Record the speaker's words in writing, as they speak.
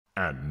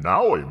And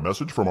now a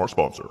message from our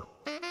sponsor.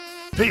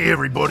 Hey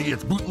everybody,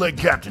 it's Bootleg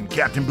Captain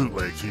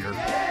Bootlegs here.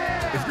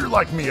 If you're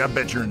like me, I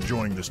bet you're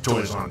enjoying this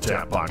Toys on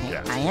Tap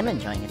podcast. I am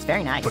enjoying it. It's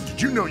very nice. But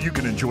did you know you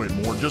can enjoy it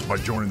more just by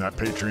joining that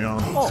Patreon?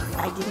 Oh,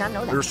 I did not know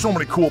that. There are so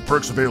many cool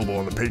perks available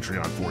on the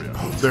Patreon for you.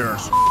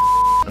 There's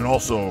and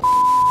also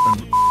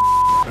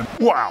and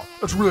wow,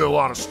 that's really a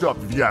lot of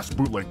stuff if you ask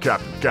Bootleg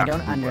Captain I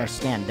don't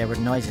understand. There were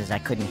noises I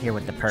couldn't hear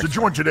with the perks. So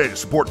join today to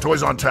support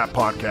Toys on Tap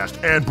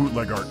podcast and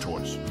Bootleg Art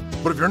Toys.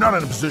 But if you're not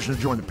in a position to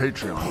join the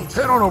Patreon,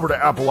 head on over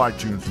to Apple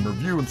iTunes and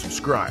review and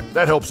subscribe.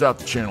 That helps out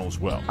the channel as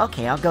well.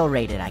 Okay, I'll go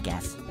rate it, I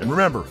guess. And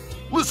remember,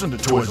 listen to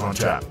Toys on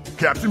Tap.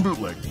 Captain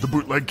Bootleg, the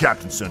Bootleg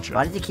Captain sent you.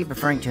 Why does he keep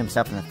referring to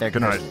himself in the third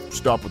person? Can I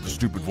stop with the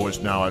stupid voice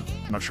now? I'm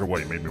not sure why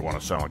you made me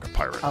want to sound like a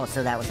pirate. Oh,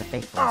 so that was a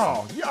fake voice.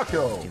 Oh,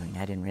 yucko!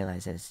 I didn't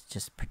realize it's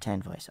just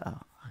pretend voice. Oh,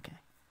 okay.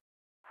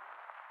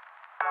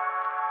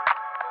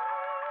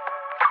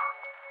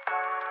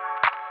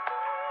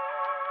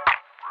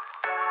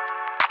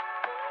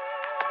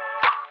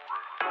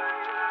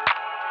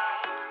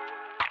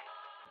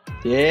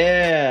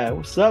 Yeah,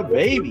 what's up,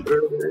 baby?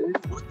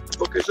 What the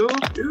fuck is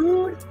up,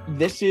 dude?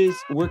 This is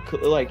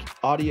like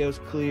audio's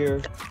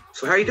clear.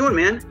 So how you doing,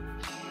 man?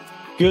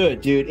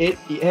 Good, dude.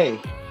 Hey,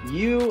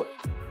 you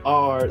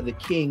are the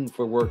king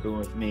for working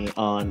with me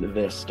on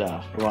this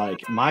stuff.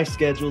 Like, my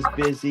schedule's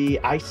busy.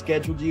 I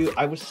scheduled you.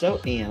 I was so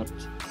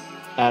amped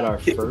at our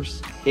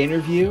first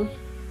interview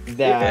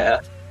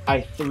that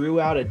I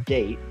threw out a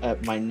date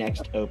at my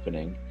next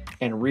opening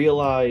and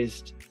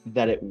realized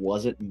that it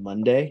wasn't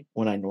Monday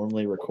when I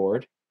normally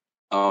record.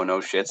 Oh, no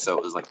shit. So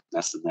it was like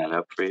messing that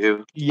up for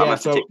you? Yeah, I'm going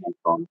to take my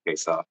phone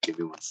case off. Give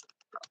me 1 second.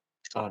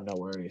 Oh, no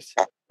worries.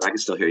 I can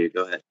still hear you.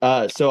 Go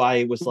ahead. So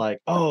I was like,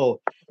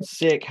 oh,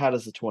 sick. How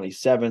does the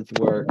 27th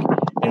work?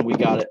 And we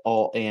got it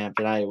all amped.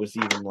 And I was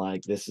even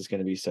like, this is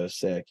going to be so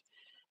sick.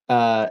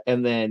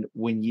 And then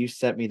when you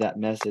sent me that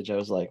message, I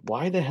was like,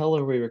 why the hell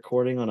are we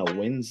recording on a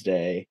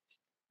Wednesday?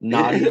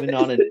 Not even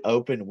on an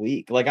open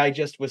week. Like, I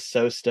just was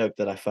so stoked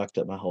that I fucked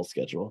up my whole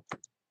schedule.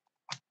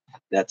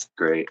 That's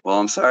great.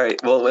 Well, I'm sorry.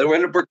 Well, it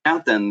ended up working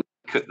out then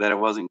that it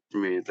wasn't for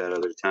me at that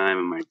other time,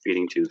 and my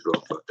feeding tubes were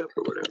all fucked up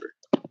or whatever.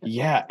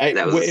 Yeah.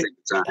 That was the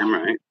same time,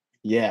 right?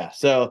 Yeah.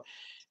 So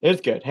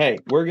it's good. Hey,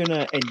 we're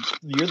gonna, and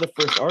you're the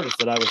first artist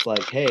that I was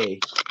like, hey,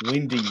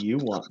 when do you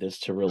want this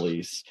to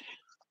release?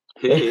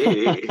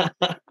 Hey.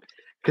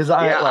 Because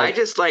I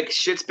just like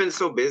shit's been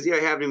so busy. I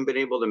haven't even been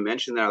able to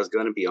mention that I was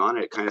going to be on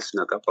it. It kind of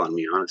snuck up on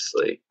me,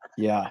 honestly.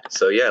 Yeah.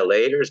 So yeah,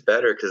 later's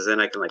better because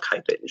then I can like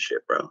hype it and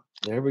shit, bro.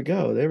 There we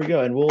go.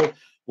 And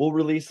we'll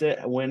release it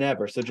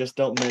whenever. So just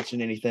don't mention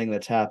anything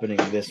that's happening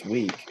this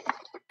week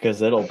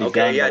because it'll be okay.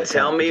 done. Yeah.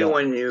 Tell me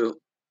when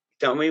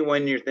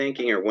you're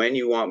thinking or when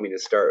you want me to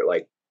start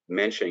like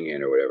mentioning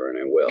it or whatever, and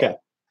I will. Okay.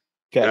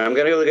 And I'm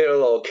gonna go get a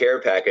little care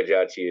package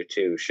out to you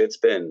too. Shit's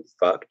been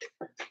fucked,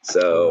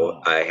 so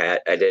I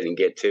didn't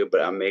get to,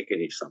 but I'm making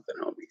you something,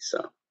 homie.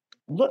 So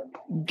look,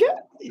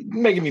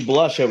 making me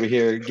blush over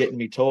here, getting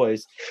me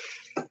toys.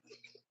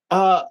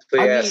 Sorry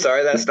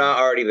that's not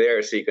already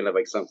there, so you can have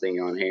like something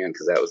on hand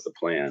because that was the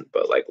plan,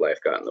 but like life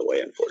got in the way,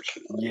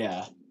 unfortunately.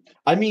 Yeah,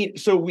 I mean,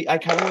 I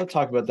kind of want to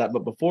talk about that,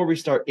 but before we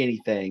start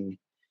anything,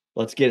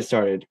 let's get it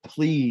started.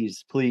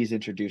 Please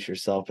introduce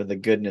yourself and the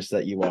goodness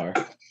that you are.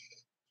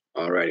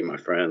 Alrighty, my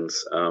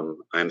friends. I'm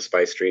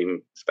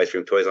Spicedream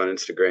Toys on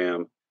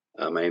Instagram.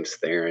 My name's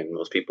Theron.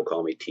 Most people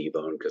call me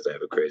T-Bone because I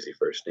have a crazy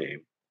first name,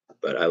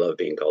 but I love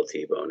being called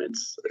T-Bone.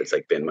 It's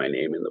like been my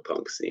name in the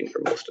punk scene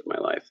for most of my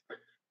life.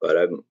 But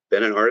I've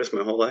been an artist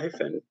my whole life,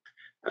 and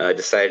I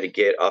decided to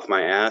get off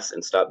my ass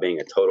and stop being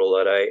a total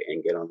Luddite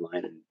and get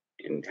online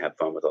and have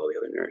fun with all the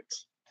other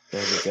nerds.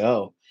 There we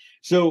go.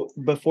 So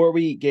before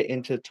we get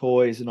into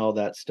toys and all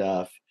that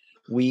stuff,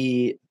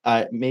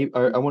 I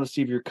want to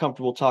see if you're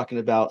comfortable talking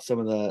about some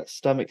of the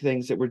stomach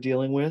things that we're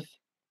dealing with.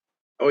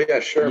 Oh yeah,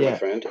 sure, my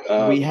friend.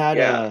 We had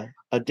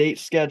a date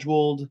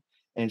scheduled,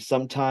 and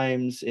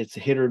sometimes it's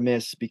hit or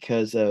miss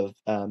because of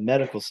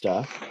medical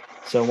stuff.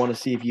 So I want to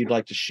see if you'd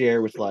like to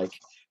share with like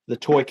the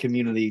toy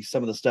community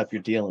some of the stuff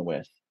you're dealing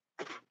with.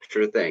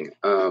 Sure thing.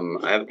 I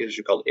have a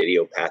condition called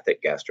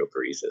idiopathic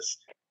gastroparesis.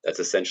 That's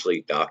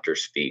essentially doctor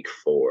speak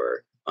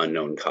for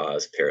unknown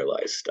cause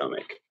paralyzed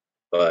stomach.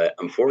 But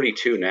I'm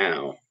 42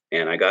 now,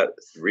 and I got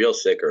real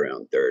sick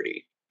around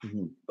 30.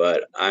 Mm-hmm.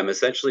 But I'm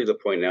essentially to the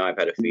point now I've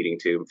had a feeding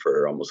tube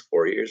for almost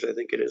 4 years, I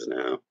think it is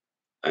now.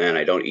 And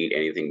I don't eat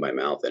anything by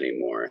mouth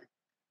anymore.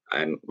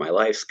 My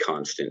life's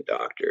constant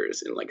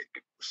doctors and like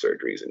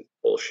surgeries and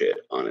bullshit,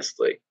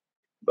 honestly.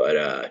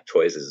 But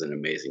toys is an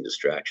amazing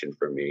distraction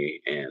for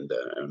me and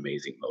an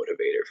amazing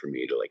motivator for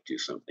me to like do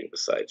something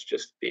besides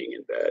just being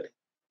in bed.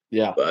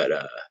 Yeah.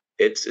 But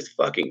it's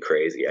fucking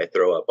crazy. I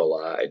throw up a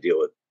lot. I deal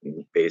with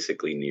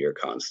basically near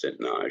constant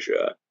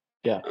nausea.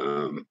 Yeah.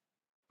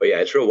 But yeah,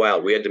 it's real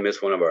wild. We had to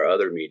miss one of our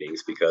other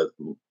meetings because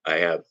I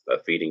have a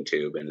feeding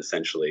tube, and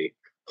essentially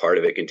part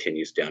of it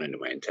continues down into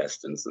my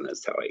intestines, and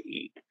that's how I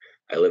eat.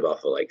 I live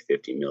off of like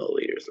 50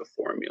 milliliters of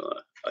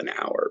formula an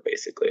hour.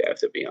 Basically, I have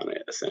to be on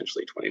it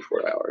essentially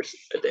 24 hours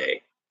a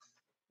day.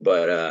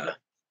 But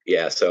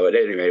Yeah, so at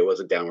any rate, it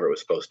wasn't down where it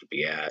was supposed to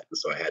be at, and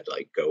so I had to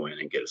like go in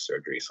and get a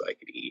surgery so I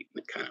could eat,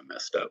 and it kind of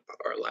messed up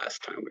our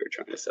last time we were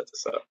trying to set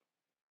this up.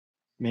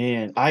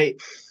 Man,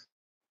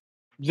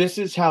 this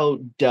is how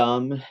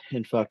dumb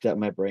and fucked up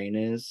my brain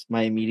is.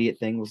 My immediate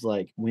thing was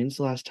like, when's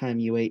the last time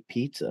you ate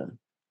pizza?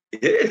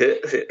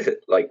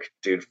 Like,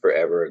 dude,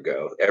 forever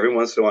ago. Every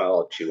once in a while,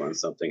 I'll chew on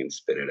something and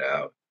spit it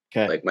out.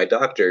 Okay. Like, my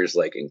doctors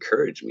like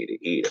encouraged me to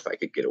eat if I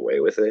could get away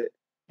with it.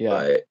 Yeah.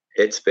 But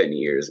it's been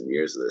years and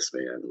years of this,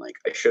 man. Like,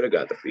 I should have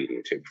got the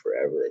feeding tube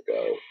forever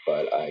ago,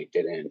 but I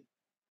didn't.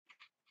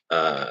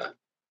 I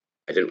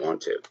didn't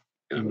want to,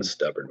 and I'm a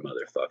stubborn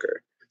motherfucker.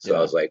 So I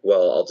was like,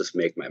 well, I'll just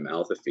make my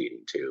mouth a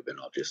feeding tube, and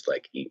I'll just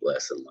like eat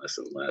less and less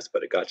and less.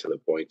 But it got to the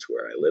point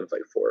where I lived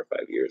like 4 or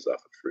 5 years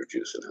off of fruit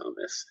juice and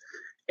hummus,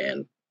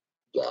 and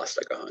lost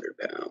like 100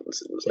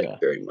 pounds, and was like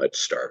very much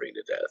starving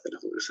to death and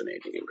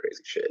hallucinating and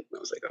crazy shit. And I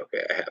was like,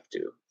 okay, I have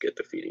to get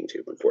the feeding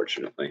tube,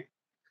 unfortunately.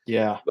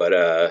 Yeah. But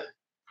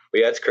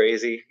yeah, it's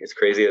crazy. It's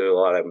crazy. There's a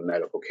lot of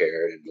medical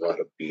care and a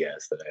lot of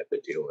BS that I have to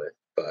deal with.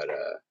 But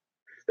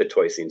the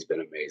toy scene's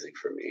been amazing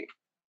for me.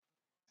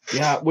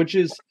 Yeah, which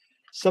is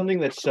something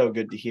that's so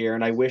good to hear.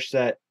 And I wish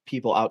that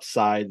people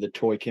outside the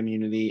toy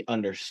community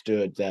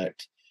understood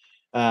that,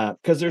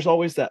 because there's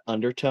always that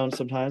undertone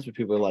sometimes when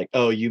people are like,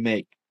 oh, you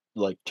make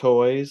like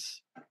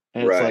toys.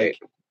 And it's like,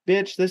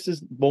 bitch, this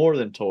is more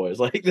than toys.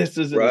 Like, this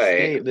is an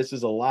escape. This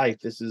is a life.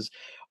 This is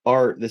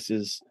art. This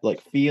is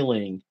like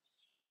feeling.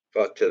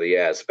 Fuck to the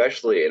yeah,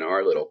 especially in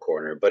our little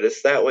corner. But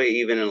it's that way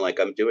even in like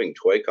I'm doing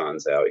toy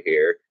cons out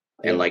here.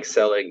 And like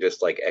selling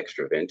just like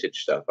extra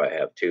vintage stuff I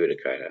have too to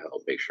kind of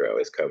help make sure I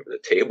always cover the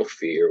table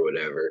fee or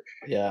whatever.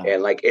 Yeah.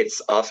 And like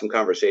it's awesome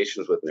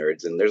conversations with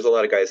nerds. And there's a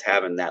lot of guys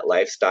having that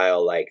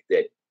lifestyle like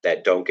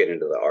that don't get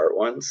into the art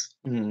ones.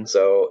 Mm-hmm.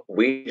 So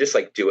we just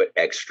like do it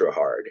extra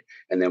hard.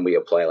 And then we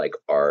apply like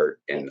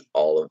art and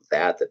all of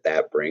that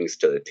brings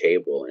to the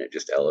table, and it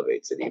just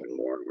elevates it even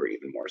more, and we're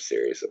even more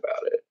serious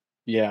about it.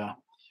 Yeah.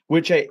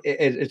 Which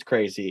it's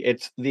crazy.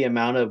 It's the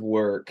amount of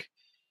work.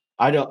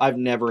 I've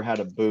never had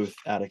a booth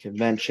at a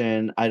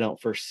convention. I don't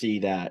foresee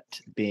that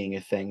being a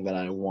thing that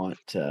I want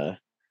to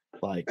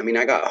like. I mean,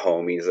 I got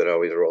homies that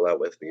always roll out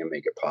with me and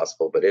make it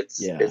possible, but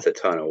it's a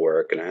ton of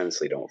work, and I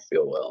honestly don't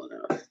feel well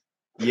enough.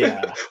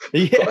 Yeah.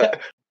 Yeah.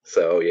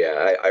 So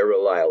yeah, I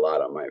rely a lot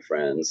on my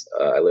friends.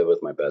 I live with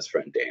my best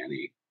friend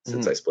Danny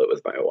since I split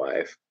with my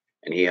wife,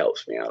 and he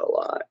helps me out a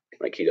lot.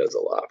 Like he does a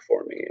lot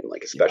for me, and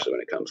like especially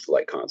when it comes to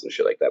like cons and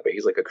shit like that. But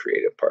he's like a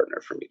creative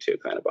partner for me too,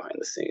 kind of behind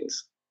the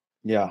scenes.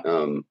 Yeah.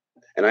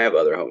 And I have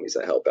other homies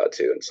that help out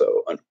too. And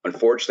so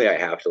unfortunately I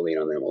have to lean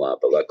on them a lot,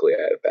 but luckily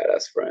I have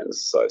badass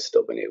friends. So I've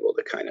still been able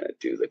to kind of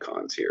do the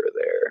cons here or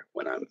there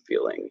when I'm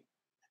feeling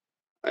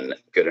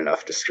good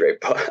enough to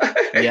scrape by.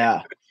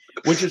 Yeah.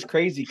 Which is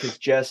crazy because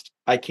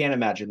I can't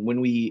imagine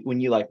when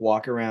you like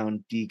walk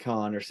around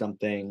DCon or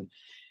something,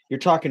 you're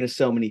talking to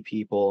so many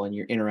people and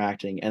you're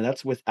interacting, and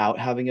that's without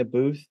having a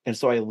booth. And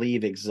so I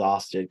leave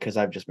exhausted because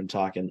I've just been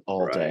talking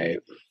all day.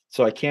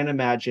 So I can't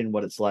imagine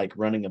what it's like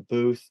running a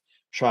booth,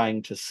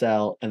 trying to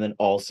sell, and then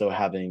also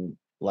having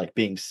like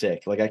being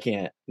sick. Like I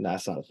can't,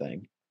 that's not a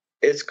thing.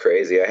 It's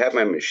crazy. I have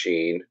my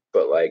machine,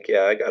 but like,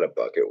 yeah, I got a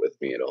bucket with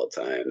me at all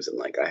times, and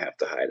like I have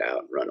to hide out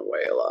and run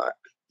away a lot.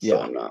 So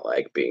I'm not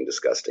like being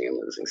disgusting and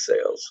losing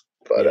sales,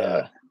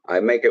 but I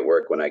make it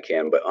work when I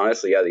can. But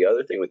honestly, yeah, the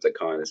other thing with the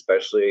con,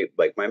 especially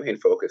like my main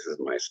focus is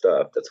my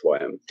stuff. That's why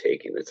I'm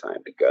taking the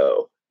time to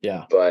go.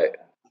 Yeah. But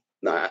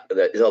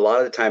a lot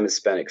of the time is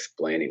spent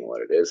explaining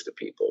what it is to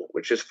people,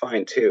 which is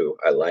fine too.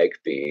 I like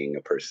being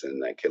a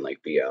person that can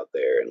like be out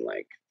there and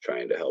like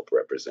trying to help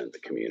represent the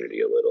community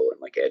a little and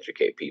like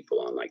educate people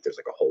on like there's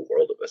like a whole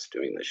world of us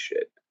doing this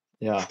shit.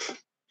 Yeah.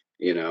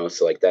 You know,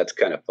 so like that's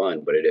kind of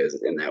fun, but it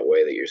is in that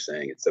way that you're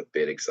saying it's a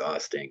bit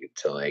exhausting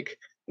to like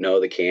no,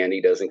 the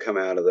candy doesn't come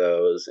out of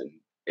those, and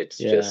it's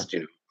just, you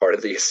know, part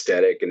of the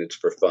aesthetic, and it's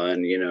for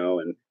fun, you know,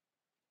 and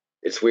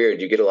it's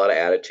weird. You get a lot of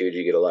attitude.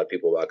 You get a lot of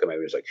people walking by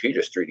me who's like, he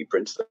just 3D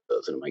prints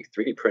those. And I'm like,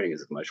 3D printing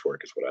is as much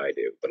work as what I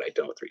do, but I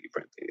don't 3D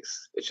print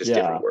these. It's just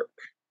different work.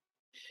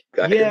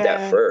 I did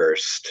that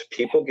first.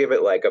 People give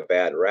it like a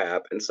bad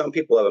rap, and some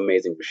people have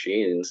amazing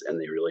machines and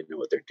they really know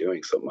what they're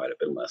doing. So it might have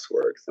been less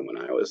work than when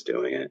I was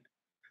doing it.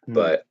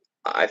 But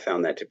I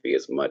found that to be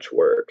as much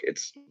work.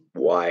 It's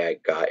why I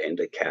got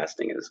into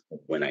casting as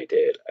when I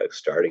did. I was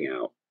starting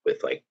out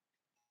with like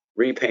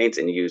repaints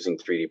and using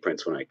 3D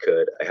prints when I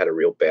could. I had a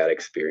real bad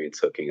experience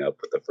hooking up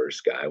with the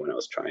first guy when I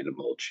was trying to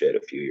mold shit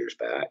a few years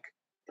back.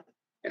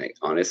 And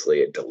honestly,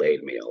 it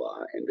delayed me a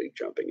lot into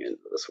jumping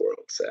into this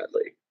world,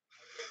 sadly.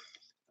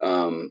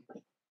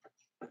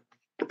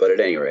 But at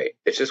any rate,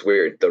 it's just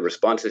weird. The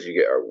responses you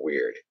get are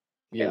weird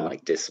and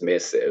like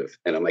dismissive.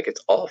 And I'm like,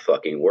 it's all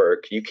fucking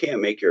work. You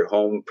can't make your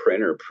home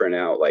printer print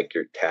out like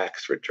your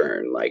tax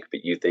return, like,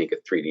 but you think a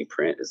 3D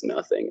print is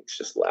nothing. It's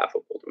just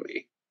laughable to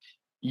me.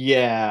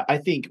 Yeah, I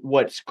think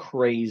what's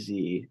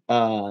crazy,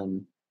 I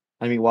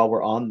mean, while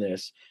we're on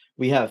this,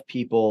 we have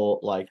people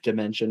like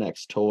Dimension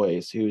X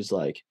Toys who's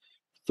like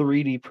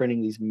 3D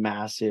printing these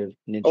massive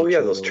Ninja Oh yeah,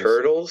 Turtles. those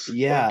turtles.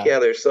 Yeah. Fuck yeah,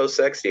 they're so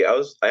sexy.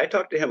 I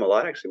talked to him a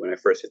lot actually when I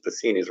first hit the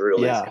scene. He's a real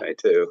nice guy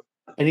too.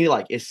 And he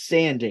like is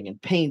sanding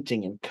and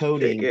painting and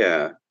coating.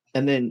 Yeah.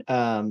 And then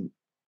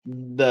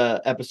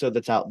the episode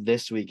that's out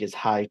this week is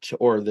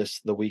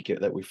the week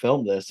that we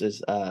filmed this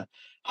is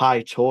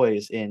High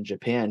Toys in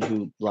Japan,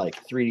 who like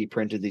 3D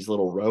printed these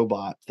little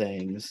robot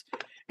things.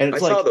 And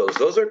it's I saw those.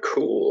 Those are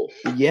cool.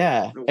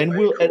 Yeah. And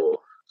cool.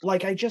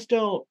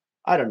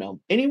 I don't know.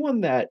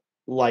 Anyone that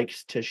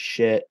likes to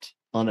shit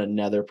on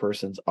another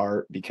person's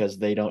art because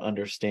they don't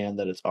understand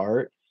that it's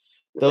art,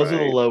 those are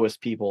the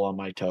lowest people on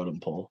my totem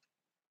pole.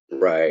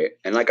 Right.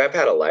 And like I've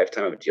had a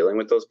lifetime of dealing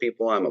with those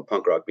people. I'm a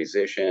punk rock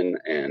musician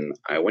and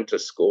I went to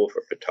school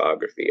for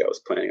photography. I was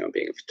planning on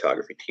being a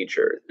photography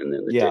teacher, and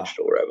then the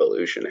digital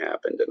revolution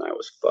happened and I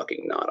was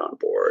fucking not on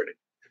board.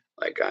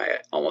 Like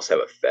I almost have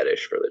a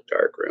fetish for the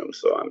dark room.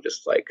 So I'm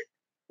just like,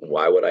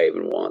 why would I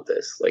even want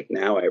this? Like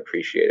now I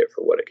appreciate it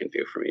for what it can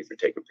do for me, for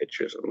taking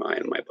pictures of mine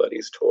and my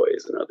buddies'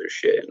 toys and other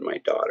shit and my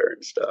daughter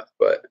and stuff.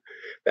 But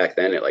back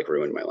then it like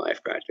ruined my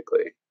life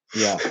practically.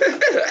 Yeah.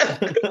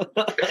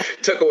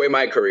 Took away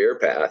my career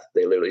path.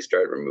 They literally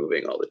started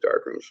removing all the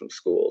dark rooms from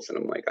schools. And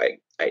I'm like,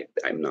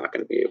 I'm not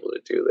going to be able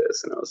to do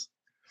this. And I was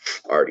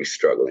already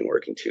struggling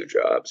working 2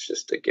 jobs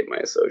just to get my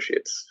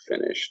associates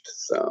finished.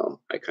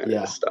 So I kind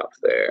of just stopped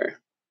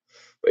there.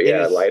 But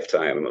yeah, a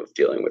lifetime of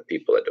dealing with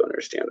people that don't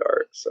understand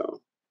art.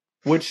 So,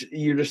 which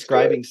you're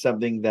describing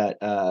something that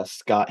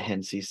Scott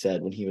Hensey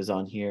said when he was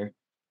on here,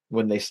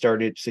 when they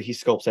started. So he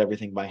sculpts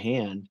everything by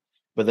hand,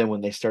 but then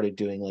when they started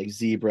doing like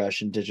ZBrush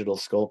and digital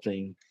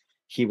sculpting,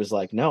 he was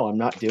like, "No, I'm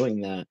not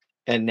doing that."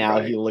 And now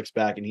he looks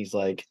back and he's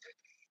like,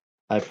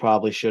 "I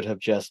probably should have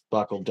just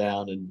buckled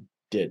down and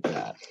did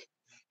that."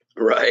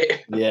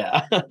 Right.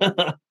 Yeah.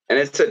 And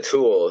it's a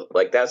tool.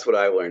 Like that's what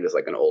I learned as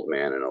like an old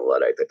man and a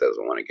Luddite that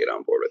doesn't want to get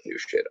on board with new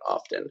shit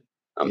often.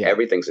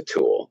 Everything's a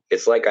tool.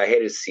 It's like I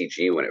hated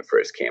CG when it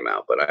first came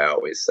out, but I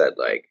always said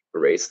like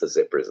erase the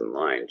zippers and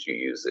lines. You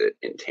use it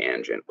in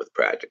tangent with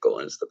practical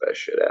and it's the best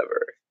shit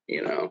ever,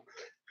 you know?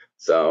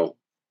 So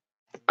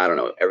I don't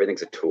know.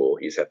 Everything's a tool.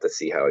 You just have to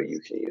see how you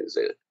can use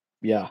it.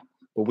 Yeah.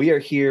 But we are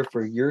here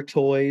for your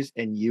toys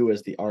and you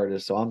as the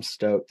artist. So I'm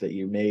stoked that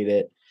you made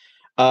it.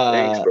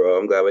 Thanks, bro.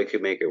 I'm glad we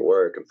could make it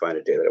work and find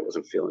a day that I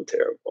wasn't feeling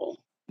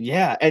terrible.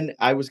 Yeah, and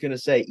I was gonna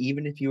say,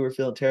 even if you were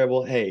feeling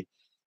terrible, hey,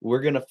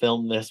 we're gonna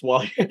film this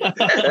while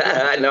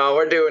No,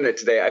 we're doing it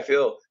today. I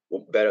feel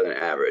better than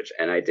average,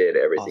 and I did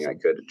everything I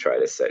could to try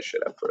to set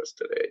shit up for us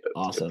today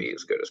to be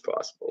as good as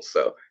possible.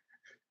 So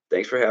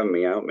thanks for having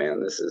me out,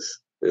 man. This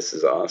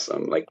is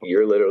awesome. Like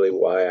you're literally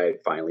why I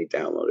finally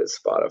downloaded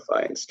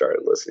Spotify and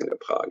started listening to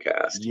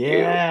podcasts.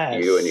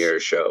 Yes. You and your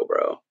show,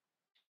 bro.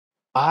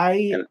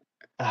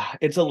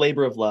 It's a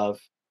labor of love,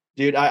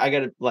 dude. I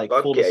gotta like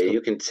you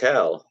can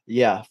tell.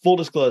 Yeah, full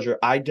disclosure,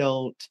 I've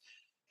gotten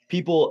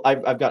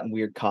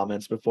weird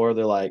comments before.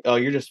 They're like, "Oh,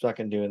 you're just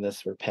fucking doing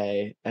this for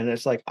pay," and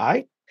it's like,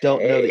 I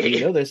don't know that you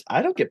know this.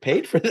 I don't get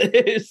paid for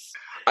this.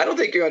 I don't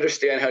think you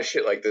understand how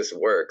shit like this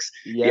works.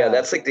 Yeah,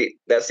 that's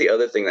the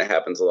other thing that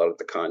happens a lot at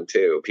the con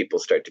too. People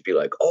start to be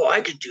like, "Oh, I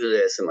could do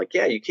this," and like,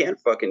 yeah, you can't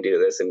fucking do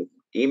this, and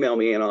email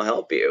me and I'll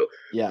help you.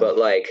 Yeah, but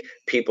like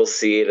people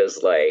see it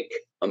as like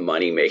a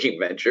money-making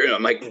venture, and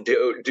I'm like,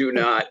 do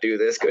not do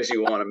this because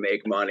you want to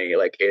make money.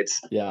 Like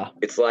it's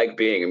like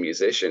being a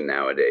musician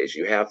nowadays.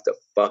 You have to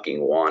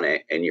fucking want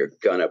it, and you're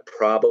gonna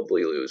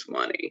probably lose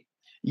money.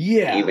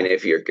 Yeah, even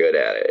if you're good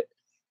at it.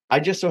 I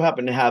just so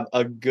happen to have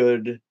a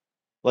good,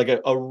 like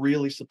a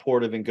really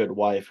supportive and good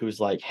wife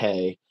who's like,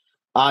 "Hey,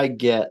 I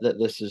get that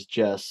this is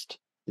just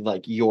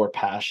like your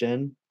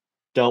passion.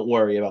 Don't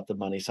worry about the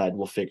money side.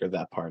 We'll figure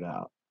that part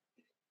out."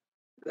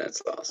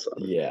 That's awesome.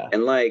 Yeah.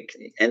 And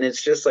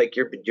it's just like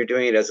you're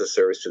doing it as a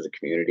service to the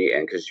community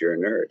and because you're a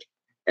nerd.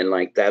 And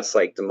like that's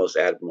like the most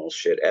admirable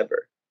shit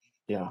ever.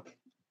 Yeah.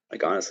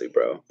 Like honestly,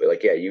 bro. But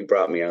like, yeah, you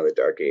brought me out of the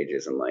dark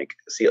ages and like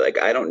see, like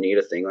I don't need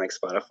a thing like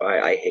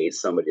Spotify. I hate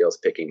somebody else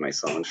picking my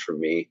songs for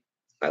me.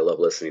 I love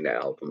listening to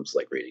albums,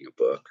 like reading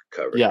a book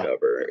cover to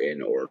cover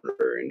in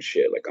order and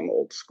shit. Like I'm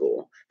old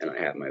school and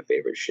I have my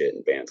favorite shit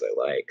and bands I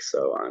like.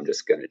 So I'm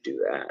just gonna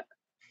do that.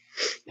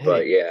 Hey,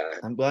 but yeah,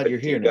 I'm glad you're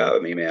here now. You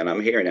got me, man. I'm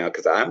here now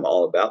because I'm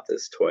all about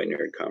this toy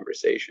nerd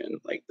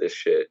conversation. Like this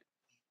shit,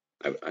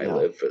 I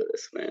live for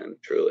this, man.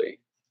 Truly.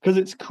 Because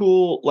it's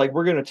cool. Like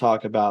we're gonna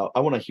talk about. I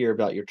want to hear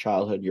about your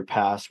childhood, your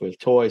past with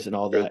toys and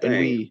all that. And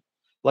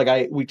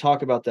we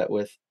talk about that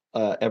with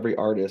every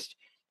artist,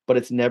 but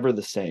it's never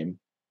the same.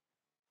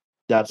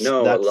 That's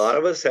a lot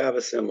of us have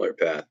a similar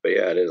path, but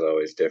yeah, it is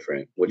always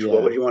different. What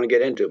would you want to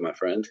get into, my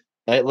friend?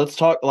 Hey, let's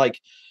talk.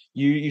 Like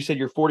you said,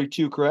 you're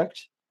 42,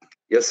 correct?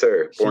 Yes,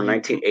 sir. Born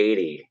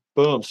 1980.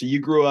 Boom. So you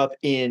grew up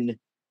in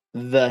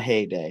the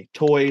heyday.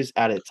 Toys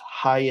at its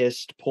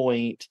highest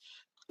point.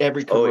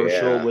 Every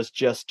commercial was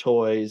just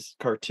toys.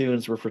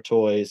 Cartoons were for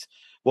toys.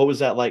 What was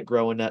that like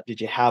growing up? Did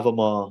you have them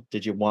all?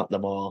 Did you want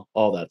them all?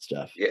 All that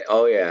stuff. Yeah.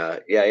 Oh yeah.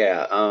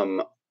 Yeah.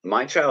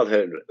 My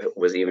childhood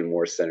was even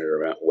more centered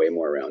around, way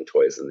more around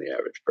toys than the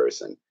average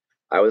person.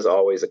 I was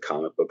always a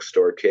comic book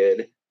store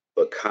kid.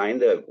 But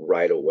kind of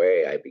right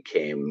away, I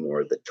became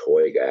more the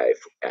toy guy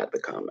at the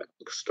comic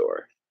book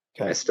store.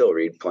 Okay. I still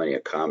read plenty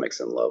of comics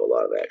and love a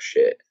lot of that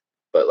shit.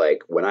 But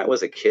like when I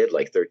was a kid,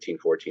 like 13,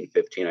 14,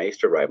 15, I used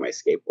to ride my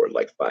skateboard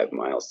like 5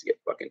 miles to get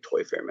fucking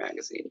Toy Fair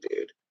magazine,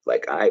 dude.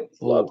 Like I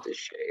loved this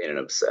shit in an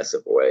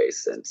obsessive way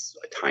since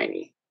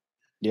tiny.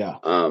 Yeah.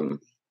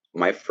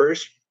 My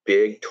first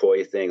big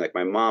toy thing, like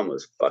my mom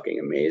was fucking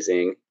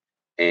amazing,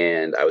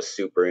 and I was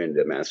super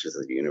into Masters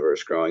of the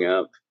Universe growing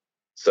up.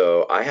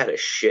 So I had a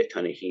shit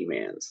ton of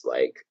He-Mans.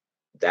 Like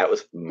that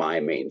was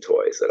my main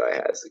toys that I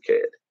had as a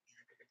kid.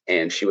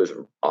 And she was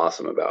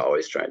awesome about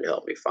always trying to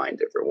help me find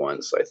different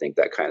ones. So I think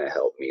that kind of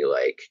helped me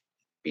like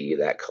be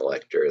that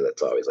collector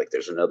that's always like,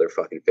 there's another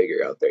fucking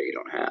figure out there you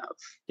don't have.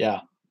 Yeah.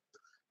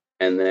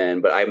 And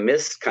then, but I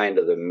missed kind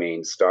of the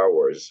main Star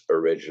Wars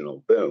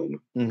original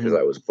boom because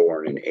I was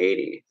born in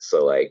 80.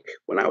 So like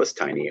when I was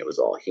tiny, it was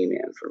all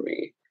He-Man for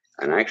me.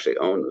 And I actually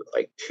owned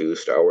like 2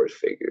 Star Wars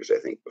figures, I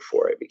think,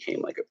 before I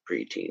became like a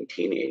preteen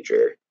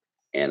teenager.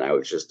 And I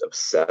was just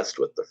obsessed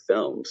with the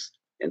films.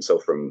 And so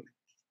from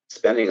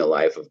spending a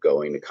life of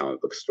going to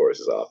comic book stores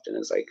as often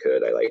as I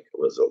could, I like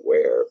was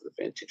aware of the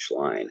vintage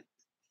line.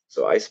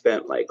 So I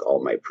spent like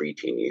all my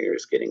preteen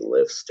years getting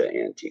lifts to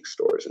antique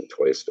stores and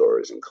toy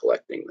stores and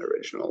collecting the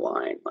original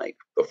line, like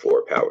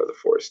before Power of the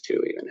Force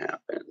 2 even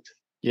happened.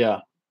 Yeah.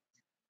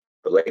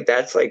 But like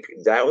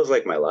that was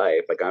like my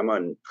life. Like I'm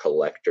a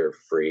collector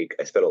freak.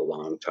 I spent a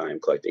long time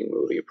collecting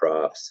movie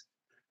props.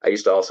 I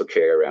used to also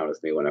carry around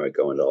with me when I would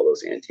go into all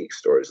those antique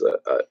stores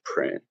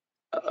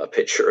a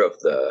picture of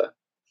the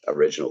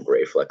original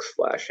Greyflex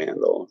flash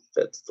handle.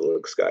 That's the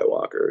Luke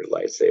Skywalker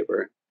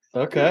lightsaber.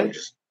 Okay.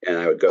 And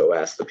I would go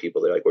ask the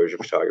people, they're like, where's your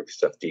photography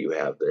stuff? Do you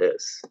have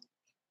this?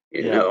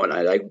 You know, and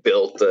I like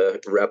built a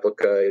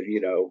replica,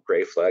 you know,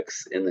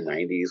 Greyflex in the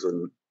 90s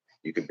when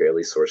you could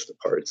barely source the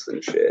parts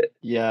and shit.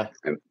 Yeah.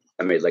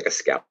 I made like a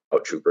scout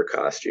trooper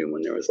costume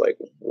when there was like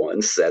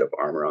one set of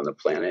armor on the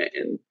planet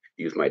and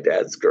used my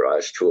dad's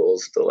garage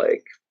tools to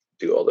like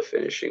do all the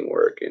finishing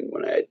work. And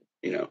when I had,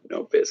 you know,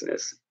 no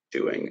business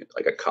doing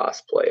like a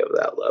cosplay of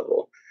that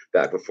level,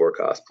 back before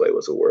cosplay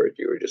was a word,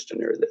 you were just a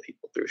nerd that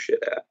people threw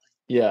shit at.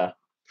 Yeah.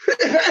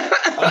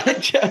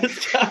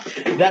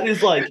 That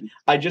is like,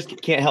 I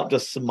just can't help to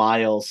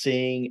smile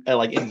seeing,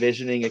 like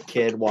envisioning a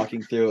kid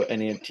walking through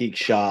an antique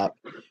shop,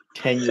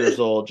 10 years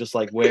old, just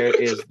like, where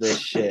is this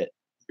shit?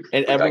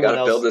 And like, everyone I gotta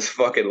else, build this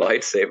fucking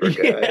lightsaber,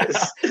 guys.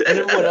 Yeah. And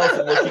everyone else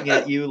is looking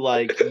at you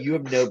like you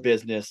have no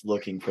business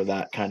looking for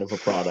that kind of a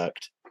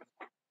product.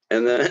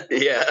 And then,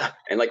 yeah.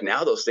 And like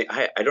now those things,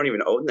 I don't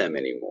even own them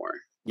anymore.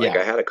 Like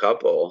I had a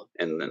couple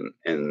and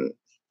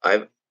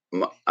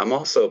I'm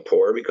also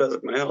poor because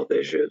of my health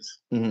issues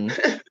and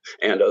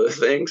other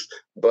things,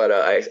 but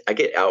I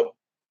get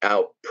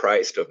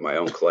outpriced of my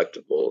own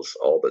collectibles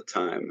all the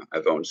time.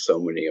 I've owned so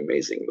many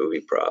amazing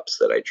movie props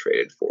that I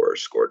traded for or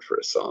scored for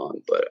a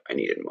song, but I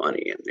needed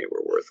money and they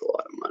were worth a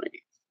lot of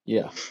money.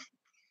 Yeah.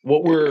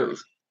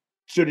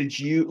 So did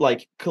you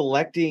like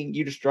collecting,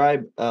 you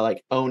describe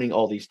like owning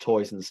all these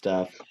toys and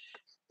stuff.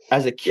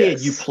 As a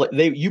kid, yes.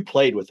 you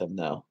played with them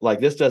though. Like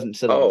this doesn't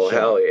sit on the shelf.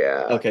 Hell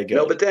yeah. Okay, good.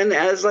 No, but then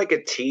as like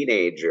a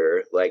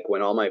teenager, like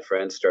when all my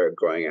friends started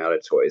growing out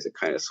of toys, it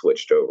kind of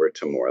switched over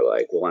to more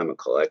like, well, I'm a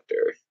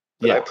collector.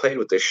 But I played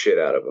with the shit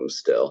out of them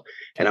still.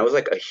 And I was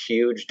like a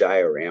huge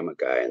diorama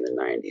guy in the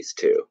 90s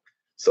too.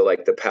 So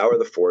like the Power of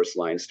the Force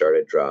line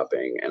started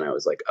dropping and I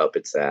was like up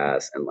its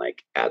ass and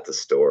like at the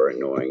store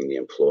annoying the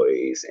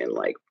employees and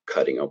like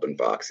cutting open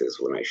boxes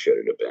when I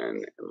shouldn't have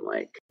been. And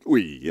like,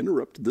 we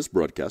interrupted this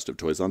broadcast of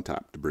Toys on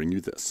Tap to bring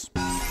you this.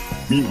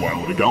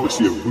 Meanwhile, in a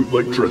galaxy of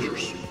bootleg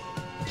treasures.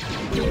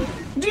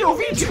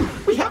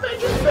 DOV2, we have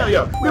engine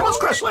failure. We must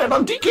crash land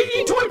on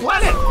DKE Toy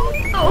Planet.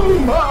 Oh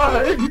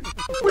my,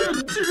 we're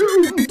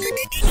doomed.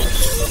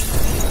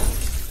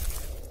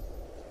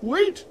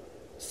 Wait,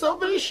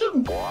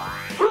 salvation.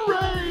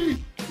 Hooray,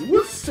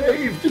 we're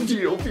saved,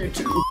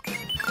 DOV2.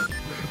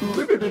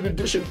 Limited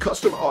edition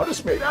custom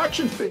artist-made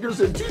action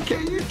figures and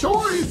DKE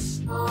Toys.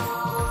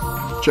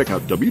 Check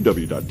out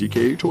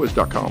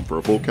www.dketoys.com for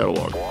a full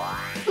catalog.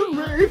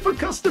 Hooray for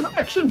custom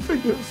action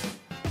figures.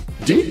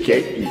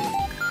 DKE.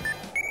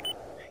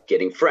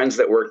 Getting friends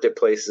that worked at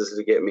places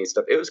to get me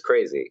stuff. It was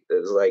crazy. It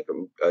was like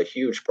a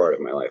huge part of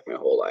my life, my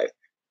whole life.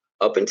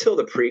 Up until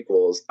the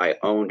prequels, I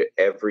owned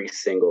every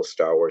single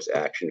Star Wars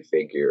action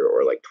figure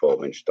or like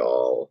 12-inch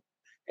doll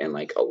and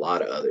like a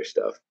lot of other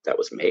stuff that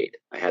was made.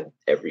 I had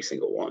every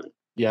single one.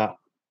 Yeah.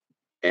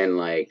 And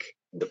like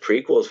the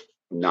prequels,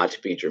 not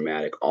to be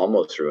dramatic,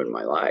 almost ruined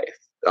my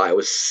life. I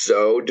was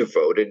so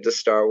devoted to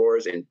Star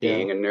Wars and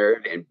being a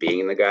nerd and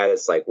being the guy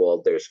that's like,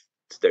 well, there's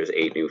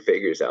 8 new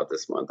figures out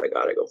this month. I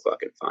gotta go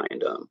fucking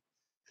find them.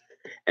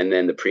 And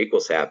then the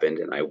prequels happened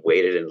and I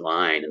waited in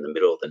line in the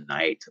middle of the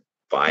night to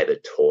buy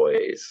the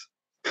toys.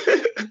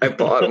 I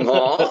bought them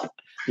all.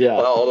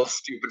 All those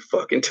stupid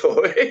fucking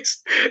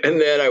toys.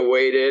 And then I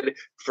waited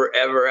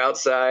forever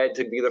outside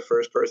to be the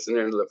first person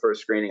into the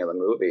first screening of the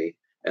movie.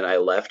 And I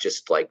left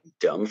just like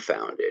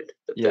dumbfounded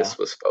that this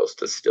was supposed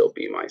to still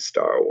be my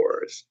Star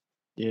Wars.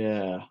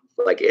 Yeah.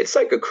 like it's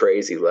like a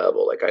crazy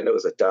level. Like I know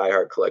as a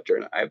diehard collector,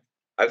 and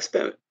I've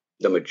spent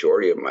the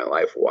majority of my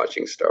life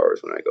watching Star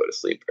Wars when I go to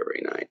sleep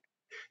every night.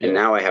 And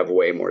now I have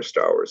way more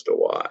Star Wars to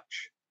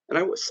watch. And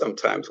I would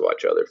sometimes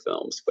watch other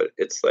films, but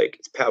it's like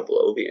it's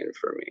Pavlovian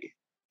for me.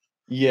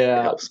 Yeah.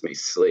 It helps me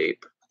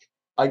sleep.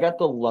 I got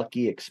the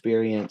lucky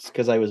experience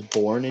because I was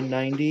born in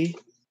 90.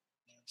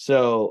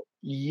 So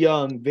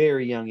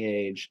very young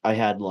age, I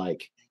had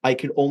like I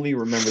could only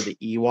remember the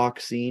Ewok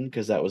scene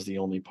because that was the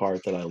only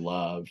part that I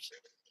loved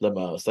the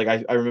most. Like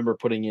I remember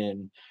putting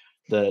in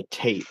the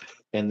tape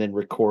and then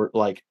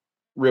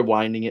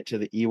rewinding it to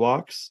the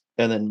Ewoks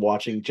and then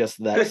watching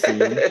just that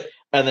scene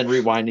and then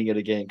rewinding it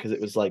again because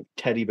it was like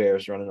teddy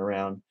bears running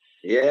around.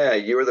 Yeah,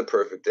 you were the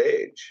perfect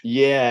age.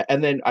 Yeah,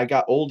 and then I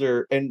got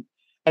older, and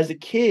as a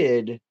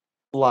kid,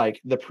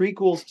 like the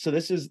prequels. So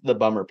this is the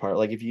bummer part.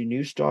 Like if you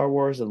knew Star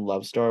Wars and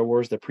loved Star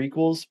Wars, the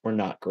prequels were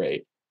not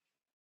great.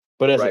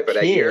 But as a kid,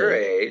 at your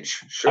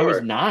age, sure. I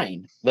was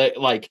 9.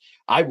 Like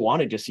I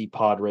wanted to see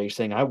pod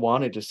racing. I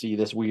wanted to see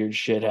this weird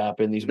shit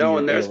happen. These weird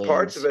and there's aliens.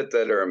 parts of it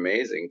that are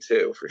amazing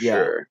too, for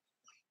sure.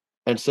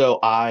 And so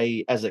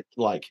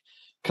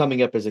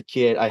coming up as a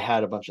kid, I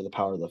had a bunch of the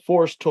Power of the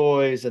Force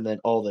toys, and then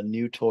all the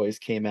new toys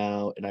came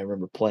out, and I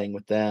remember playing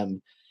with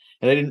them.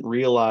 And I didn't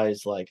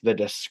realize like the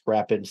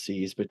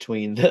discrepancies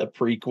between the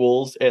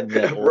prequels and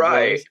the old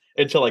ones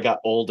until I got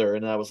older,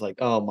 and I was like,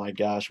 "Oh my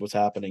gosh, what's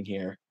happening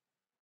here?"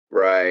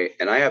 Right.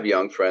 And I have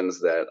young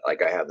friends that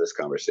like I have this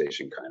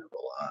conversation kind of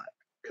a lot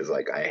because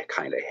like I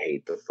kind of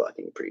hate the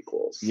fucking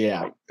prequels.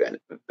 Yeah.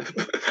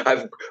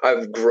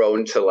 I've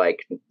grown to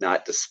like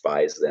not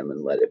despise them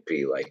and let it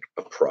be like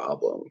a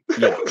problem.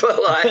 Yeah.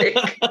 But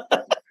like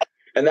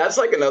and that's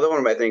like another one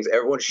of my things.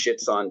 Everyone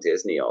shits on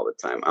Disney all the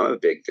time. I'm a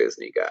big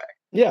Disney guy.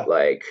 Yeah.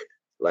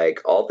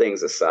 Like all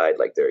things aside,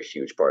 like they're a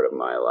huge part of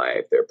my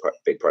life. They're a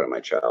big part of my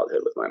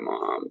childhood with my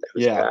mom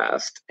who's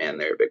passed, and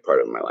they're a big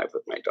part of my life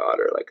with my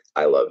daughter. Like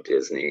I love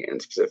Disney,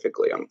 and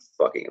specifically, I'm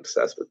fucking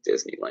obsessed with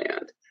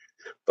Disneyland.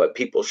 But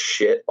people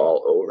shit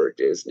all over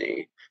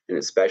Disney, and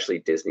especially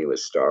Disney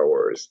with Star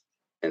Wars,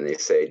 and they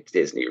say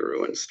Disney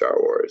ruined Star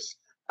Wars.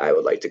 I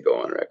would like to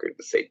go on record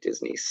and say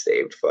Disney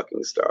saved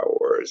fucking Star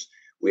Wars.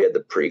 We had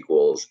the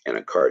prequels and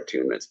a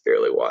cartoon that's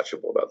barely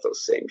watchable about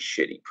those same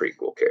shitty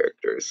prequel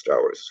characters. Star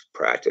Wars was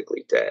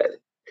practically dead.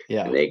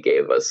 Yeah. And they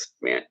gave us,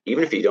 man,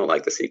 even if you don't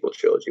like the sequel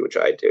trilogy, which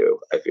I do,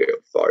 I feel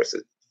far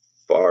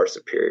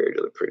superior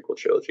to the prequel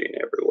trilogy in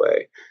every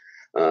way.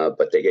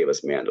 But they gave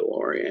us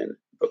Mandalorian,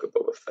 Book of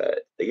Boba Fett.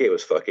 They gave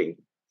us fucking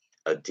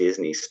a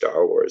Disney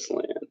Star Wars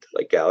land.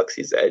 Like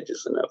Galaxy's Edge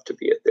is enough to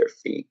be at their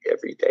feet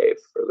every day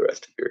for the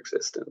rest of your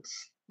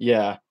existence.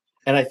 Yeah.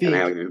 And I think and I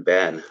haven't even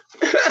been.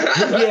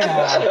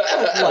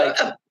 like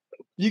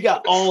you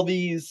got all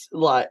these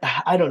like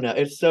I don't know.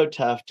 It's so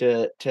tough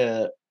to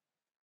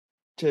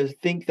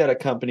think that a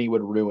company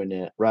would ruin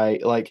it,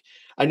 right? Like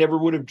I never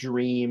would have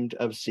dreamed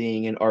of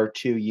seeing an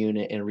R2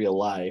 unit in real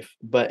life,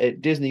 but at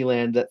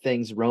Disneyland that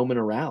thing's roaming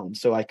around,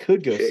 so I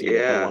could go see it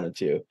if I wanted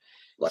to.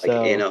 Like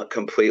in a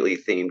completely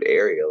themed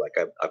area. Like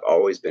I've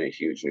always been a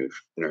huge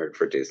nerd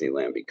for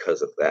Disneyland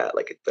because of that.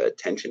 Like the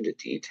attention to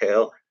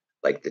detail.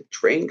 Like the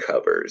drain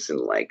covers and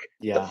like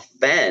the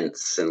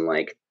fence and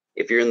like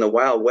if you're in the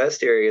Wild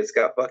West area, it's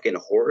got fucking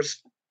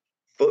horse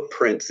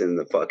footprints in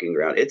the fucking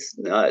ground. It's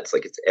nuts.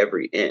 Like it's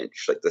every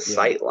inch. Like the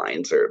sight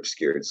lines are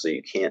obscured, so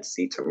you can't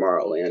see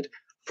Tomorrowland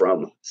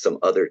from some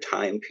other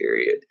time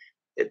period.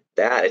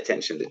 That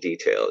attention to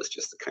detail is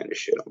just the kind of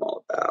shit I'm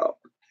all about.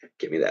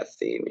 Give me that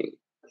theming.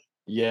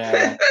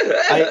 Yeah,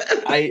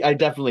 I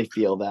definitely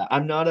feel that.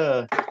 I'm not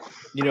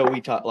we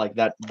talk like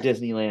that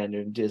Disneyland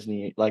and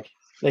Disney, like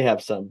they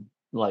have some,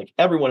 like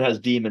everyone has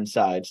demon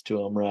sides to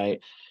them, right?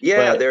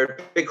 Yeah, they're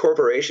big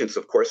corporations.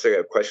 Of course, they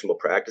have questionable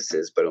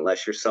practices, but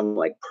unless you're some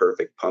like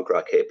perfect punk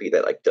rock hippie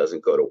that like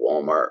doesn't go to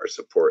Walmart or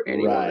support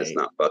anyone that's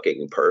not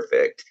fucking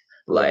perfect,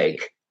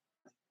 like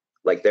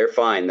they're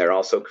fine. They're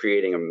also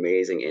creating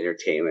amazing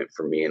entertainment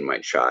for me and my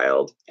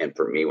child, and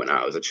for me when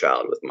I was a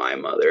child with my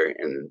mother,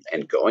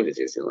 and going to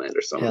Disneyland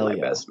are some of my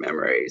best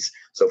memories.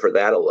 So for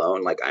that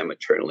alone, like I'm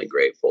eternally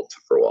grateful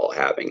for Walt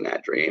having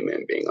that dream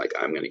and being like,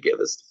 I'm going to give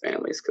this to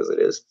families because it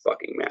is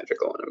fucking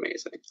magical and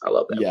amazing. I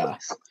love that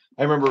place.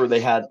 I remember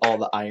they had all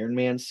the Iron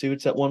Man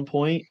suits at one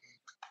point.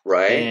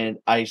 Right. And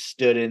I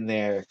stood in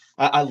there.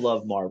 I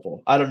love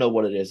Marvel. I don't know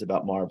what it is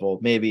about Marvel.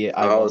 Maybe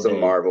I was a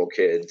Marvel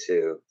kid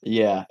too.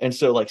 Yeah. And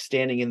so like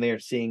standing in there,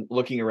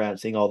 looking around,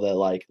 seeing all the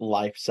like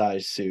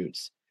life-size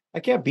suits. I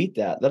can't beat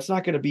that. That's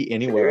not going to be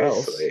anywhere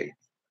else.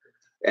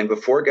 And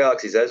before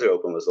Galaxy's Edge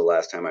opened was the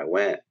last time I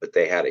went, but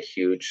they had a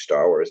huge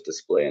Star Wars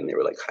display and they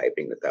were like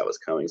hyping that was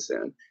coming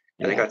soon.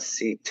 And I got to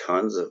see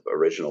tons of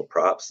original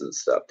props and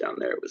stuff down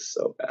there. It was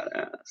so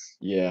badass.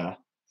 Yeah.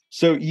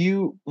 So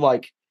you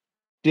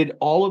did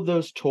all of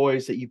those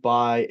toys that you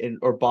bought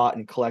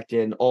and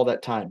collected all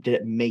that time, did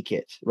it make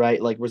it,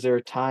 right? Like, was there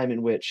a time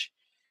in which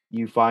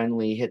you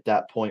finally hit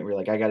that point where you're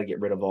like, I got to get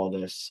rid of all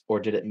this, or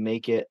did it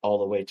make it all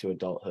the way to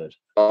adulthood?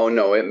 Oh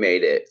no, it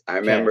made it. I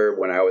remember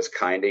when I was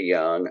kind of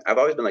young. I've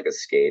always been like a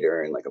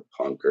skater and like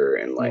a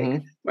punker, and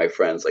like my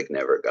friends like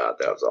never got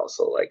that. I was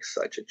also like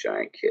such a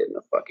giant kid and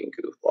a fucking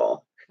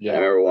goofball. Yeah. I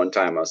remember one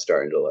time I was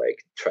starting to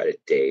like try to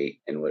date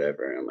and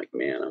whatever, and I'm like,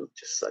 man, I'm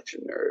just such a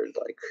nerd.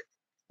 Like,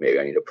 maybe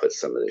I need to put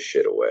some of this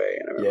shit away.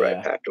 And I remember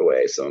I packed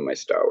away some of my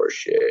Star Wars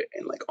shit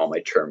and like all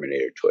my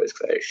Terminator toys,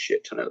 because I had a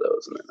shit ton of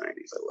those in the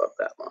 90s. I love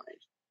that line.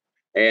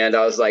 And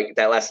I was like,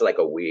 that lasted like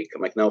a week.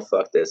 I'm like, no,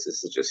 fuck this.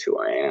 This is just who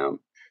I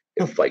am.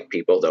 If like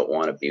people don't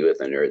want to be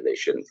with a nerd, they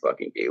shouldn't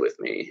fucking be with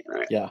me.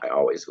 And I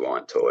always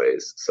want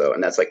toys. So,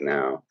 and that's like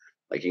now,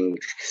 like you can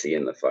see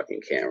in the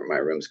fucking camera, my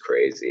room's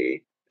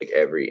crazy. Like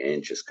every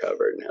inch is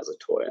covered and has a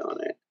toy on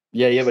it.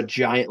 Yeah, you have a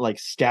giant like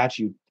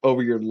statue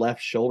over your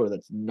left shoulder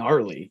that's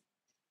gnarly.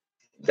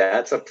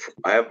 I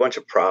have a bunch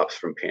of props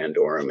from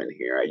Pandorum in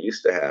here. I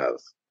used to have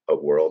a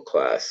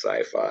world-class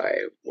sci-fi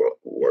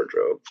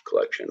wardrobe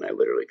collection. I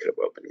literally could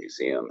have opened a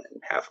museum,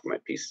 and half of my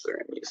pieces are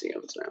in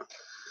museums now.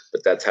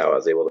 But that's how I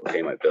was able to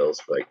pay my bills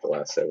for like the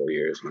last several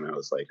years when I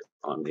was like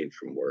on leave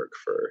from work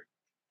for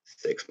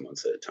 6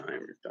 months at a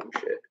time or dumb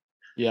shit.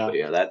 Yeah. But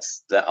yeah,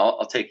 that's that.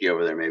 I'll take you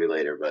over there maybe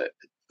later, but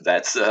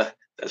that's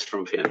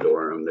from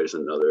Pandorum. There's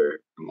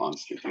another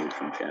monster dude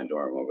from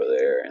Pandorum over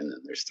there, and then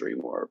there's 3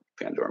 more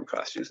Pandorum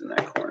costumes in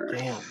that corner.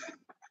 Damn.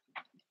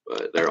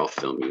 But they're all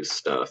film use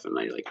stuff, and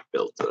I like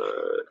built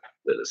the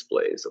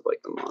displays of like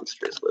the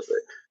monsters with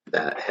it.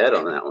 That head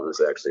on that one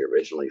was actually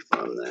originally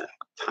from that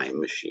Time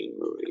Machine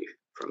movie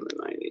from the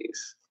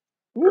 90s.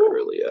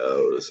 Early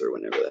O's or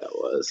whenever that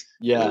was.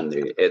 Yeah. And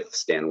it's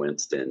Stan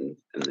Winston,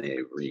 and they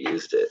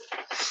reused it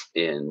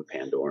in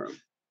Pandorum.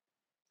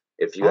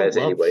 If you guys,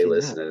 anybody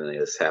listening to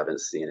this,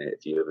 haven't seen it,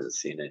 if you haven't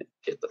seen it,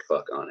 get the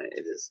fuck on it.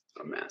 It is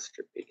a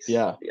masterpiece.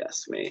 Yeah.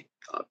 Yes, me.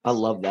 I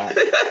love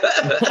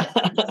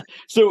that.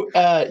 So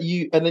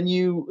you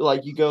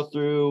go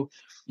through,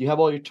 you have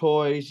all your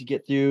toys, you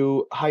get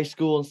through high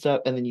school and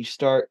stuff, and then you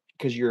start,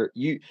 because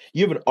you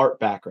have an art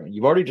background.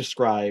 You've already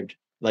described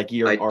like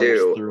you're an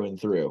artist through and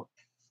through.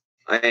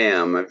 I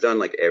am. I've done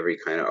like every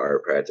kind of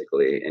art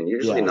practically, and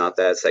usually not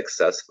that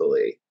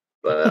successfully.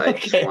 But I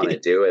just want to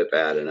do it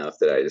bad enough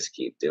that I just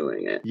keep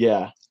doing it.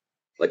 Yeah.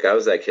 Like I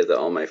was that kid that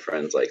all my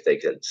friends, like they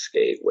could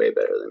skate way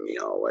better than me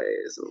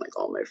always. And like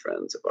all my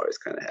friends have always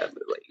kind of had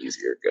like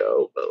easier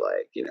go. But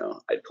like, you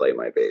know, I'd play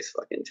my bass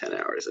fucking 10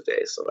 hours a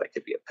day so I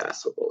could be a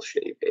passable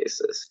shitty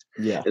bassist.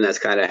 Yeah. And that's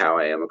kind of how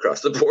I am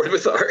across the board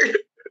with art.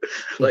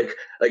 like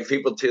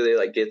people too, they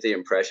like get the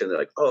impression they're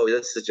like, oh,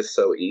 this is just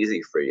so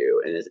easy for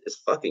you. And it's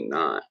fucking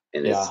not.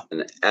 And it's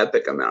an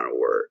epic amount of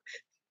work.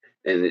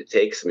 And it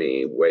takes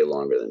me way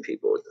longer than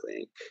people would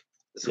think.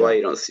 That's why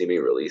you don't see me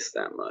release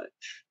that much.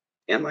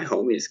 And my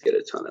homies get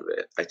a ton of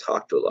it. I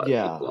talk to a lot of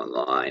people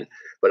online.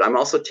 But I'm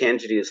also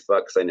tangity as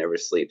fuck because I never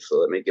sleep. So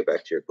let me get back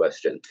to your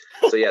question.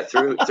 So yeah,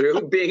 through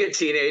being a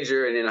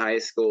teenager and in high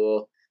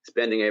school,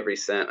 spending every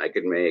cent I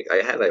could make. I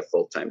had a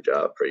full-time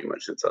job pretty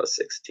much since I was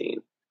 16.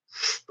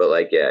 But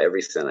like, yeah,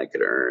 every cent I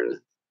could earn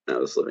when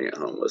I was living at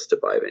home was to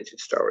buy vintage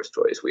Star Wars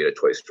toys. We had a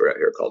toy store out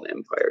here called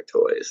Empire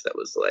Toys that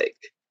was like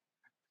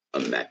a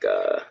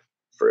mecca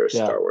for a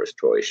Star Wars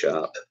toy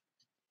shop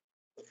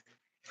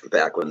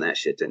back when that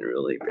shit didn't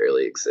really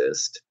barely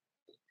exist,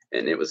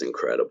 and it was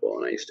incredible.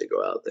 And I used to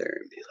go out there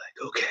and be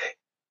like, okay,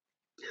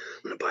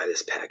 I'm gonna buy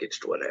this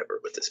packaged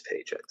whatever with this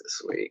paycheck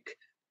this week,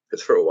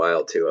 because for a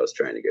while too I was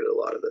trying to get a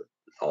lot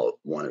of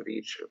one of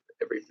each of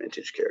every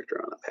vintage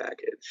character on a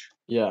package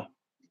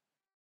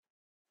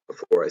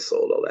before I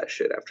sold all that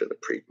shit. After the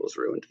prequels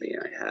ruined me,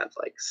 I had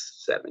like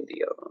 70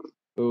 of them.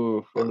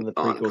 Ooh, when the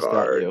prequels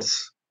got you.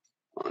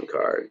 On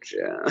cards,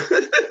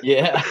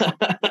 yeah.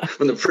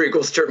 When the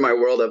prequels turned my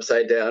world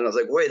upside down, I was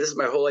like, wait, this is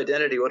my whole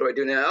identity. What do I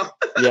do now?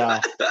 Yeah.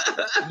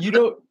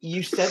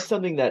 You said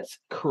something that's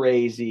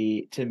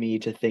crazy to me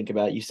to think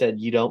about. You said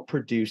you don't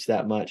produce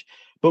that much,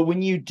 but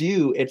when you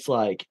do, it's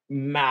like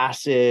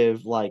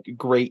massive, like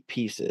great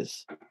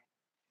pieces.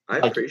 I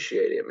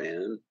appreciate it,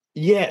 man.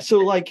 Yeah. So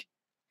like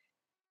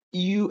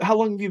how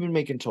long have you been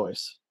making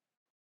toys?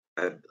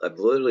 I've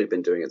literally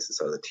been doing it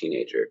since I was a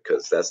teenager,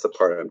 because that's the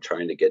part I'm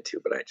trying to get to,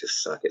 but I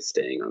just suck at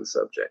staying on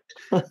subject.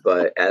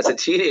 But as a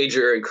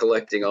teenager and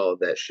collecting all of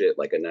that shit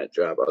like a nut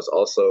job, I was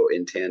also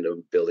in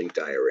tandem building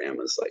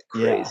dioramas like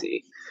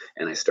crazy.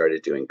 And I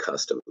started doing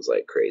customs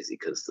like crazy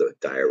because the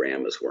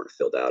dioramas weren't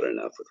filled out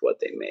enough with what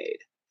they made.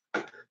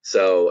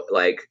 So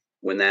like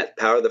when that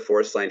Power of the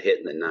Force line hit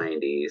in the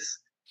 90s,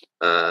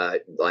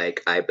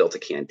 like I built a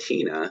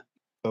cantina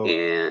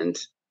and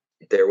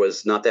there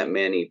was not that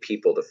many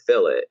people to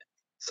fill it.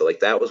 So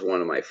like that was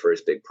one of my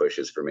first big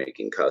pushes for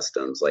making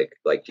customs. Like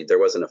there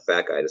wasn't a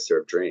fat guy to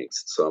serve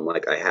drinks. So I'm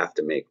like, I have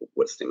to make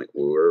what's the name, like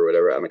Wooer or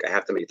whatever. I'm like, I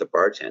have to make the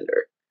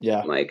bartender. Yeah.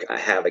 I'm like, I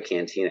have a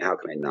cantina. How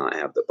can I not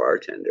have the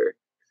bartender?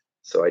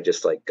 So I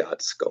just like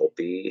got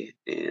Sculpey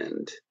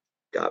and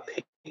got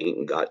paint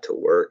and got to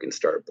work and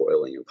started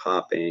boiling and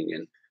popping.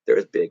 And there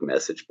was big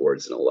message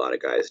boards and a lot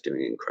of guys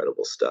doing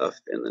incredible stuff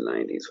in the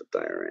 90s with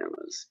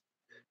dioramas.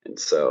 And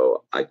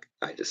so I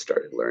just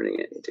started learning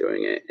it and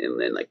doing it, and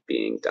then like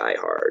being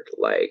diehard.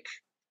 Like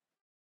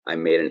I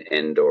made an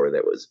Endor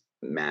that was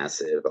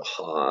massive, a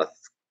Hoth,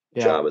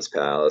 Yeah. Jabba's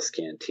Palace,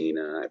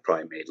 Cantina. I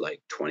probably made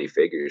like 20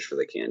 figures for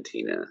the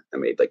Cantina. I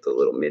made like the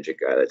little midget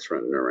guy that's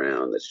running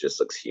around that just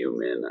looks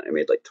human. I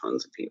made like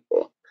tons of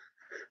people.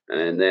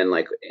 And then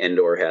like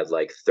Endor had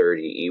like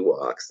 30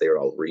 Ewoks. They were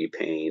all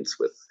repaints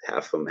with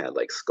half of them had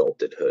like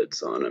sculpted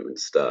hoods on them and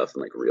stuff,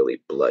 and like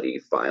really bloody,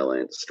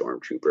 violent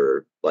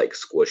stormtrooper like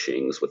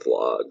squishings with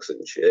logs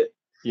and shit.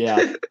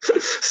 Yeah.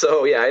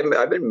 So yeah,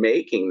 I've been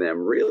making them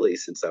really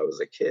since I was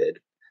a kid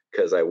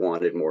because I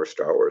wanted more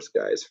Star Wars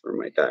guys for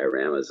my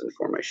dioramas and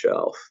for my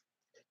shelf.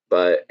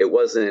 But it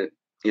wasn't,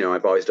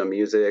 I've always done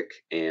music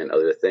and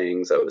other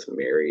things. I was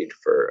married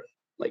for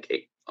like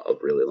a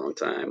really long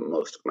time,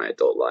 most of my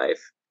adult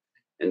life.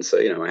 And so,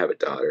 I have a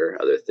daughter,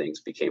 other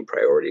things became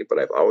priority, but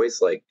I've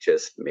always like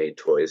just made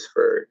toys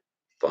for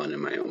fun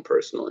and my own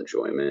personal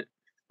enjoyment.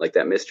 Like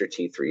that Mr.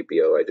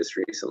 T3PO I just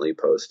recently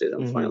posted,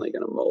 I'm finally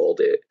going to mold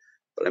it,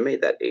 but I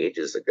made that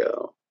ages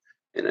ago.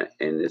 And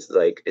it's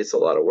like, it's a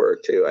lot of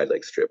work too. I'd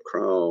like strip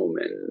chrome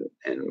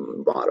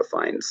and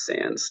modifying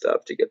sand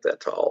stuff to get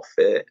that to all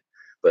fit.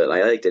 But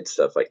I like did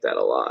stuff like that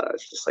a lot. I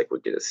was just like,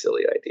 would get a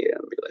silly idea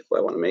and be like, well,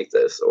 I want to make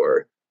this,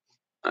 or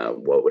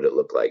what would it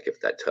look like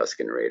if that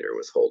Tusken Raider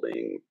was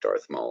holding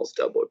Darth Maul's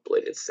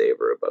double-bladed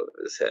saber above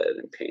his head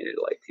and painted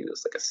like he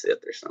was like a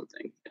Sith or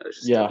something?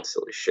 Just doing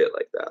silly shit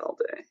like that all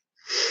day.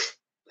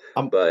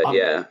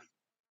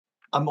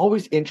 I'm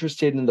always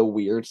interested in the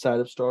weird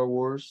side of Star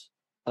Wars.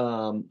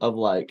 Of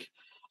like,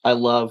 I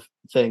love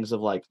things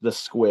of like the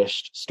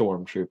squished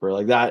stormtrooper,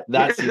 like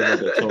that seems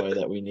like a toy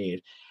that we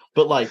need.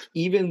 But like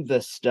even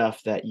the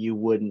stuff that you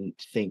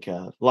wouldn't think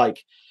of,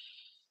 like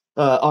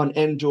on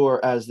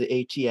Endor, as the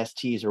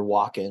ATSTs are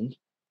walking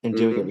and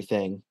doing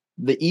everything,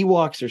 the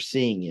Ewoks are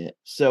seeing it.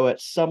 So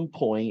at some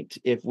point,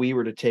 if we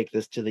were to take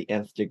this to the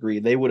nth degree,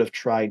 they would have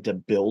tried to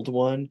build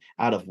one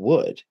out of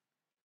wood.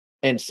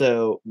 And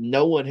so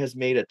no one has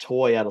made a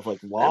toy out of like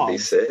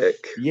logs. That'd be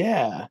sick.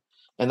 Yeah.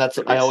 And that's,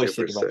 I always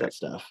think about that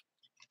stuff.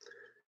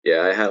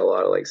 Yeah, I had a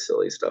lot of like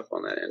silly stuff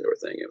on that Endor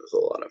thing. It was a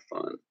lot of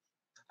fun.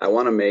 I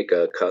want to make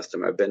a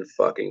custom. I've been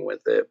fucking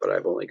with it, but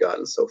I've only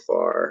gotten so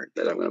far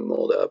that I'm going to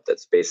mold up.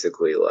 That's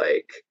basically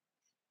like,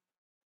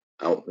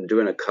 I'm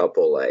doing a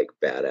couple like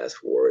badass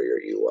warrior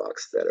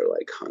Ewoks that are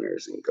like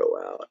hunters and go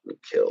out and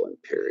kill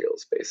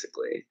Imperials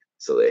basically.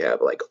 So they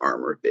have like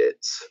armor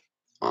bits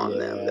on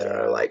them that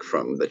are like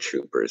from the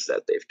troopers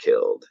that they've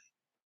killed.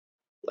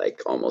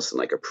 Like almost in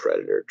like a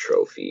Predator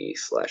trophy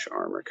 /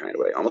 armor kind of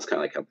way, almost kind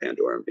of like how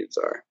Pandoran boots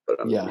are, but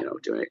I'm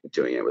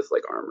doing it with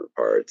like armor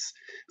parts.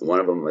 And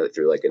one of them I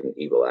threw like an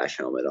Evil Ash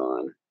helmet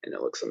on, and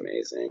it looks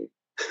amazing.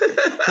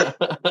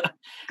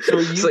 So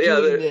are you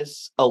doing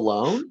this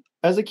alone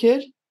as a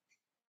kid?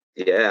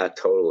 Yeah,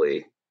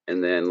 totally.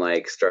 And then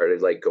like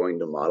started like going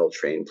to model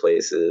train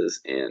places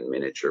and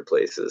miniature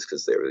places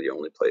because they were the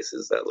only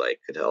places that like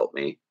could help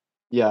me.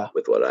 Yeah.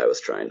 With what I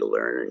was trying to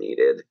learn or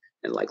needed.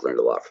 And like learned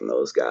a lot from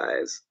those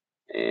guys,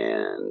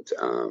 and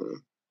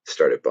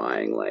started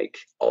buying like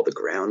all the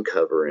ground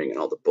covering and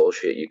all the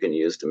bullshit you can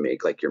use to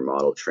make like your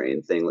model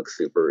train thing look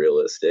super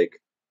realistic.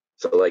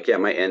 So like, yeah,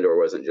 my Endor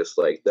wasn't just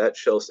like that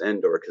shelf's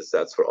Endor because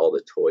that's where all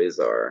the toys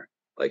are.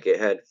 Like it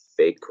had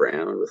fake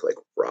ground with like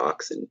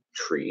rocks and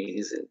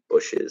trees and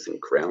bushes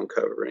and ground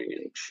covering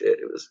and shit.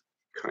 It was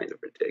kind of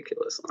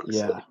ridiculous,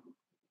 honestly. Yeah.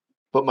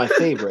 But my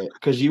favorite,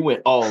 because you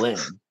went all in.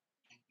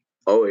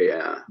 Oh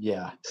yeah.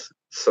 Yeah.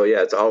 So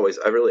yeah,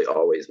 I really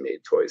always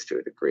made toys to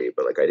a degree,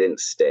 but like I didn't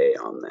stay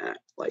on that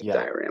like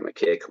diorama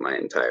kick my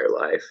entire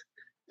life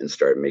and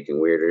started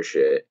making weirder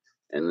shit.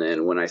 And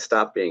then when I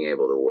stopped being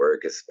able to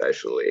work,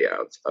 especially,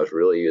 I was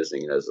really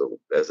using it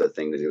as a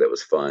thing to do that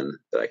was fun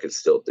that I could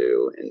still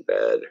do in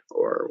bed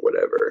or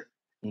whatever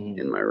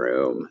in my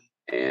room,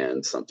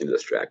 and something to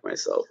distract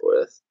myself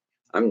with.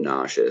 I'm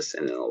nauseous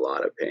and in a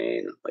lot of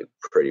pain, like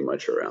pretty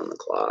much around the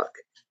clock.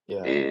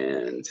 Yeah.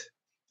 And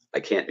I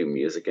can't do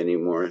music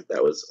anymore.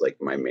 That was like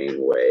my main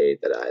way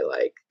that I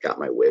like got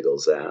my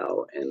wiggles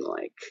out and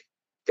like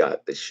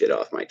got the shit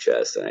off my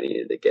chest that I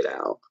needed to get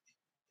out.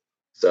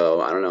 So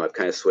I don't know. I've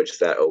kind of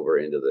switched that over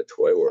into the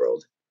toy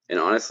world.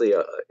 And honestly,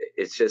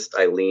 it's just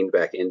I leaned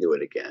back into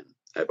it again.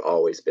 I've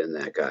always been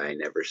that guy. I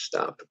never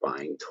stopped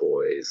buying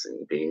toys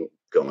and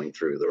going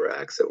through the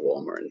racks at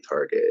Walmart and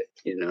Target,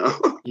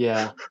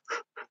 Yeah.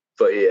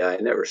 But yeah,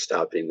 I never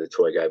stopped being the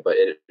toy guy. But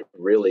it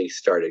really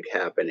started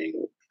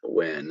happening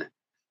when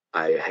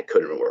I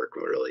couldn't work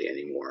really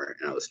anymore,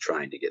 and I was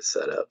trying to get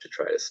set up to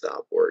try to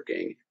stop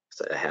working.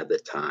 So I had the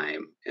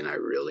time, and I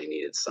really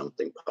needed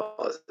something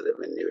positive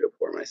and new to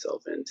pour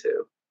myself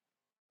into.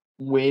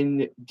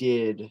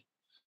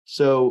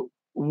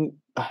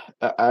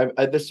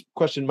 This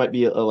question might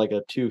be like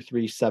a 2,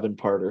 3, 7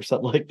 part or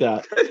something like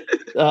that.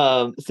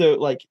 So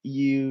like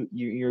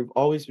you've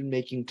always been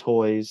making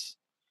toys,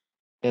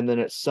 and then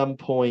at some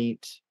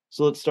point,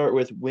 so let's start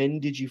with, when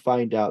did you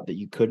find out that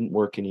you couldn't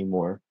work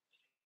anymore?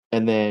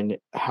 And then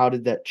how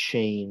did that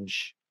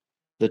change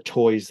the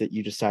toys that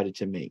you decided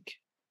to make?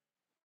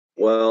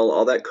 Well,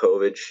 all that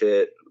COVID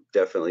shit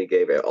definitely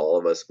gave all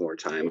of us more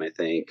time, I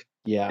think.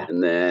 Yeah.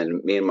 And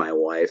then me and my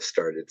wife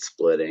started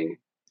splitting.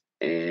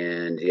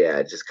 And yeah,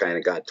 it just kind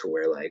of got to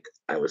where like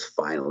I was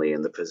finally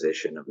in the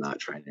position of not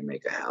trying to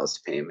make a house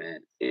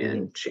payment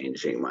and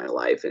changing my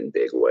life in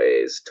big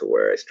ways, to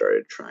where I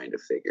started trying to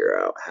figure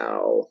out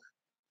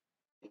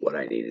what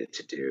I needed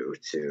to do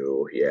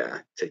to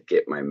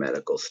get my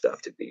medical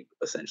stuff to be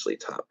essentially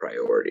top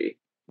priority.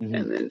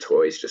 And then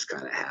toys just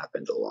kind of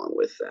happened along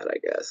with that, I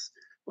guess.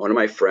 One of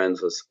my friends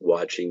was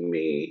watching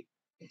me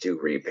do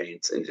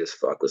repaints and just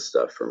fuck with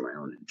stuff for my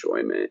own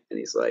enjoyment. And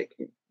he's like,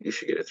 you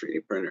should get a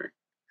 3D printer.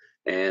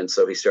 And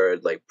so he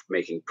started like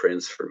making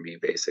prints for me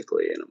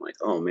basically. And I'm like,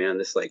 oh man,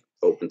 this like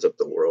opens up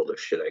the world of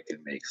shit I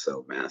can make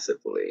so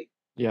massively.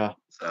 Yeah.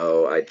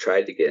 So I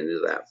tried to get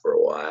into that for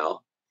a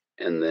while.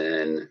 And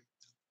then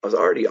I was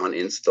already on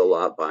Insta a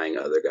lot buying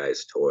other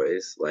guys'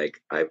 toys.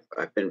 Like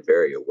I've been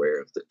very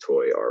aware of the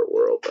toy art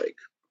world, like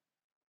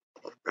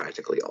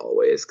practically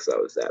always, because I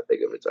was that big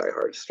of a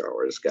diehard Star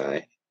Wars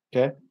guy.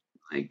 Okay.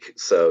 Like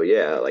so,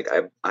 yeah. Like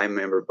I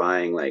remember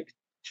buying like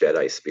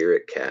Jedi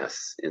Spirit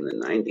casts in the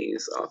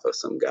 90s off of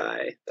some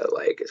guy that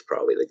like is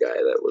probably the guy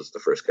that was the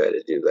first guy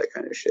to do that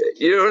kind of shit.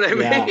 You know what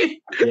I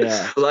mean?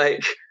 Yeah.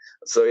 Like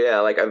so,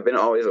 yeah. Like I've been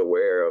always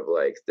aware of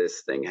like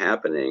this thing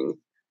happening.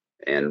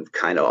 And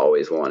kind of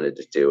always wanted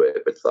to do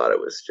it, but thought it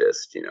was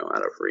just,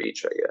 out of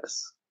reach, I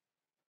guess.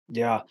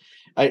 Yeah.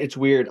 It's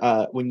weird.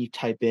 When you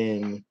type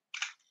in,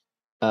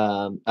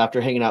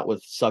 after hanging out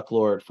with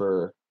Sucklord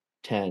for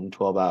 10,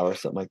 12 hours,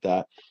 something like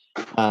that,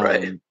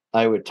 Right.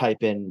 I would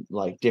type in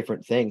like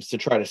different things to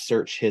try to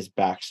search his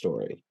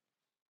backstory.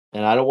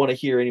 And I don't want to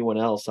hear anyone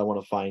else. I want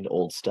to find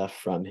old stuff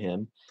from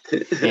him.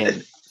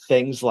 And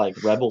things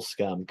like Rebel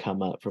Scum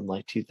come up from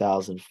like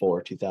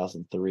 2004,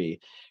 2003,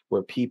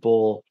 where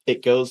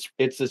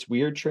it's this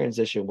weird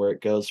transition where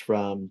it goes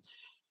from,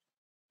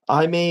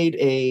 I made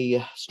a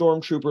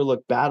stormtrooper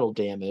look battle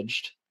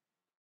damaged,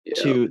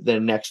 to the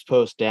next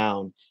post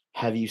down,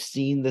 have you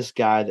seen this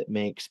guy that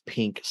makes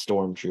pink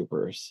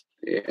stormtroopers?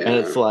 Yeah, and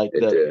it's like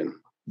did.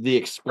 The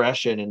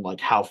expression and like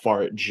how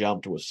far it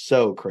jumped was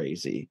so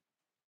crazy.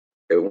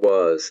 It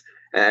was.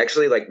 I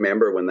actually like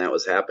remember when that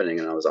was happening,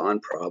 and I was on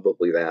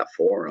probably that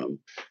forum,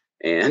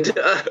 and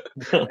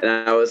and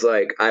I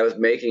was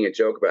making a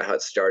joke about how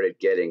it started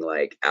getting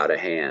like out of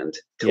hand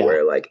to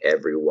where like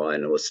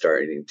everyone was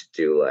starting to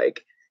do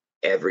like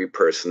every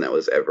person that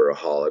was ever a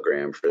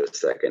hologram for a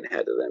second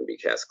had to then be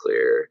cast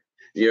clear.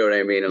 You know what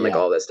I mean? And like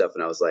all that stuff.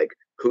 And I was like,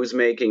 who's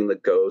making the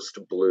ghost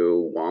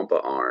blue Wampa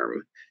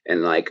arm?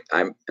 And like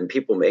and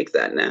people make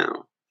that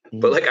now.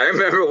 But like I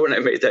remember when I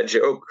made that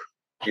joke,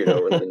 in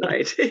the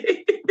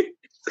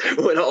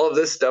 90s, when all of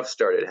this stuff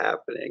started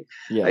happening.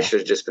 I should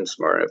have just been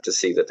smart enough to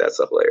see that that's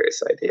a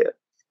hilarious idea.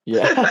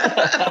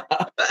 Yeah.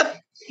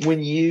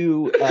 When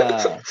you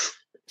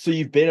so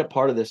you've been a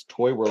part of this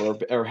toy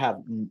world or have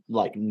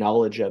like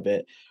knowledge of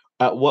it.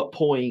 At what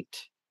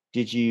point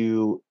did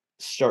you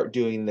start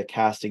doing the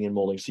casting and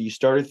molding? So you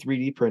started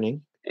 3D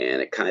printing.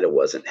 And it kind of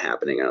wasn't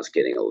happening. I was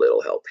getting a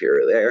little help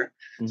here or there.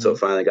 So it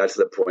finally got to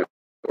the point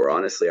where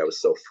honestly I was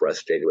so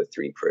frustrated with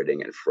 3D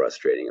printing and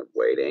frustrating of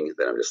waiting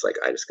that I'm just like,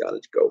 I just got to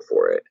go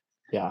for it.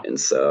 Yeah. And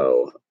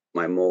so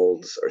my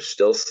molds are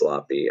still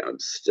sloppy. I'm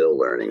still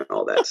learning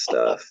all that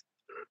stuff.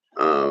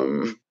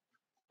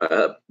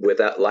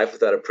 Life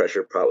Without a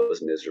Pressure probably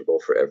was miserable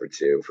forever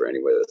too, for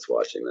anybody that's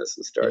watching this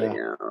and starting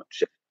out.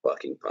 Just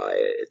fucking buy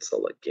it. It's a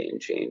game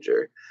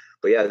changer.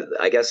 But yeah,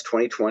 I guess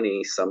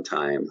 2020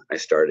 sometime I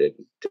started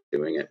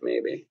doing it,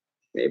 maybe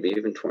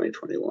even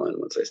 2021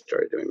 once I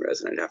started doing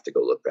resin. I'd have to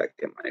go look back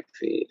at my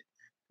feed.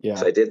 Yeah.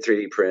 So I did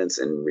 3D prints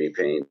and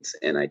repaints,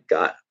 and I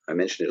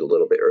mentioned it a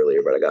little bit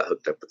earlier, but I got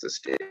hooked up with this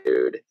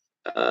dude,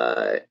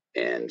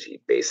 and he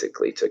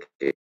basically took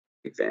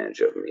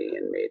advantage of me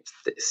and made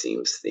the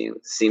seams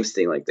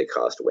theme like they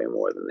cost way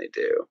more than they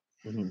do.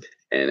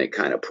 And it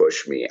kind of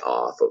pushed me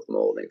off of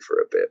molding for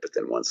a bit. But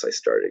then once I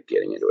started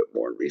getting into it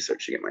more and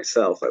researching it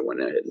myself, I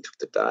went ahead and took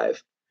the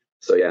dive.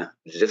 So yeah,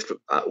 just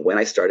when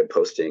I started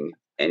posting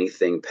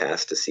anything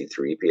past a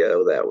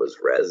C3PO that was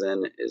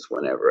resin is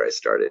whenever I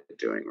started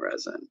doing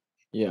resin.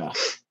 Yeah.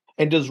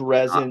 And does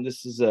resin,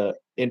 this is a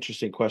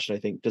interesting question, I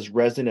think, does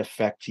resin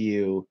affect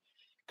you?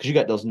 Because you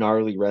got those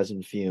gnarly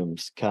resin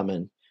fumes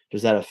coming.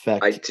 Does that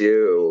affect? I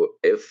do.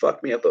 It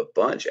fucked me up a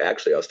bunch.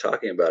 Actually, I was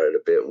talking about it a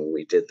bit when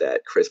we did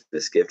that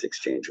Christmas gift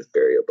exchange with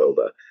Barry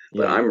Boba.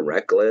 But I'm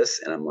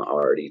reckless and I'm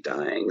already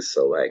dying.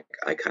 So like,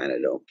 I kind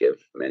of don't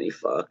give many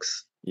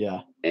fucks.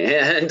 Yeah.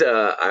 And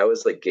I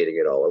was like getting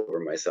it all over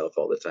myself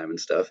all the time and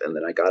stuff. And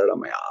then I got it on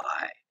my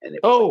eye. And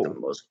it was like the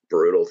most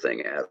brutal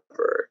thing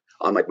ever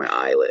on like my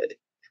eyelid.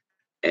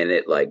 And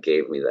it like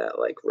gave me that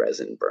like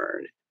resin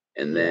burn.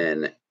 And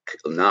then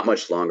not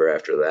much longer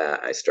after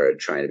that, I started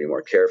trying to be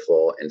more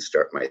careful and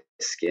start my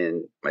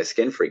skin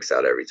freaks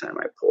out every time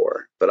I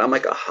pour. But I'm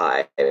like a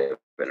hive and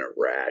a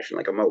rash, and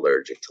like I'm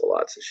allergic to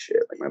lots of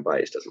shit. Like my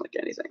body just doesn't like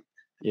anything.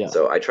 Yeah.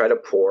 So I try to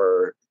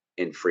pour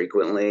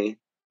infrequently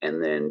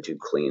and then do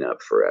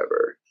cleanup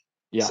forever.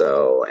 Yeah.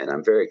 So, and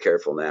I'm very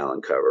careful now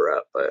and cover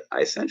up, but I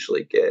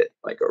essentially get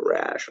like a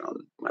rash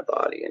on my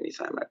body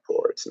anytime I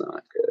pour. It's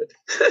not good.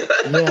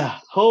 Yeah.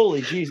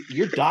 Holy jeez.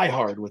 You're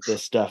diehard with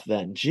this stuff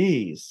then.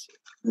 Jeez.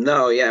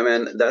 No, yeah,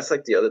 man. That's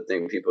like the other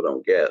thing people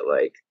don't get.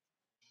 Like,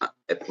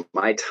 if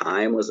my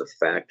time was a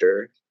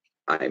factor,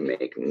 I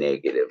make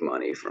negative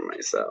money for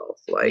myself.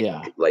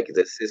 Yeah. Like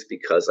this is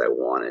because I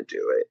want to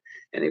do it.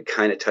 And it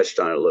kind of touched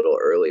on it a little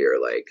earlier.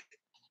 Like,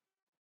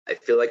 I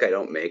feel like I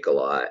don't make a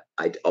lot.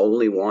 I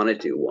only want to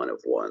do one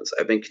of ones.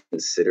 I've been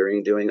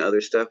considering doing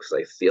other stuff because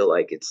I feel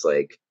like it's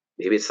like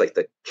maybe it's like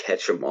the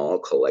catch 'em all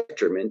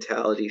collector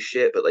mentality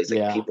shit, but like, it's like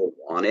Yeah. people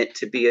want it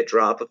to be a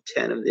drop of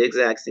 10 of the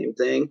exact same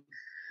thing.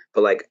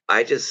 But like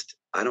I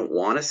don't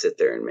want to sit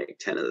there and make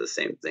 10 of the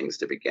same things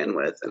to begin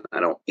with. And I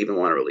don't even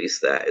want to release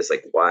that. It's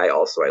like why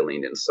also I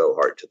leaned in so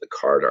hard to the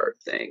card art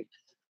thing.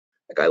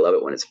 Like I love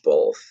it when it's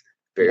both.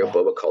 Barry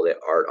Boba called it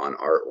art on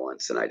art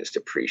once, and I just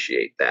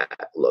appreciate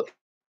that look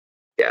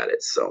at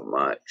it so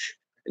much.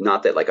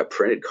 Not that like a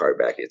printed card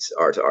back, it's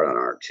art on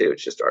art too.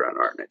 It's just art on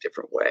art in a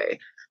different way.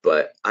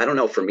 But I don't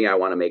know, for me, I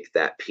want to make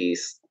that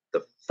piece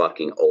the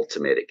fucking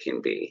ultimate it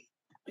can be.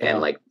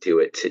 And like do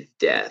it to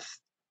death.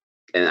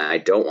 And I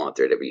don't want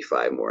there to be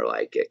 5 more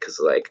like it because,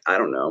 like, I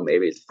don't know,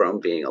 maybe it's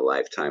from being a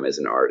lifetime as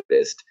an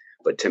artist.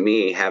 But to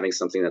me, having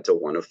something that's a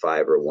 1 of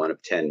 5 or 1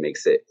 of 10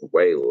 makes it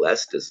way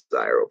less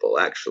desirable,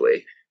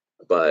 actually.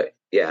 But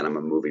yeah, and I'm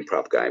a movie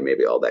prop guy.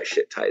 Maybe all that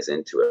shit ties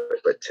into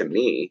it. But to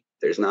me,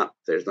 there's not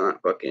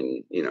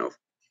fucking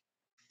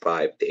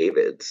 5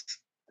 Davids,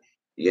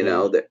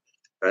 that,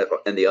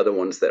 and the other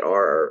ones that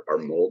are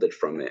molded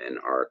from it and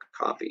are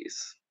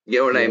copies. You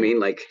know what I mean?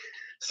 Like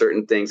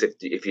certain things, if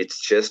it's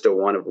just a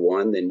 1 of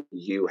 1, then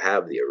you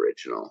have the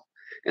original.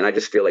 And I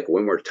just feel like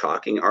when we're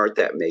talking art,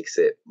 that makes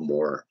it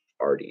more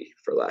arty,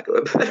 for lack of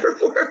a better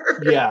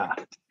word. Yeah.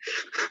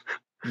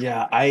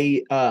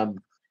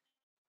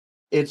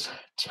 It's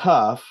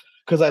tough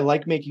because I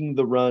like making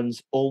the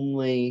runs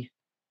only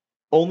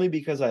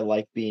because I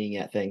like being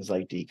at things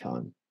like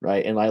Decon,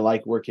 right? And I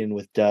like working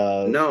with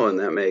Dove. No, and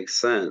that makes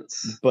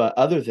sense. But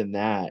other than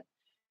that,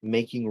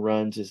 making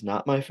runs is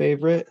not my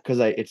favorite because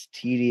it's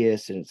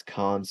tedious and it's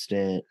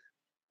constant.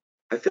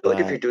 I feel like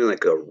if you're doing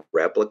like a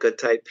replica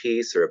type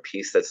piece or a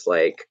piece that's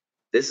like,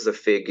 this is a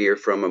figure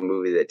from a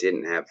movie that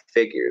didn't have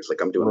figures, like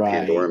I'm doing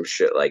Pandorum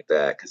shit like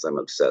that because I'm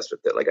obsessed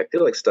with it. Like I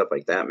feel like stuff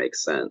like that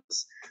makes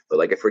sense. But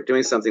like if we're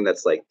doing something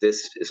that's like,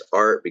 this is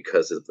art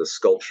because of the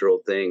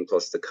sculptural thing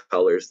plus the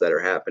colors that are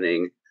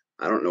happening,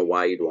 I don't know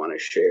why you'd want to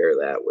share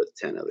that with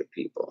 10 other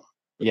people.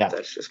 Yeah,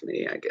 that's just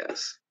me, I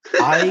guess.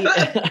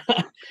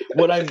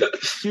 What I'm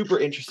super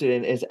interested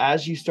in is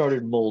as you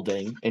started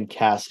molding and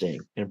casting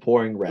and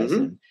pouring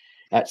resin,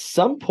 at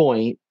some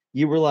point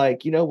you were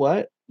like, you know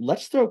what?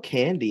 Let's throw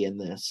candy in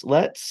this.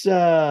 Let's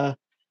throw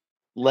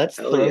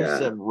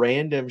some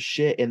random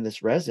shit in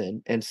this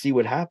resin and see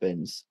what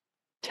happens.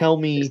 Tell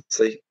me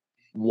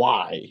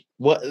why.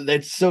 What?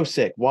 That's so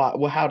sick. Why?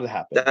 Well, how did it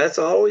happen? That's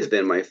always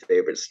been my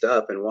favorite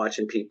stuff. And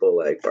watching people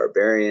like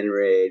Barbarian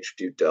Rage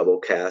do double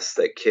casts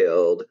that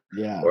killed.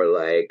 Yeah. Or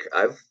like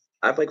I've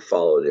like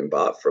followed and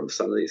bought from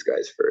some of these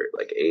guys for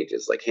like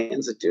ages. Like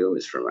Hands of Doom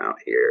is from out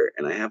here,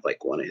 and I have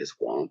like one of his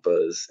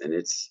Wampas, and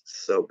it's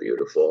so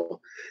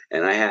beautiful.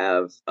 And I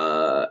have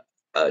a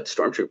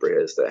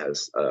Stormtrooper his that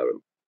has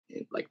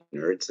like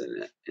nerds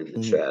in it in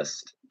the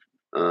chest.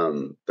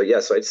 But yeah,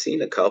 so I'd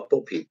seen a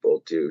couple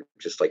people do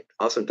just like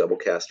awesome double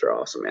cast or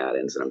awesome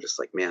add-ins, and I'm just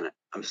like, man,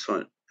 I'm just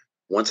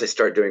once I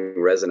start doing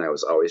resin, I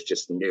was always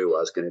just knew I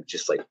was going to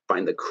just like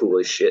find the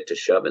coolest shit to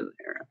shove in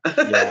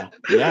there.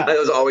 Yeah. That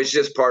was always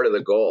just part of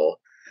the goal.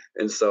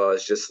 And so I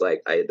was just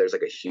like, there's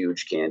like a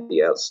huge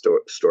candy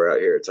store out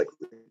here. It's like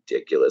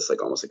ridiculous,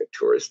 like almost like a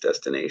tourist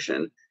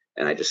destination.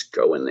 And I just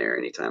go in there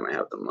anytime I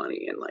have the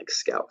money and like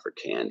scout for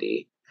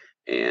candy.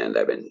 And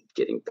I've been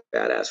getting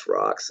badass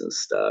rocks and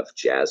stuff.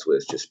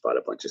 Jazzwiz just bought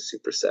a bunch of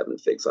Super 7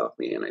 figs off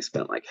me, and I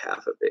spent like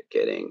half of it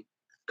getting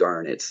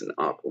garnets and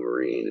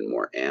aquamarine and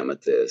more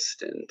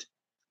amethyst and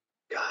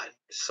God,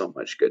 so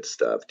much good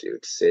stuff,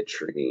 dude.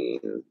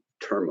 Citrine,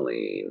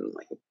 tourmaline,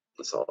 like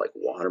it's all like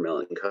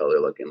watermelon color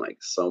looking, like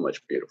so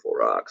much beautiful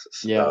rocks.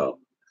 So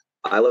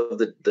I love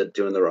the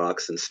doing the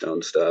rocks and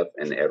stone stuff,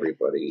 and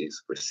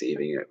everybody's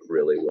receiving it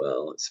really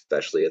well,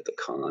 especially at the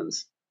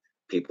cons.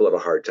 People have a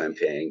hard time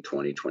paying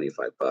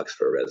 $20-$25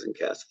 for a resin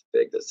cast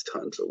fig. That's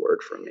tons of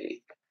work for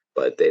me.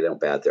 But they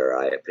don't bat their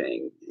eye at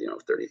paying,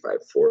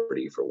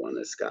 $35-$40 for one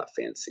that's got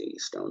fancy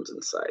stones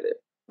inside it.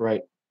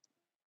 Right.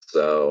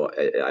 So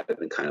I've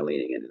been kind of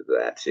leaning into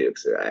that too,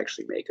 because I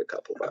actually make a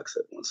couple bucks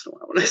every once in a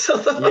while when I sell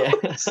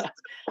those. Yeah.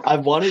 I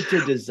wanted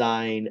to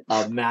design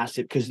a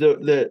massive, because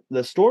the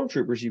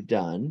Stormtroopers you've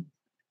done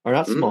are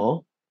not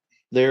small.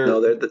 They're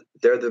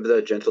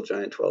the Gentle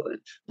Giant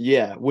 12-inch.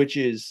 Yeah, which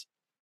is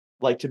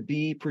like to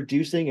be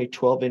producing a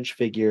 12-inch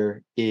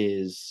figure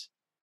is.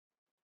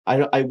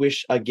 I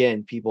wish,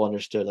 again, people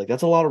understood, like,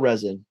 that's a lot of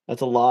resin.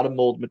 That's a lot of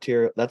mold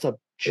material. That's a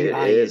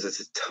giant... It is. It's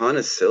a ton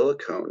of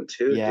silicone,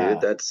 too,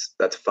 dude. That's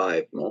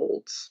 5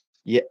 molds.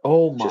 Yeah.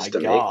 Oh, my gosh. Just to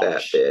make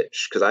that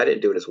bitch. Because I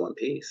didn't do it as one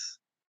piece.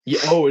 Yeah.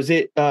 Oh, is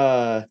it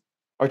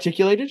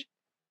articulated?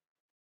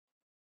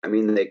 I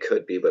mean, they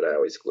could be, but I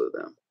always glue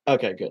them.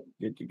 Okay, good.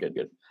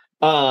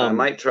 I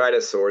might try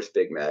to source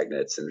big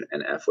magnets and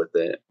F with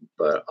it,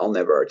 but I'll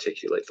never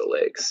articulate the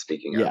legs.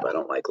 Speaking of, I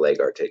don't like leg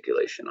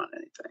articulation on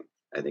anything.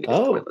 I think it's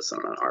pointless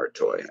on an art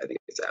toy. I think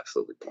it's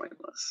absolutely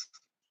pointless.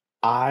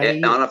 On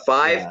a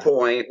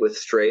 5-point with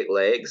straight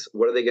legs,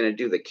 what are they going to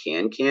do? The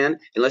can?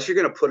 Unless you're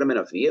going to put them in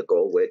a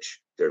vehicle, which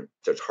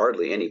there's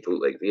hardly any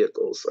bootleg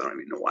vehicles. So I don't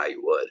even know why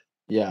you would.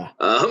 Yeah.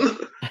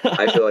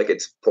 I feel like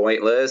it's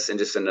pointless and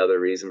just another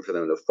reason for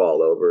them to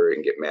fall over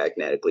and get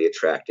magnetically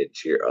attracted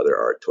to your other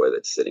art toy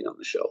that's sitting on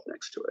the shelf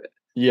next to it.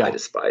 Yeah. I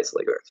despise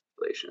leg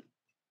articulation.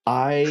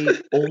 I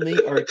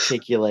only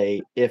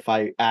articulate if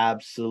I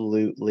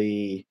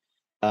absolutely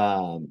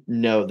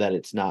know that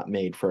it's not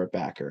made for a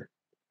backer.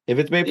 If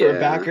it's made for a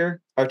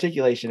backer,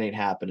 articulation ain't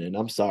happening.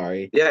 I'm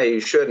sorry. Yeah, you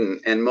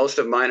shouldn't. And most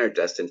of mine are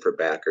destined for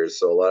backers.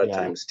 So a lot of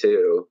times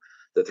too,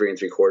 the 3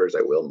 3/4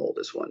 I will mold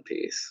as one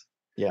piece.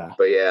 Yeah.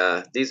 But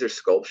yeah, these are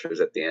sculptures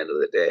at the end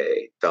of the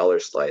day. Dollar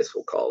Slice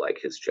will call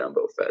like his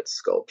Jumbo Fett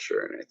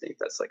sculpture. And I think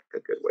that's like a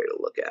good way to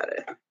look at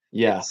it.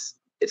 Yeah.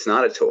 It's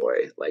not a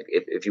toy. Like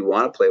if you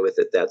want to play with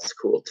it, that's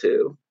cool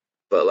too.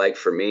 But like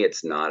for me,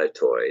 it's not a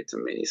toy. It's a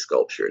mini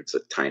sculpture. It's a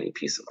tiny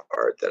piece of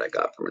art that I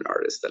got from an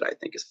artist that I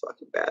think is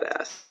fucking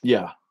badass.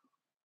 Yeah.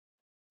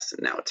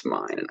 And now it's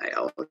mine and I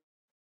own it.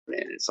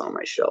 And it's on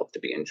my shelf to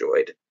be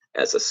enjoyed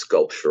as a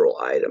sculptural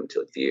item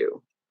to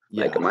view.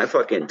 Yeah. Like my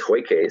fucking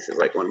toy case is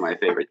like one of my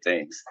favorite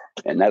things.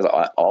 And that's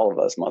all of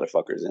us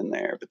motherfuckers in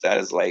there. But that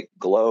is like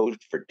glowed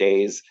for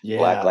days. Yeah,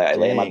 black light. I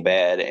lay in my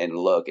bed and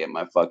look at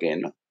my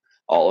fucking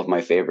all of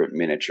my favorite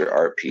miniature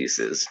art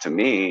pieces. To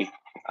me,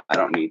 I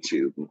don't need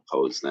to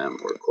pose them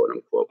or quote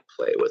unquote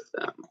play with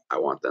them. I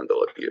want them to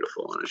look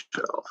beautiful on a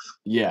shelf.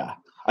 Yeah.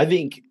 I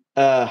think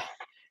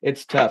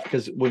it's tough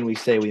because when we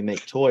say we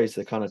make toys,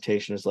 the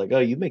connotation is like, oh,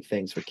 you make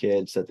things for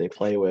kids that they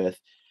play with.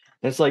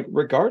 And it's like,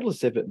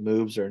 regardless if it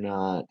moves or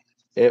not,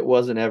 it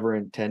wasn't ever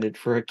intended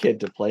for a kid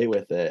to play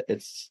with it.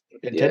 It's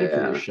intended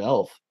for your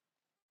shelf.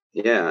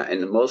 Yeah,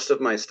 and most of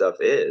my stuff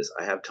is.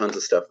 I have tons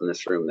of stuff in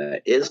this room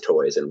that is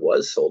toys and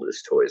was sold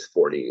as toys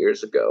 40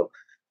 years ago.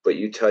 But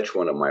you touch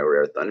one of my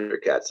rare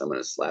Thundercats, I'm going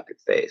to slap your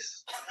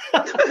face.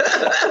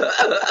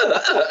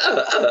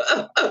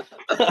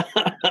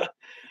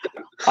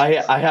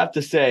 I have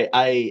to say,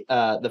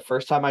 the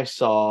first time I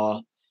saw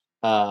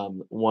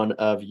one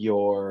of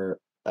your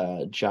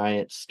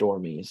giant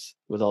Stormies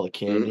with all the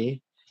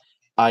candy,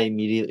 I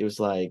immediately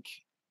was like,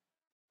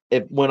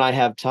 when I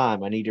have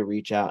time, I need to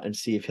reach out and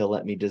see if he'll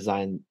let me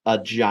design a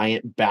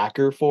giant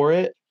backer for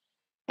it.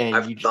 And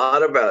I've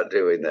thought about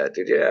doing that,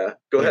 dude. Yeah,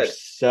 go ahead.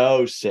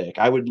 So sick.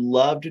 I would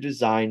love to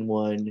design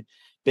one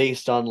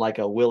based on like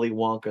a Willy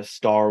Wonka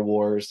Star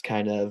Wars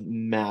kind of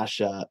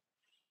mashup.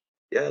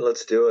 Yeah,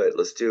 let's do it.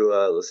 Let's do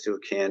a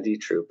Candy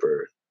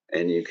Trooper,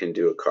 and you can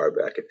do a car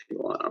back if you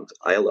want.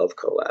 I love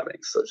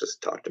collabing, so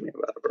just talk to me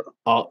about it, bro.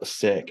 Oh,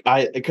 sick!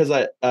 I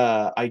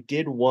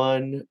did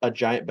a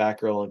giant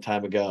backer a long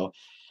time ago,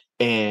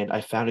 and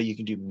I found out you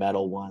can do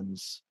metal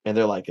ones, and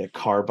they're like a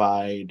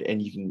carbide, and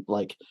you can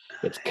like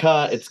it's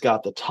cut, it's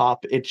got the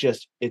top,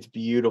 it's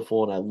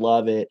beautiful, and I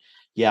love it.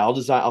 Yeah,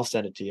 I'll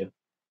send it to you.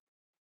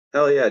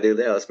 Hell yeah, dude!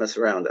 Yeah, let's mess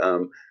around.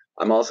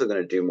 I'm also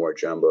gonna do more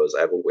jumbos.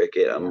 I have a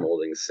Wicket I'm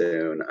molding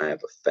soon. I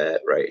have a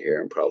Fett right here.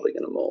 I'm probably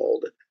gonna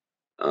mold.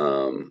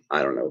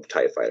 I don't know if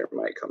TIE Fighter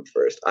might come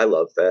first. I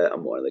love Fett.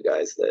 I'm one of the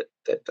guys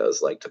that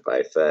does like to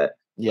buy Fett.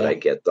 Yeah. But I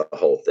get the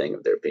whole thing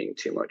of there being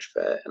too much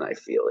Fett, and I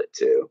feel it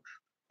too.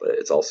 But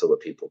it's also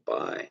what people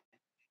buy.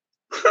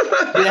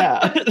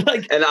 Yeah.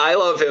 And I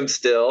love him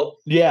still.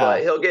 Yeah.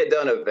 But he'll get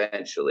done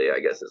eventually, I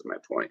guess is my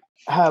point.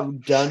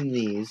 Have done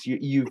these.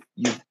 You've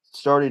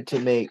started to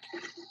make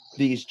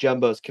these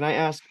jumbos. Can I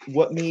ask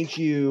what made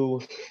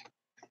you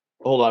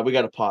hold on, we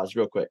gotta pause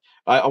real quick.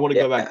 I want to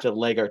go back to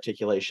leg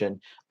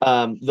articulation.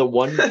 The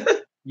one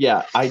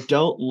I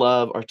don't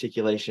love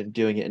articulation,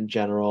 doing it in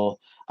general.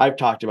 I've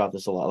talked about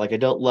this a lot. Like I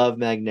don't love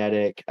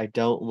magnetic. I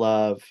don't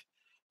love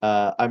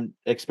I'm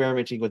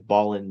experimenting with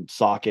ball and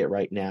socket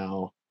right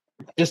now.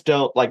 Just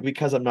don't like,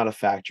 because I'm not a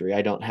factory,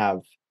 I don't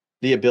have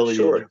the ability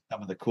to do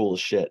some of the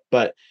coolest shit.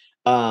 But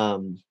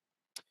the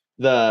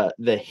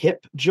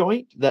hip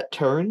joint that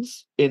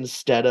turns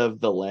instead of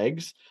the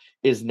legs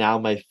is now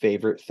my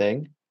favorite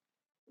thing.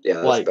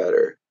 Yeah, that's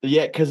better.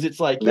 Yeah, because it's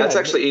like that's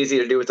actually easy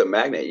to do with a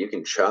magnet. You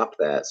can chop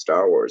that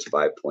Star Wars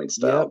 5-point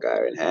style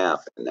guy in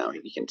half, and now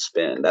he can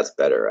spin. That's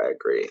better. I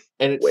agree.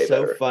 And it's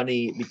so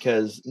funny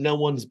because no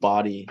one's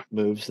body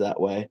moves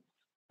that way,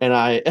 and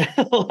I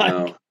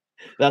like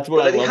that's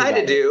what I love. Kind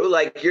of do.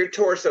 Like your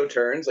torso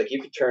turns. Like you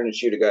could turn and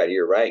shoot a guy to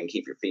your right and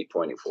keep your feet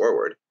pointing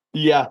forward.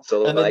 Yeah.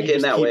 So like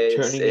in that way,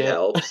 it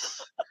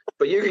helps.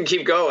 But you can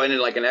keep going in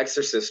like an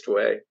exorcist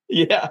way.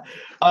 Yeah.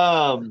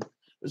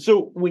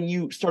 So when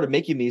you started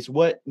making these,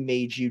 what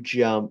made you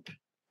jump?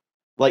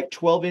 Like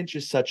 12 inch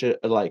is such a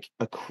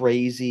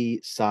crazy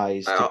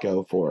size to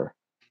go for.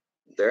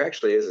 There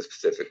actually is a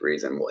specific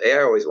reason. Well,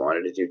 I always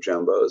wanted to do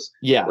jumbos.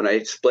 Yeah. When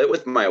I split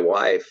with my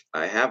wife,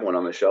 I have one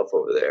on the shelf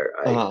over there.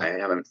 I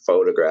haven't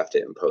photographed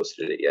it and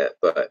posted it yet,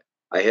 but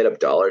I hit up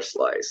Dollar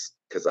Slice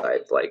because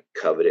I've like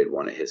coveted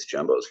one of his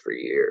jumbos for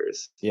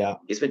years. Yeah.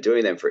 He's been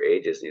doing them for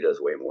ages and he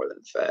does way more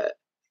than Fett.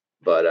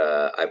 But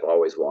I've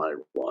always wanted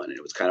one. And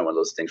it was kind of one of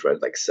those things where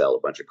I'd like sell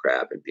a bunch of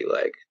crap and be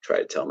like, try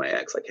to tell my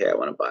ex, like, hey, I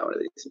want to buy one of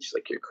these. And she's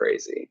like, you're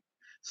crazy.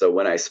 So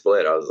when I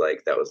split, I was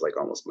like, that was like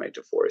almost my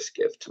divorce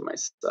gift to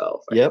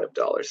myself. I had a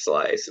Dollar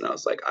Slice and I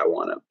was like, I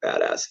want a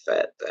badass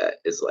Fett that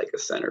is like a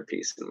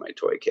centerpiece in my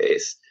toy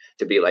case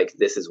to be like,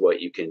 this is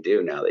what you can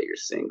do now that you're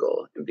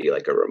single, and be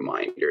like a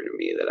reminder to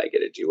me that I get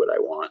to do what I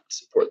want,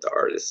 support the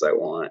artists I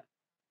want.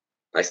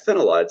 I spent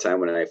a lot of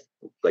time when I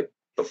like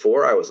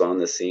before I was on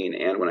the scene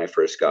and when I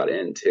first got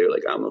in too,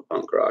 like I'm a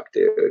punk rock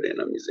dude and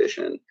a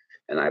musician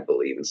and I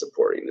believe in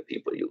supporting the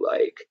people you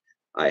like.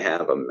 I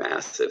have a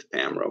massive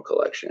Pamro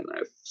collection.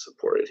 I've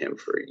supported him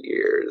for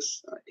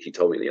years. He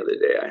told me the other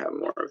day I have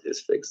more of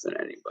his figs than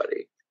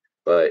anybody.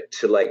 But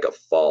to like a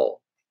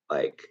fault,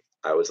 like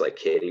I was like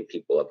hitting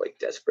people up like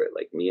desperate.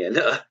 Like me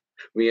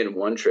and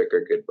One Trick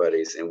are good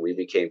buddies, and we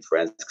became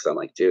friends because I'm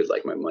like, dude,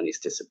 like my money's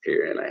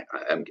disappearing,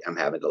 and I'm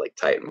having to like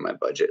tighten my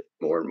budget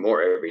more and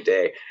more every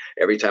day.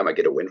 Every time I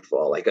get a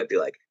windfall, like I'd be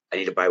like, I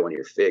need to buy one of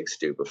your figs,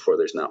 dude, before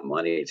there's not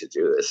money to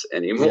do this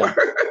anymore.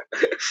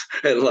 Yeah.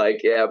 And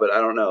like, yeah, but I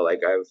don't know. Like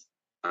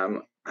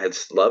I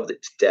just loved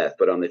it to death.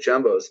 But on the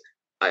jumbos,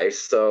 I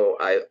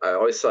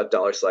always saw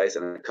Dollar Slice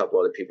and a couple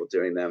other people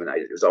doing them, and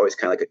it was always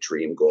kind of like a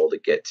dream goal to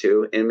get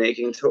to in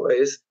making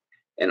toys.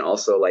 And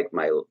also like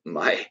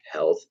my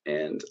health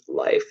and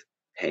life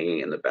hanging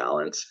in the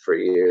balance for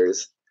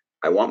years.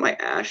 I want my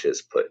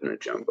ashes put in a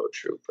jumbo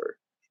trooper.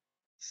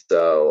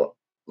 So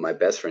my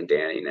best friend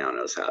Danny now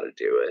knows how to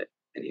do it,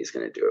 and he's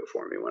going to do it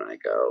for me when I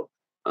go.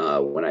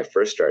 When I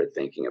first started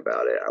thinking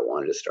about it, I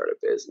wanted to start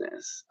a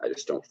business. I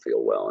just don't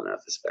feel well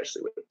enough,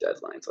 especially with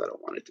deadlines. I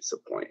don't want to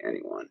disappoint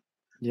anyone.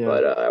 Yeah.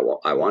 But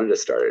I wanted to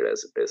start it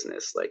as a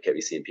business. Like, have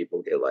you seen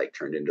people get like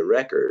turned into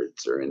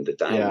records or into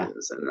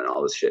diamonds and then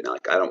all this shit? And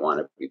like, I don't want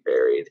to be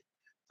buried.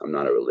 I'm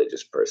not a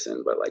religious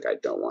person, but like, I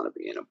don't want to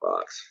be in a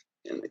box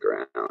in the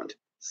ground.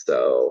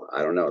 So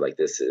I don't know. Like,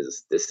 this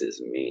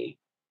is me.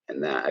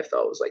 And that I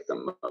felt was like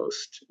the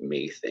most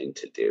me thing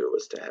to do,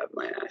 was to have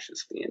my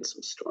ashes be in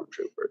some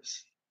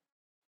stormtroopers.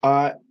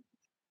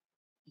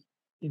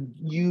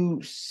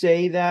 You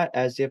say that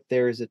as if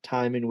there is a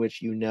time in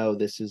which you know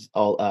this is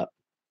all up.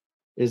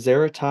 Is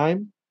there a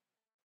time?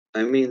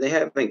 I mean, they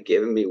haven't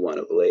given me one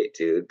of late,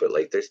 dude, but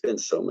like there's been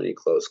so many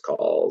close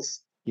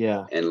calls.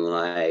 Yeah. And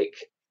like,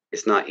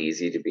 it's not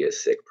easy to be a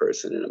sick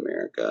person in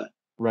America.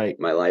 Right.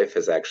 My life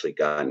has actually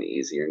gotten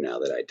easier now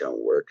that I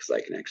don't work,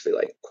 because I can actually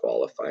like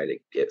qualify to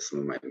get some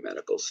of my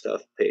medical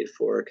stuff paid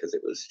for, because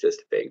it was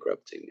just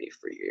bankrupting me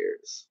for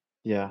years.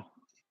 Yeah.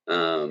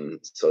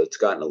 So it's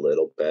gotten a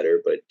little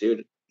better, but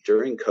dude,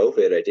 during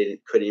COVID, I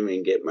couldn't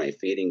even get my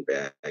feeding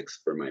bags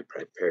for my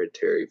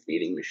proprietary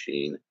feeding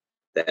machine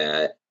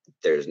that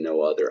there's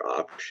no other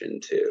option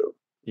to.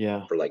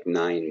 Yeah. For like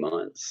 9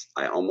 months.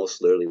 I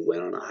almost literally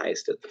went on a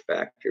heist at the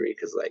factory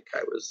because like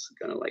I was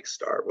gonna like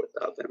starve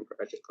without them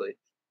practically.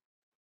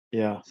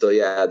 Yeah. So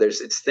yeah,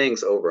 it's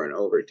things over and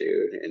over,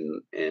 dude.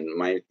 And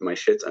my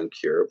shit's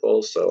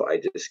uncurable, so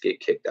I just get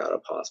kicked out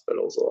of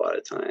hospitals a lot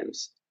of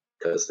times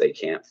because they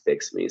can't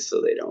fix me,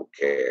 so they don't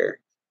care.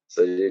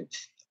 So dude,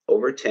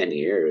 over 10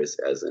 years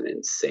as an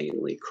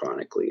insanely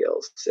chronically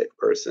ill sick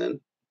person,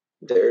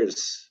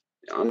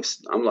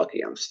 I'm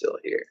lucky I'm still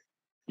here.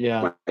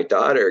 Yeah. My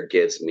daughter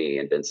gives me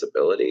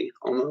invincibility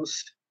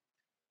almost,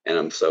 and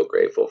I'm so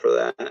grateful for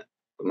that. But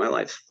my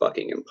life's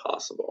fucking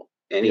impossible.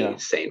 Any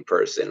sane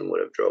person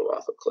would have drove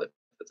off a cliff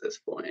at this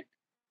point.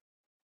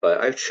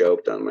 But I've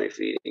choked on my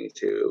feeding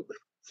tube,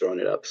 thrown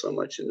it up so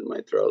much into my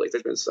throat. Like,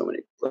 there's been so many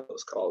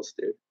close calls,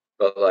 dude.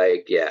 But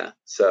like, yeah.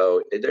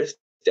 So there's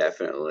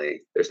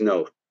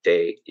no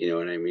date. You know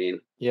what I mean?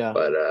 Yeah.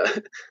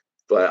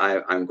 But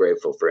I'm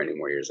grateful for any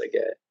more years I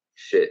get.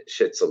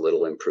 Shit's a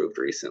little improved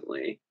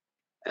recently.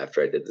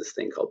 After I did this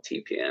thing called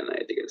TPN, I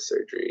had to get a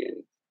surgery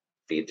and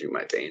feed through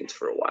my veins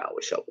for a while,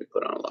 which helped me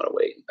put on a lot of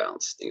weight and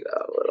balance things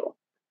out a little.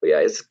 But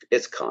yeah,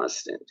 it's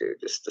constant, dude,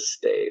 just to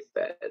stay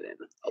fed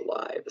and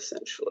alive,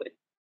 essentially.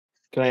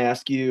 Can I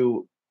ask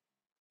you,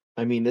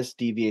 I mean, this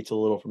deviates a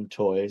little from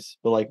toys,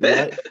 but like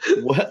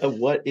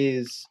what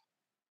is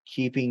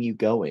keeping you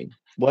going?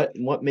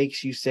 What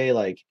makes you say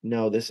like,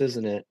 no, this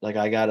isn't it? Like,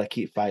 I gotta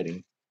keep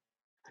fighting.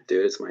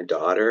 Dude, it's my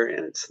daughter,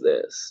 and it's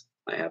this.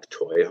 I have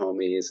toy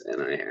homies,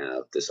 and I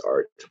have this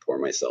art to pour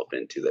myself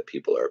into that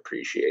people are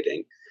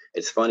appreciating.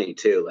 It's funny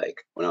too,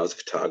 like when I was a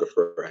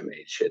photographer, I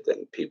made shit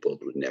that people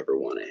would never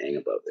want to hang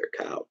above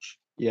their couch.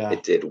 Yeah.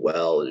 It did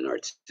well in an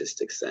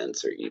artistic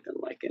sense, or even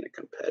like in a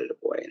competitive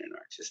way in an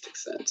artistic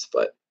sense.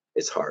 But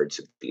it's hard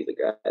to be the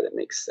guy that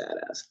makes sad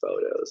ass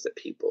photos that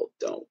people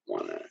don't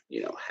want to,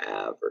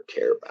 have or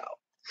care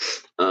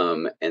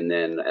about. And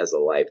then as a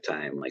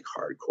lifetime, like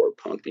hardcore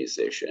punk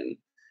musician,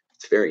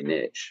 it's very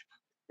niche.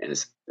 And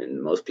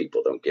most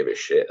people don't give a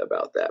shit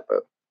about that,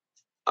 but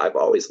I've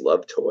always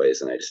loved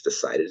toys, and I just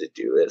decided to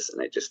do this,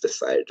 and I just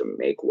decided to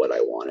make what I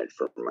wanted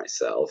for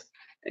myself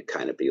and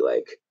kind of be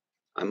like,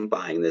 I'm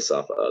buying this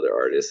off of other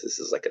artists. This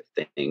is like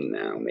a thing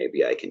now.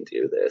 Maybe I can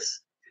do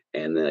this.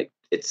 And like,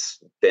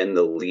 it's been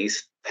the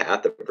least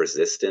path of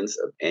resistance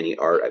of any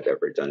art I've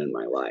ever done in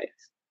my life.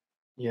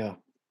 Yeah.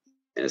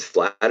 And it's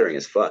flattering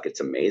as fuck.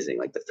 It's amazing.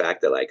 Like the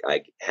fact that like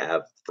I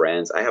have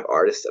friends, I have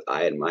artists that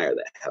I admire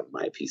that have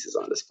my pieces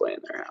on display in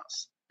their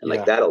house. And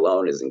like that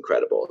alone is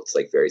incredible. It's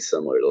like very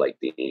similar to like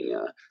being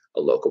a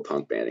local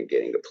punk band and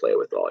getting to play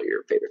with all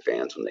your favorite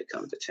fans when they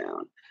come to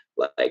town.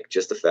 Like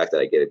just the fact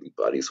that I get to be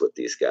buddies with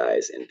these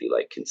guys and be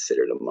like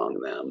considered among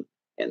them,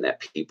 and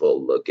that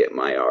people look at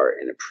my art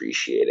and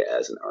appreciate it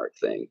as an art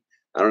thing.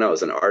 I don't know,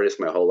 as an artist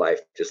my whole life,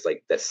 just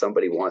like that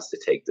somebody wants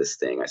to take this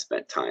thing I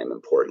spent time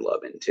and poured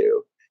love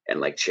into and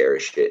like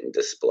cherish it and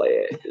display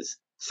it is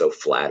so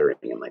flattering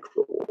and like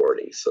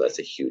rewarding. So that's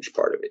a huge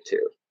part of it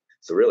too.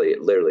 So really,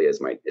 it literally is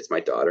it's my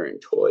daughter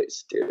and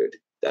toys, dude.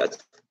 That's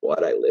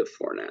what I live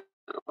for now.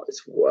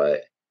 It's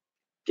what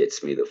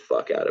gets me the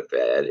fuck out of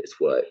bed. It's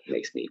what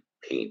makes me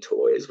paint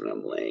toys when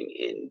I'm laying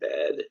in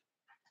bed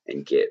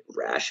and get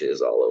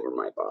rashes all over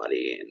my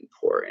body and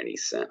pour any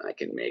scent I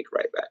can make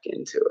right back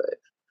into it.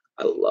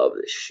 I love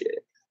this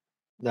shit.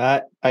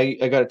 That I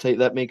gotta tell you,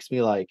 that makes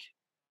me like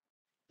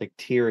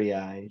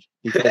teary-eyed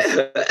because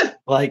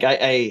like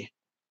I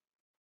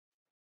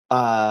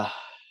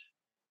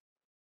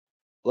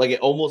like it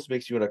almost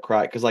makes me want to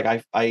cry because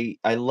like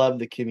I love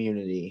the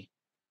community.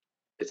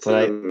 It's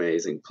an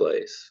amazing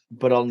place.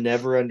 But I'll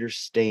never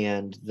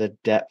understand the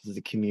depth of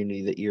the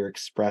community that you're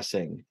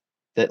expressing,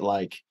 that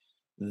like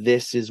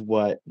this is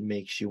what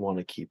makes you want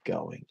to keep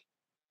going.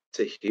 It's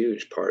a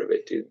huge part of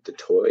it, dude. The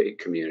toy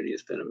community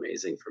has been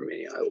amazing for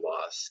me. I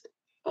lost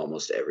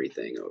almost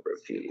everything over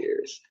a few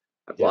years.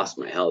 I've lost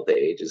my health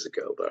ages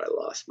ago, but I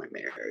lost my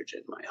marriage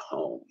and my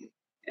home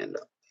and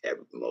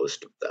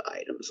most of the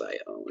items I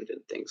owned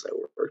and things I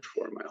worked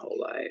for my whole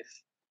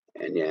life.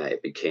 And yeah,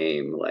 it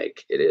became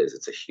like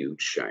it's a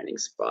huge shining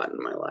spot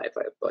in my life.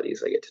 I have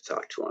buddies I get to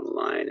talk to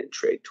online and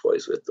trade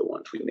toys with, the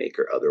ones we make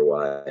or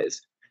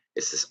otherwise.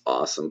 It's this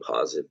awesome,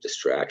 positive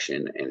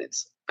distraction, and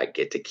I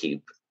get to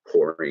keep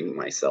pouring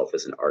myself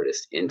as an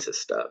artist into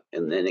stuff,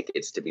 and then it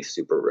gets to be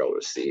super well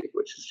received,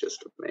 which is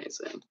just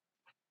amazing.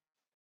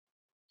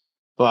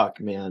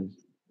 Fuck, man.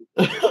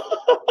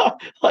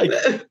 Like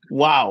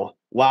wow.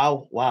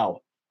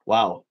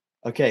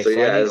 Okay, so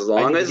yeah, as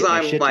long as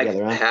I'm like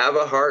together, huh? have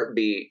a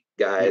heartbeat,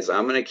 guys,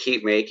 I'm gonna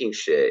keep making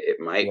shit.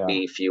 It might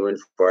be few and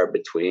far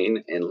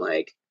between, and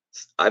like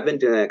I've been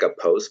doing like a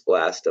post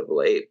blast of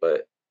late,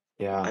 but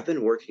I've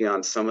been working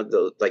on some of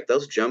those, like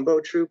those jumbo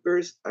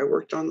troopers. I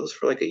worked on those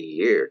for like a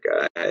year,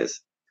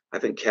 guys.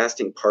 I've been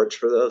casting parts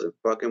for those and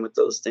fucking with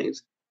those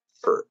things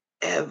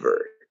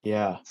forever.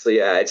 Yeah. So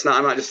yeah,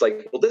 I'm not just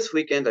like, well, this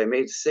weekend I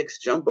made 6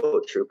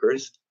 jumbo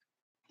troopers.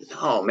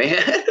 No,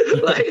 man.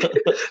 Like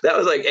that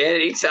was like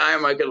any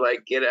time I could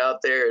like get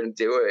out there and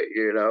do it,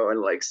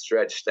 and like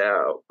stretched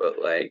out.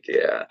 But like,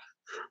 yeah.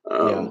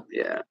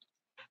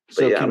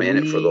 So yeah, I'm in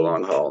it for the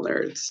long haul,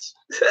 nerds.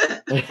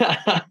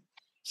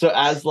 So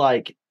as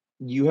like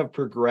you have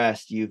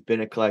progressed, you've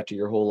been a collector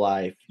your whole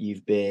life.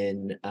 You've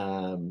been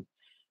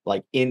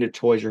like into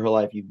toys your whole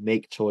life. You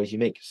make toys. You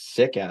make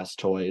sick ass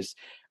toys.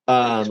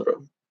 Thanks,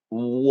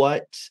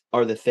 what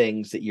are the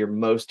things that you're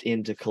most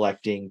into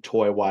collecting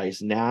toy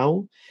wise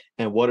now?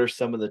 And what are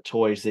some of the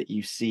toys that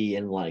you see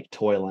in like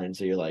toy lines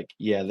that you're like,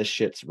 yeah, this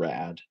shit's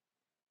rad?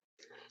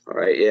 All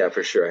right. Yeah,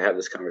 for sure. I had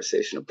this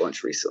conversation a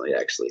bunch recently,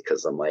 actually,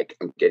 because I'm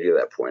getting to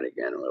that point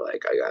again where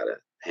like I got to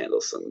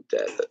handle some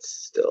debt that's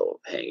still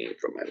hanging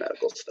from my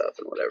medical stuff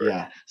and whatever.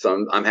 Yeah.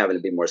 So I'm having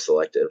to be more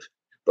selective.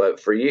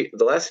 But for you,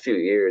 the last few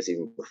years,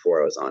 even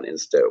before I was on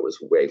Insta, it was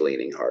way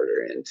leaning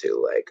harder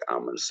into like,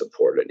 I'm going to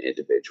support an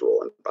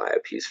individual and buy a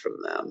piece from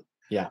them.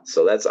 Yeah.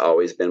 So that's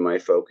always been my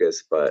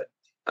focus. But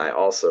I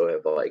also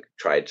have like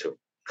tried to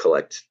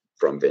collect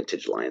from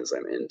vintage lines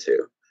I'm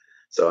into.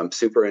 So I'm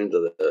super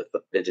into the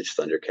vintage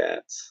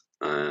Thundercats.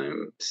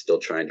 I'm still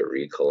trying to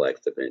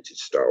recollect the vintage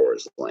Star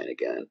Wars line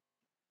again.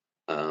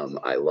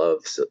 I love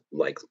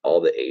like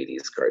all the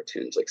 80s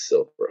cartoons like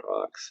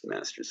Silverhawks,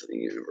 Masters of the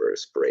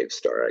Universe, Brave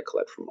Star. I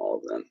collect from all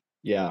of them.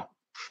 Yeah.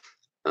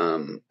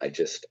 I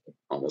just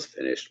almost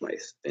finished my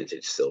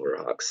vintage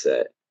Silverhawk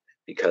set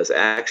because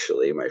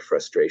actually my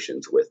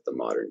frustrations with the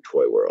modern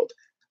toy world,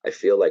 I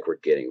feel like we're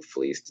getting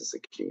fleeced as a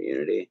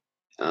community.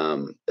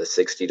 A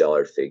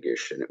 $60 figure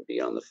shouldn't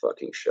be on the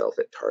fucking shelf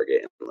at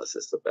Target unless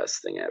it's the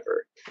best thing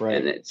ever. Right.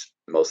 And it's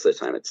most of the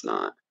time it's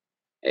not.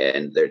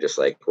 And they're just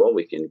like, well,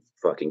 we can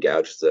fucking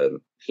gouge the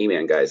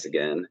He-Man guys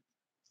again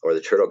or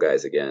the Turtle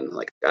guys again.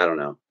 Like, I don't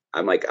know.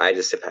 I'm like, I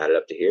just have had it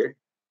up to here,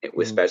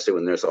 especially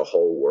when there's a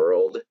whole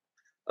world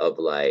of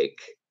like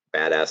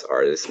badass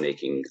artists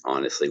making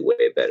honestly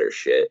way better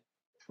shit.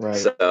 Right.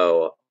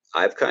 So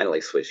I've kind of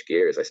like switched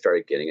gears. I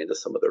started getting into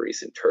some of the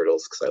recent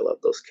Turtles because I love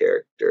those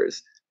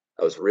characters.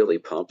 I was really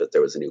pumped that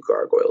there was a new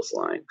Gargoyles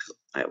line because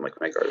I'm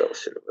like, my Gargoyles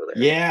shit over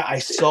there. Yeah, I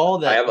saw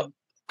that.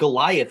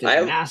 Goliath is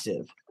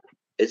massive.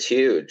 It's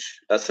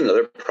huge. That's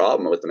another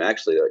problem with them.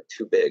 Actually, they're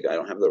too big. I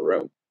don't have the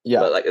room.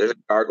 Yeah. But like, there's a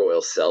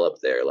gargoyle cell up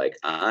there. Like,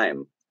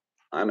 I'm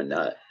a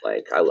nut.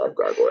 Like, I love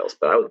gargoyles,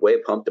 but I was way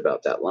pumped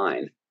about that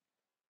line.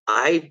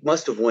 I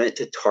must have went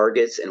to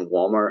Targets and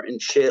Walmart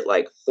and shit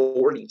like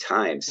 40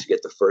 times to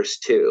get the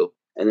first two,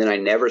 and then I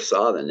never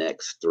saw the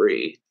next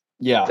three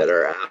that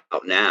are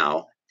out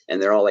now, and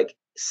they're all like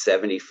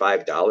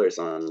 $75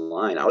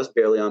 online. I was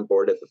barely on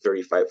board at the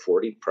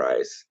 35-40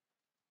 price,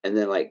 and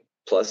then like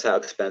plus how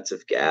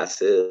expensive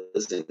gas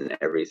is and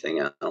everything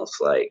else.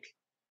 Like,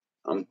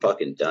 I'm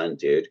fucking done,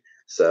 dude.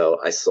 So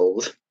I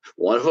sold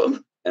one of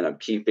them, and I'm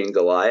keeping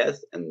Goliath,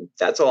 and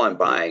that's all I'm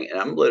buying. And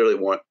I'm literally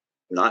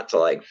not to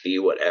like be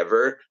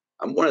whatever.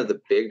 I'm one of the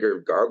bigger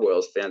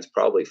Gargoyles fans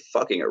probably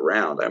fucking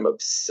around. I'm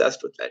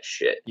obsessed with that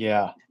shit.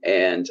 Yeah.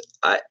 And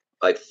I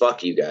like,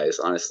 fuck you guys,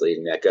 honestly,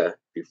 NECA, if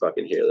you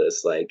fucking hear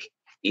this, like,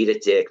 eat a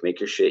dick, make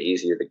your shit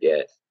easier to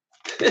get.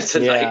 It's a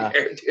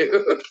nightmare,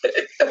 dude.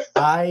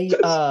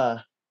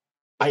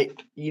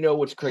 You know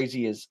what's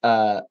crazy is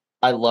I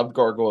loved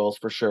Gargoyles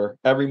for sure.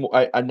 A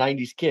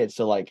 90s kid,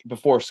 so like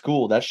before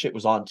school, that shit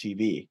was on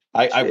TV.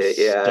 I was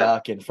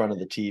stuck in front of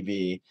the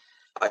TV.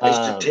 I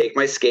used to take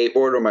my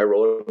skateboard or my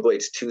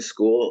rollerblades to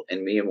school,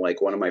 and me and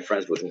like one of my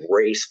friends would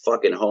race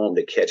fucking home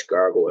to catch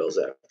Gargoyles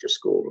after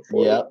school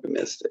before we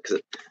missed it.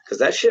 Because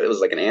that shit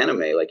was like an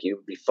anime. Like,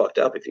 you'd be fucked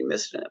up if you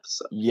missed an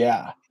episode.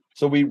 Yeah.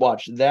 So we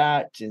watched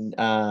that,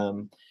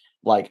 and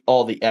like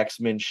all the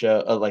X-Men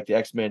show, like the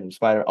X-Men and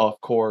Spider, of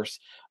course.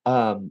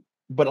 But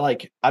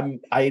like,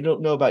 I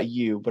don't know about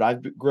you, but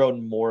I've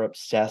grown more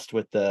obsessed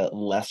with the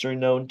lesser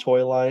known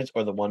toy lines,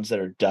 or the ones that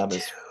are dumb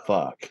as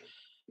fuck.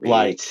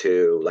 Me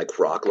too, like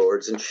Rock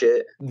Lords and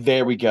shit.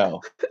 There we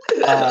go.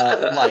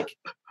 Like,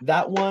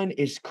 that one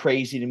is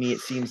crazy to me.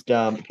 It seems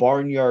dumb.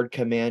 Barnyard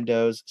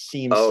Commandos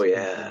seems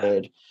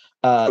good.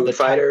 Food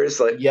Fighters,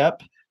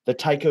 the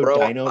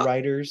Tycho Dino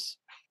Riders.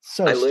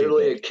 So I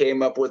literally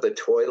came up with a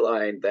toy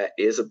line that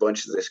is a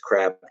bunch of this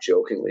crap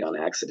jokingly on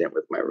accident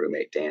with my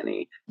roommate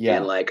Danny. Yeah.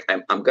 And like,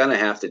 I'm gonna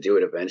have to do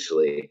it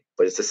eventually,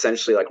 but it's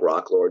essentially like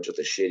Rock Lords with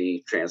the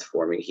shitty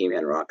transforming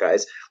He-Man rock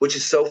guys, which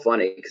is so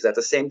funny because at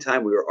the same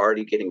time we were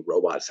already getting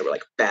robots that were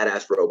like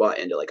badass robot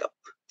into like a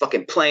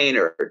fucking plane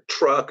or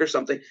truck or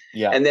something.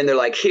 Yeah. And then they're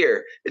like,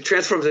 here, it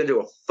transforms into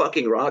a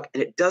fucking rock,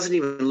 and it doesn't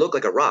even look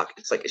like a rock.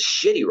 It's like a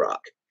shitty rock.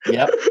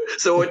 Yep.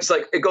 So it's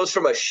like, it goes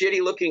from a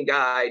shitty looking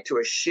guy to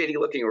a shitty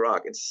looking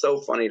rock. It's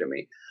so funny to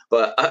me.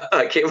 But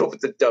I came up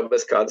with the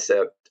dumbest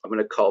concept. I'm going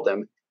to call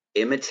them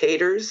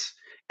imitators,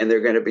 and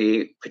they're going to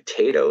be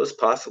potatoes,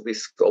 possibly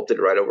sculpted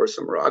right over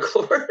some Rock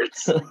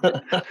Lords.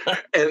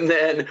 And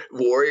then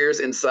warriors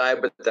inside,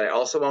 but I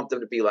also want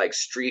them to be like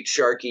Street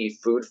Sharky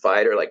Food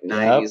Fighter, like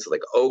 90s,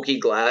 like Okie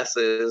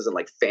glasses and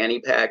like fanny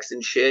packs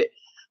and shit.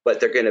 But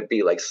they're going to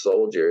be like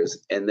soldiers,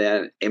 and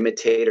then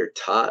imitator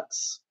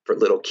tots for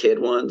little kid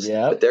ones.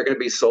 Yeah. But they're going to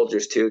be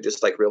soldiers too,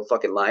 just like real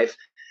fucking life.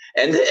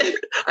 And then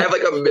I have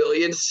like a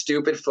million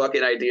stupid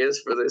fucking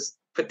ideas for this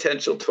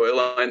potential toy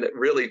line that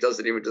really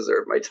doesn't even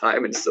deserve my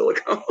time in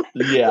silicone.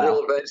 Yeah. But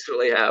it'll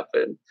eventually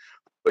happen.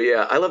 But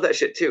yeah, I love that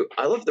shit too.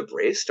 I love the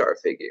Brave Star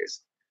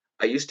figures.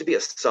 I used to be a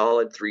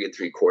solid 3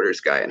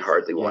 3/4 guy and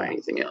hardly wore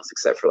anything else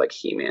except for like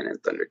He-Man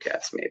and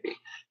Thundercats maybe.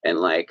 And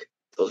like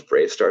those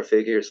Brave Star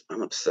figures,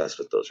 I'm obsessed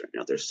with those right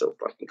now. They're so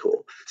fucking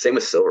cool. Same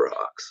with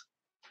Silverhawks.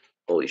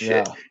 Holy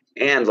shit.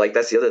 And like,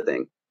 that's the other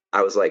thing.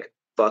 I was like,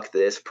 fuck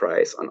this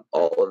price on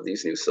all of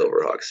these new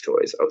Silverhawks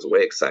toys. I was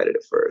way excited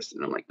at first,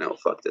 and I'm like, no,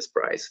 fuck this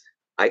price.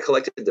 I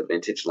collected the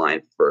vintage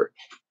line for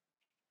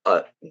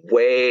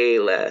way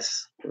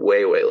less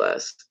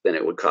than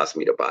it would cost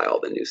me to buy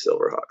all the new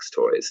Silverhawks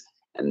toys.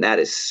 And that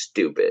is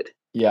stupid.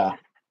 Yeah.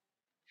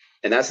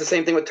 And that's the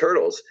same thing with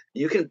Turtles.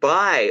 You can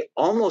buy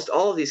almost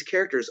all of these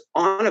characters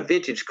on a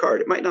vintage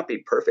card. It might not be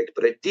perfect,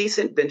 but a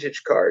decent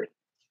vintage card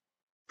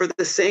for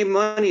the same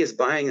money as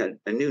buying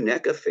a new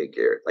NECA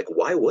figure. Like,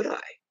 why would I?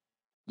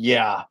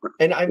 Yeah.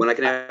 And when I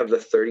can have the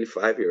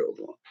 35-year-old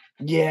one.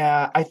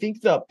 Yeah, I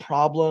think the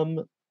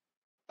problem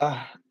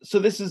so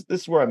this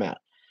is where I'm at.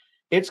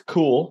 It's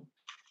cool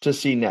to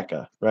see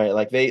NECA, right?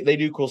 Like they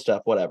do cool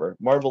stuff, whatever.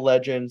 Marvel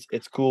Legends,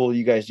 it's cool.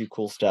 You guys do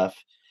cool stuff.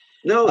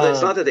 No,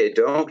 that's not that they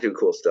don't do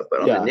cool stuff, but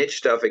on the niche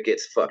stuff, it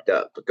gets fucked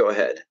up. But go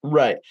ahead.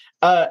 Right.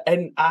 I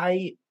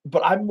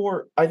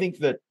think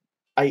that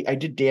I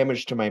did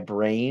damage to my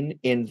brain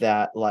in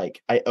that,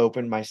 like, I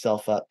opened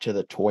myself up to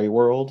the toy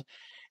world,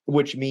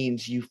 which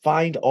means you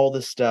find all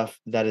the stuff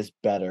that is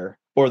better,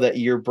 or that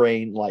your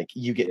brain, like,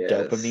 you get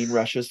dopamine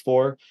rushes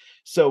for.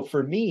 So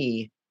for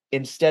me,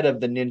 instead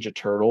of the Ninja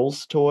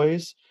Turtles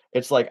toys,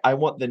 it's like, I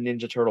want the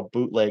Ninja Turtle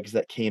bootlegs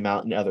that came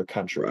out in other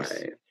countries.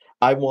 Right.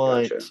 I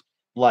want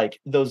like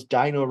those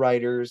Dino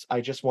Riders.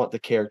 I just want the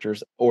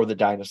characters or the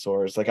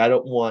dinosaurs. Like, I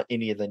don't want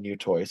any of the new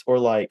toys, or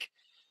like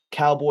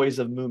Cowboys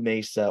of Moo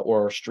Mesa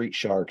or Street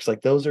Sharks.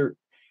 Like,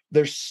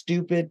 they're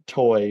stupid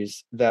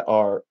toys that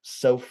are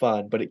so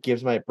fun, but it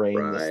gives my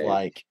brain this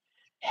like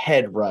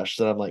head rush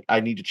that I'm like, I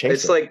need to chase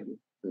it's it. Like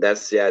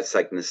it's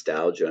like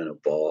nostalgia and a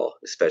ball,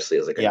 especially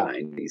as like a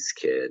 90s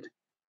kid.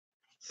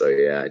 So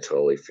yeah, I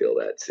totally feel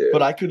that too.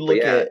 But I could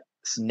look at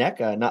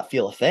NECA and not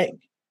feel a thing.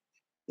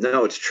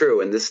 No, it's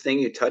true. And this thing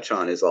you touch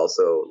on is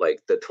also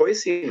like the toy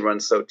scene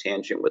runs so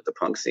tangent with the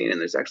punk scene,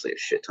 and there's actually a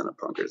shit ton of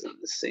punkers in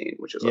this scene,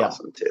 which is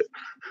awesome too.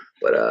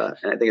 But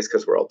and I think it's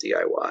because we're all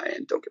DIY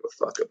and don't give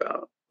a fuck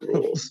about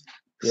rules.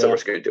 So we're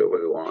just gonna do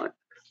what we want.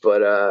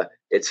 But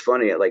it's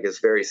funny, like it's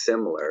very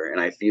similar,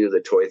 and I view the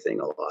toy thing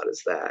a lot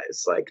as that.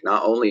 It's like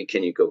not only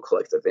can you go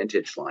collect the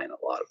vintage line,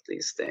 a lot of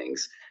these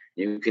things,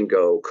 you can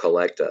go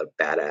collect a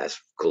badass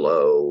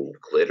glow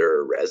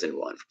glitter resin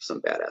one from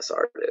some badass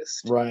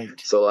artist. Right.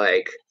 So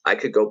like I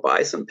could go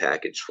buy some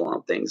packaged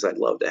Swamp Things. I'd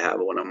love to have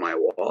one on my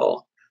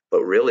wall.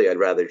 But really, I'd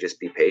rather just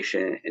be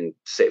patient and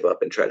save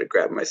up and try to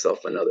grab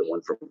myself another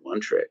one from One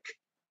Trick,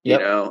 you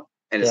know?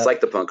 And it's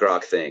like the punk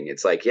rock thing.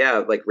 It's like, yeah,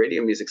 like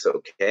radio music's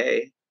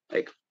okay.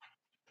 Like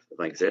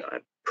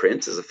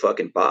Prince is a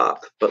fucking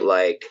bop, but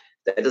like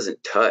that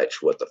doesn't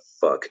touch what the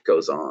fuck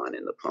goes on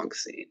in the punk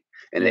scene.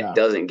 And it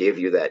doesn't give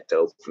you that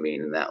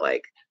dopamine and that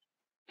like,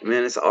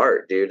 man, it's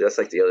art, dude. That's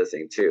like the other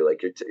thing too.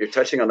 Like you're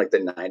touching on like the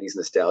 '90s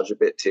nostalgia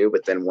bit too,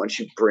 but then once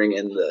you bring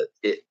in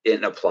it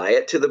and apply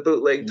it to the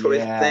bootleg toy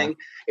thing,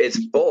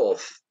 it's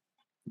both.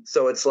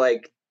 So it's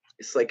like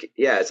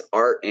yeah, it's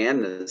art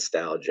and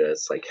nostalgia.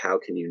 It's like how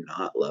can you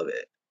not love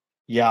it?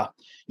 Yeah,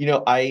 you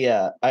know,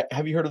 I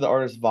have you heard of the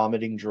artist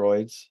Vomiting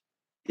Droids?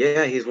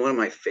 Yeah, he's one of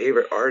my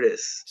favorite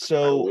artists.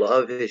 So I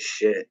love his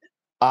shit.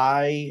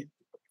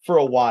 For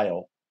a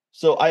while,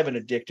 so I have an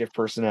addictive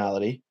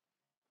personality.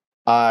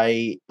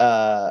 I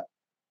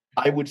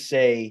would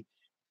say,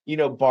 you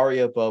know,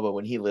 Barrio Boba,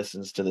 when he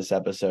listens to this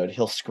episode,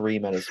 he'll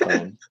scream at his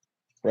phone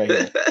right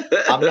here.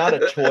 I'm not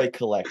a toy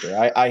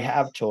collector. I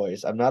have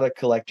toys. I'm not a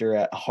collector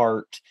at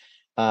heart.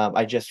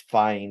 I just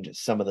find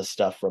some of the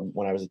stuff from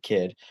when I was a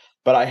kid.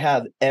 But I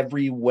have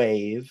every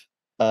wave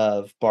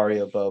of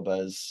Barrio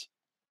Boba's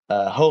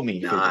homie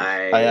figures.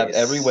 I have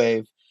every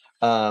wave.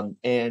 And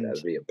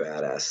that'd be a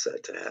badass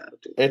set to have,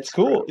 dude. It's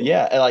cool.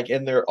 Yeah.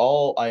 And they're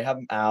all, I have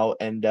them out,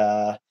 and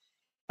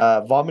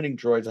Vomiting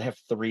Droids, I have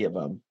 3 of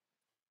them,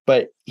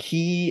 but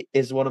he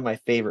is one of my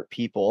favorite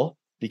people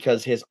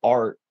because his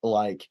art,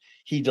 like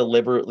he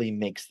deliberately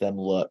makes them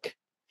look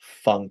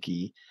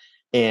funky,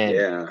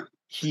 and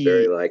he's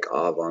very like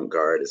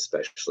avant-garde,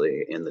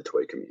 especially in the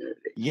toy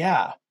community.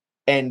 Yeah.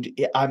 And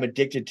I'm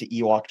addicted to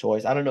Ewok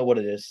toys. I don't know what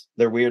it is.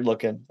 They're weird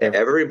looking.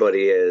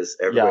 Everybody is.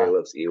 Everybody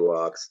loves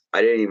Ewoks.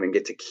 I didn't even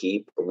get to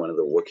keep one of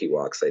the Wookiee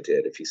walks I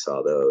did. If you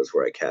saw those,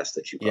 where I cast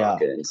the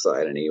Chewbacca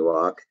inside an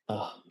Ewok.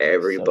 Oh,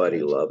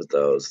 everybody loves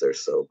those. They're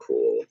so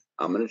cool.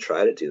 I'm gonna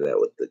try to do that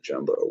with the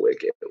Jumbo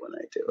Wicket when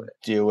I do it.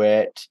 Do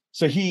it.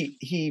 So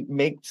he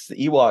makes the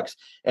Ewoks,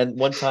 and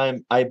one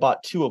time I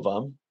bought 2 of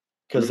them.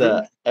 Because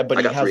but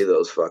I got 3 of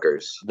those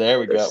fuckers. There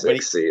we go.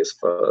 Sexy as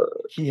fuck.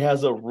 He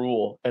has a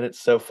rule, and it's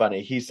so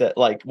funny. He said,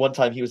 like one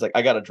time he was like,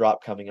 "I got a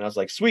drop coming," and I was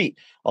like, "Sweet,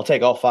 I'll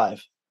take all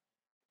 5."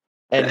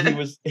 And he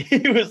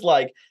was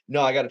like,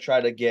 "No, I got to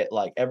try to get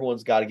like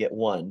everyone's got to get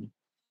 1."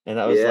 And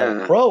I was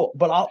like, "Bro,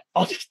 but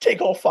I'll just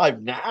take all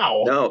 5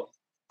 now." No,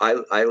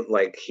 I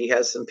like he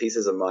has some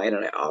pieces of mine,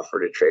 and I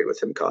offer to trade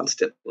with him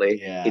constantly.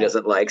 He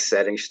doesn't like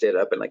setting shit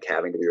up and like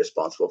having to be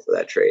responsible for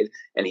that trade.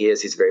 And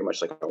he's very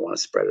much like, I want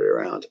to spread it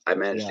around. I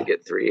managed to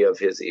get 3 of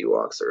his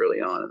Ewoks early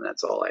on, and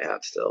that's all I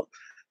have still.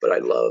 But I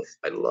love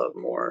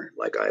more.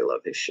 Like I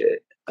love his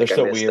shit. Like, They're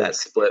so I miss weird. That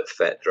split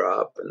fet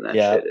drop, and that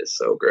shit is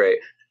so great.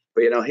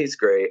 But you know, he's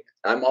great.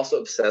 I'm also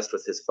obsessed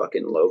with his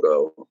fucking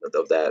logo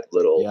of that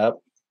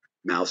little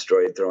mouse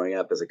droid throwing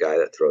up, as a guy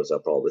that throws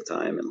up all the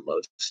time and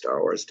loves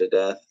Star Wars to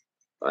death.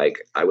 Like,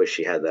 I wish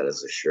he had that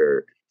as a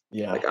shirt.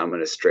 Yeah. Like, I'm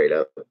gonna straight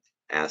up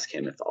ask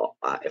him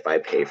if I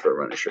pay for a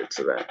run of shirts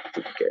of that. If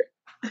he can care.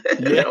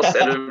 And then I'll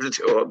send him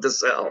to him to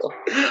sell.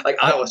 Like,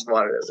 I always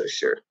want it as a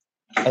shirt.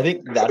 I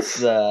think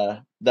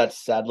that's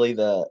sadly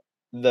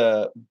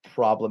the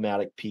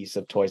problematic piece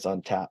of Toys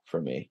on Tap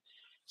for me.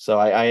 So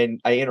I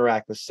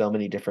interact with so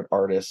many different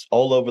artists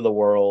all over the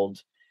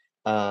world.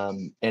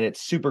 And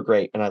it's super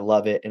great, and I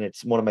love it, and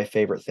it's one of my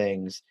favorite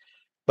things.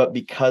 But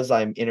because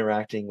I'm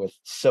interacting with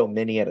so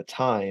many at a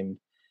time,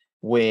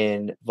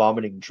 when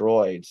Vomiting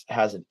Droids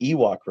has an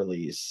Ewok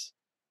release,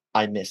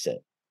 I miss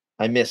it.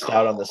 I missed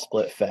out on the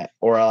split fet,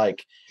 or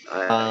like,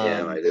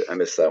 I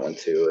missed that one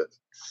too.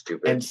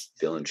 Stupid, and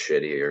feeling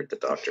shitty, or the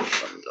doctor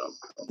something dumb.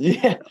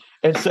 Yeah,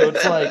 and so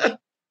it's like,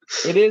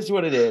 it is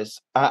what it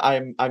is.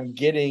 I'm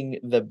getting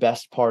the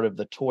best part of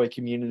the toy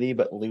community,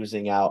 but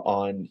losing out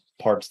on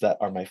parts that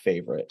are my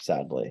favorite,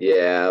 sadly.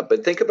 Yeah,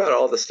 but think about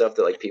all the stuff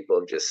that like people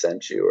have just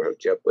sent you or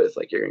hooked you up with.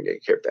 Like, you're gonna get a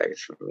care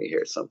package from me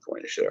here at some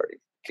point. It should already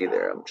be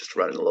there. I'm just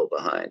running a little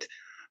behind.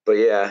 But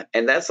yeah,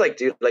 and that's like,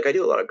 dude, like I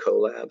do a lot of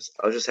collabs.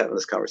 I was just having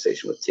this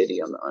conversation with Titty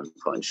on the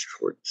Unpunched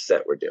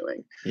set we're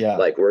doing. Yeah.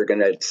 Like, we're going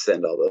to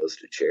send all those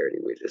to charity.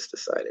 We just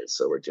decided.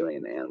 So we're doing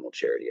an animal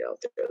charity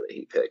out there that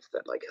he picked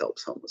that like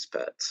helps homeless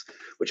pets,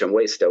 which I'm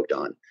way stoked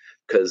on.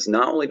 Because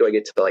not only do I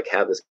get to like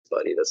have this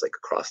buddy that's like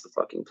across the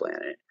fucking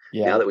planet.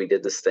 Yeah. Now that we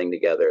did this thing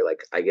together,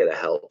 like I get to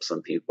help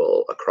some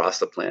people across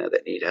the planet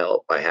that need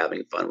help by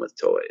having fun with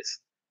toys.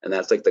 And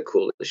that's like the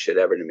coolest shit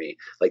ever to me.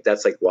 Like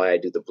that's like why I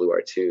do the Blue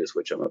R2s,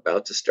 which I'm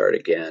about to start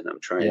again. I'm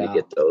trying to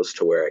get those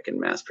to where I can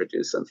mass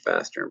produce them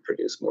faster and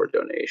produce more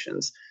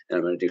donations. And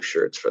I'm going to do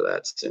shirts for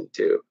that soon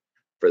too.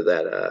 For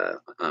that,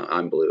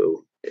 I'm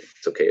blue.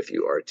 It's okay if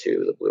you are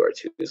too. The Blue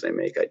R2s I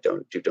make, I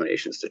don't do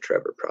donations to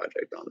Trevor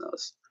Project on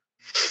those.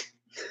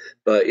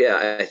 But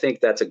yeah, I think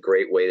that's a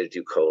great way to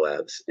do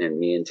collabs. And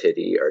me and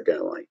Titty are going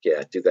to like,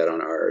 do that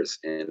on ours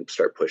and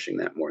start pushing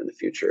that more in the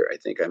future. I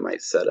think I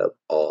might set up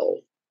all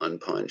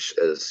Unpunch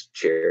as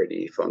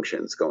charity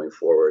functions going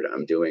forward.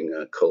 I'm doing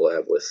a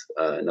collab with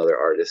another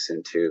artist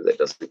in too that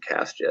doesn't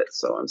cast yet.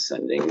 So I'm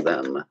sending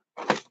them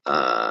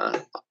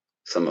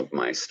some of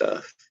my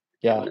stuff.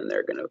 Yeah. And then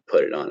they're going to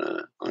put it on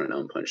an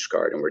Unpunch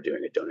card, and we're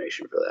doing a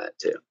donation for that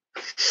too.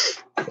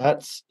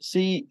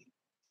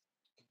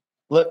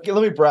 Let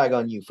me brag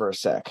on you for a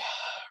sec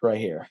right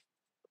here.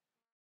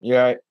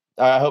 Yeah,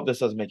 I hope this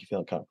doesn't make you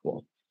feel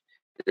uncomfortable.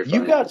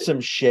 You got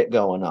some shit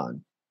going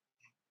on.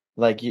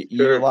 Like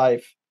your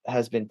life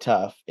has been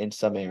tough in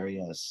some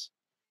areas,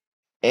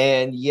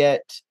 and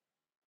yet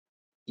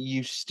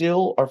you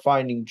still are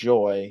finding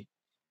joy,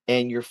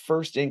 and your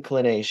first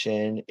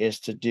inclination is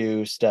to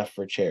do stuff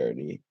for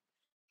charity.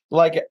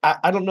 Like,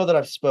 I don't know that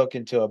I've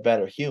spoken to a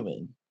better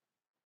human.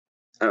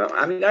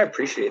 I mean, I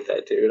appreciate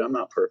that, dude. I'm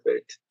not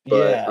perfect,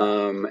 but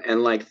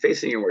and like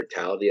facing your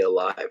mortality a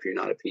lot, if you're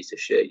not a piece of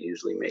shit,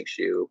 usually makes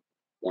you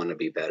want to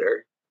be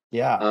better.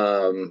 Yeah.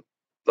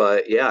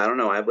 But yeah, I don't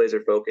know. I have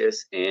laser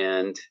focus,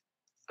 and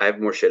I have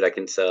more shit I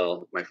can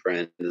sell. My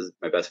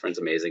best friend's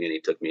amazing, and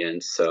he took me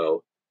in.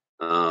 So,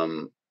 I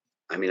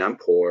mean, I'm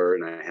poor,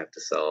 and I have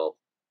to sell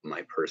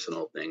my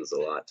personal things a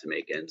lot to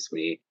make ends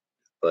meet.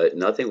 But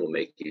nothing will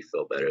make you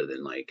feel better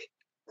than like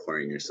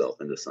pouring yourself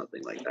into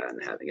something like that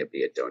and having it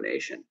be a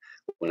donation.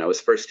 When I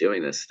was first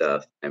doing this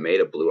stuff, I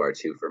made a Blue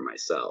R2 for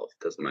myself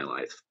because my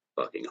life's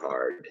fucking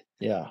hard.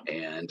 Yeah.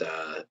 And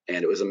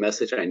it was a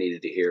message I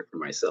needed to hear for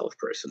myself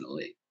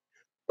personally.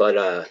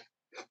 But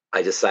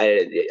I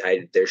decided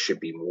there should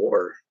be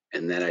more,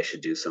 and then I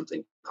should do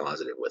something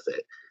positive with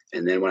it.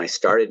 And then when I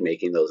started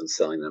making those and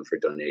selling them for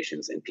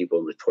donations, and people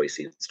in the toy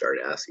scene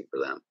started asking for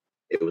them,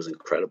 it was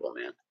incredible,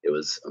 man. It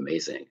was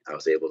amazing. I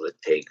was able to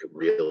take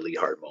really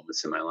hard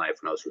moments in my life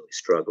when I was really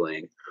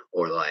struggling,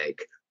 or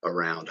like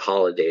around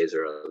holidays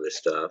or other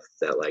stuff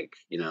that, like,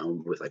 you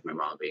know, with like my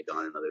mom being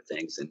gone and other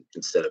things. And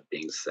instead of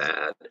being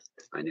sad,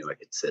 I knew I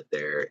could sit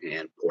there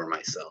and pour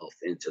myself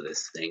into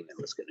this thing that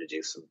was going to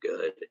do some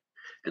good.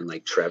 And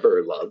like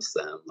Trevor loves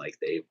them. Like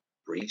they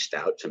reached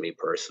out to me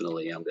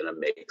personally. I'm going to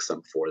make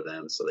some for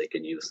them so they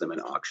can use them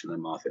and auction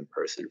them off in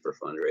person for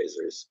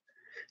fundraisers.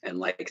 And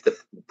like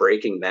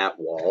breaking that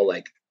wall,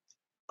 like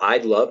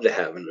I'd love to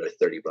have another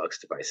 $30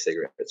 to buy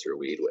cigarettes or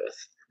weed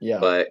with. Yeah.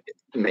 But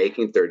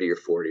making 30 or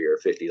 40 or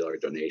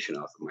 $50 donation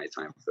off of my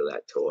time for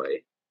that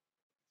toy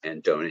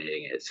and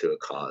donating it to a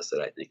cause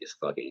that I think is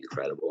fucking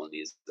incredible and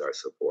needs our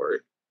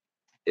support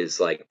is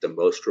like the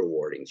most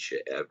rewarding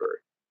shit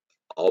ever.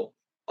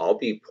 I'll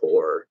be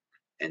poor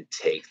and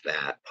take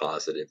that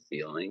positive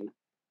feeling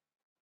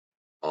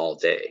all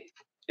day.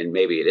 And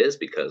maybe it is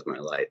because my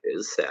life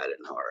is sad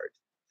and hard.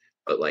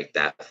 But like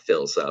that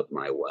fills up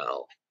my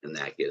well, and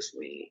that gives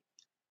me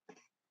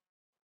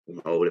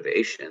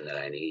motivation that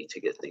I need to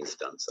get things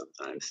done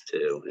sometimes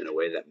too, in a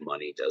way that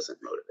money doesn't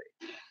motivate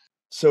me.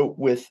 So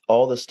with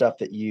all the stuff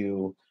that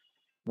you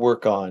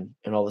work on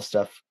and all the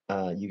stuff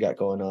you got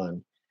going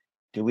on,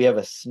 do we have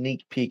a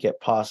sneak peek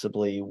at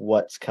possibly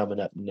what's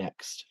coming up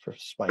next for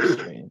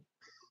Spicedream?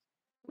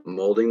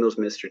 Molding those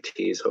Mr.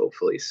 T's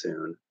hopefully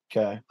soon.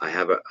 Okay. I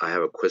have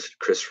a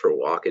Christopher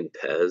Walken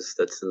Pez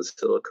that's in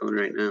silicone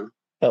right now.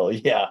 Hell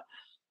yeah.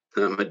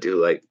 I'm gonna do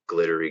like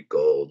glittery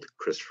gold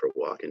Christopher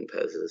Walken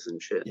Pez's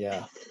and shit.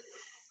 Yeah.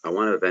 I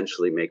want to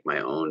eventually make my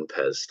own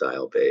Pez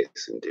style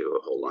base and do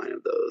a whole line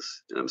of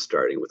those. And I'm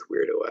starting with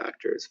weirdo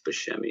actors.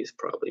 Buscemi's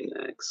probably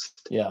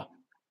next. Yeah.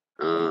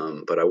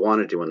 But I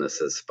want to do one that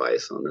says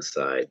Spice on the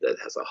side that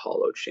has a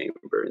hollow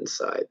chamber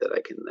inside that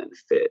I can then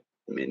fit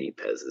mini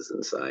Pez's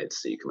inside,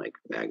 so you can like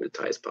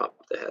magnetize, pop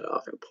the head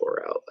off, and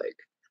pour out. Like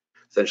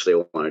essentially,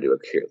 I want to do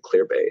a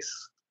clear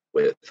base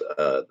with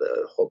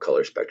the whole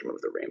color spectrum of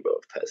the rainbow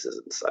of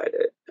Pez's inside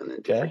it, and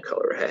then different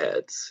color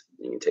heads.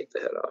 You can take the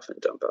head off and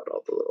dump out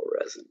all the little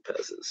resin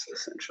Pez's,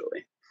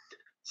 essentially.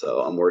 So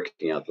I'm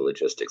working out the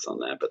logistics on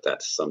that, but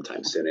that's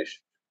sometime soonish.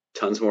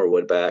 Tons more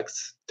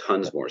woodbacks,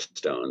 tons more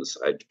stones.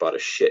 I bought a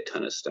shit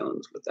ton of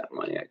stones with that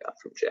money I got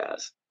from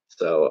Jazz.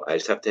 So I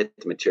just have to hit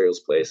the materials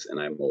place, and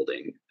I'm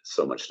molding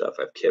so much stuff.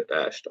 I've kit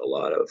bashed a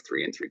lot of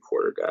 3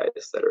 3/4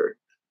 guys that are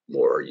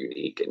more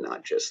unique and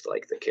not just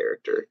like the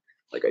character.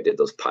 Like I did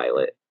those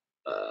pilot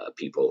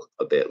people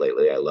a bit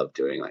lately. I love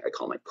doing, like, I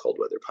call my cold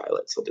weather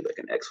pilots. I'll do like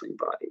an X-wing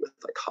body with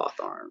like Hoth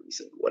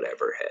arms and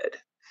whatever head.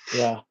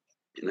 Yeah.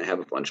 And I have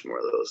a bunch more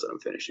of those that I'm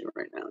finishing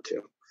right now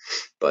too.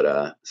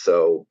 But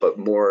but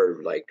more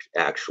like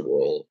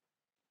actual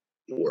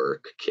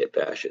work kit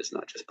bashes,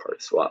 not just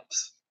part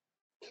swaps.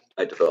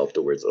 I developed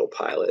a weird little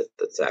pilot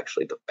that's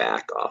actually the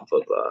back off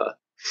of a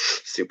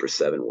Super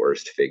 7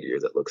 Worst figure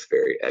that looks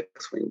very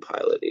X-wing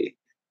pilot-y.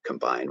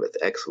 combined with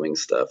X-Wing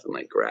stuff and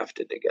like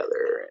grafted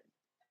together.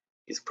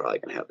 He's probably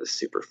gonna have this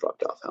super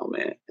fucked off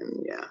helmet,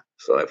 and yeah.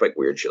 So I have like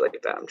weird shit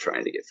like that. I'm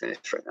trying to get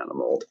finished right now to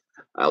mold.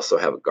 I also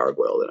have a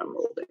gargoyle that I'm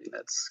molding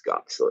that's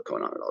got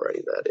silicone on it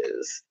already. That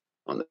is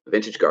on the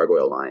vintage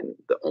gargoyle line.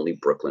 The only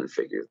Brooklyn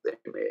figure they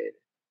made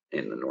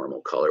in the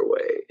normal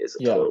colorway is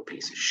a total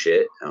piece of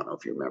shit. I don't know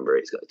if you remember.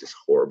 He's got this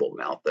horrible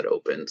mouth that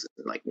opens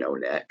and like no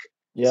neck.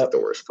 It's like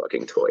the worst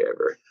fucking toy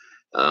ever.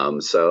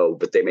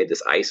 But they made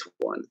this ice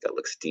one that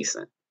looks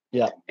decent.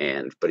 Yeah.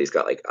 But he's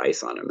got like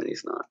ice on him and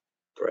he's not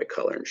the right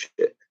color and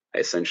shit. I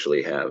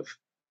essentially have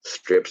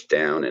stripped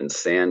down and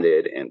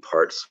sanded and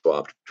parts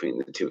swapped between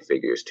the two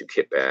figures to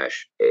kit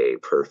bash a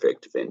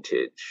perfect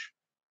vintage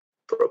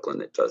Brooklyn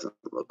that doesn't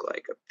look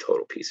like a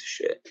total piece of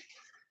shit.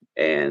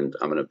 And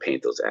I'm going to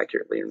paint those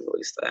accurately and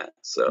release that.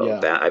 So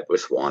that I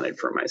just wanted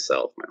for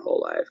myself my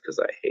whole life because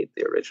I hate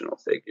the original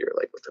figure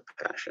like with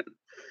a passion.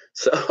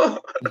 So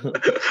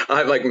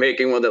I'm like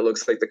making one that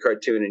looks like the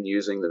cartoon and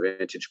using the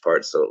vintage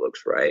parts so it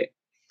looks right.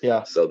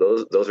 Yeah.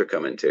 So those are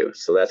coming too.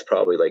 So that's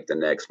probably like the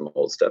next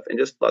mold stuff and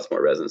just lots more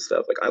resin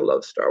stuff. Like I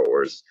love Star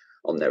Wars.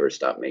 I'll never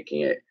stop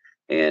making it.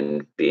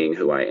 And being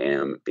who I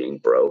am, being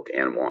broke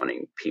and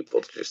wanting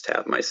people to just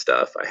have my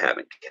stuff, I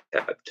haven't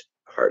kept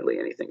hardly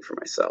anything for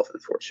myself,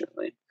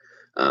 unfortunately.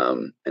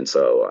 And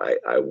so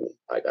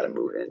I got to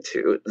move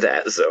into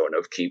that zone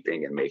of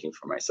keeping and making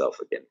for myself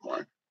again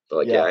more.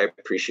 But like, I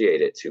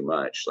appreciate it too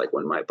much. Like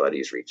when my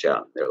buddies reach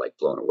out, they're like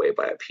blown away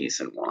by a piece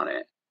and want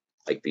it.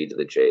 Like B to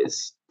the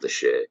J's the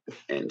shit,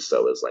 and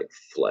so is like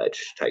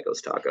Fletch,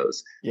 Tycho's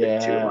Tacos, two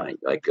of my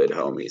like good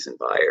homies and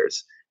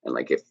buyers. And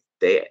like if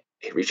they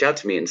reach out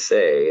to me and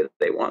say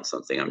they want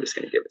something, I'm just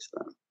going to give it to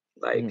them.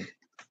 Like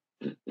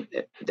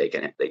they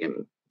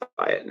can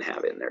buy it and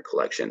have it in their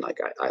collection. Like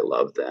I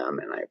love them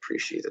and I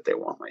appreciate that they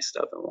want my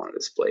stuff and want to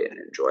display it and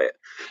enjoy it.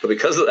 But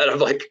because of that, I'm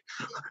like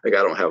I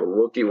don't have a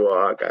Wookiee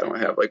walk. I don't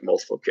have like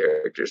multiple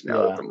characters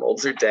now that the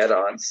molds are dead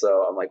on.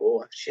 So I'm like,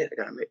 well, shit, I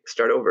gotta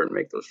start over and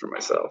make those for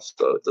myself.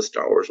 So the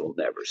Star Wars will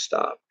never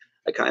stop.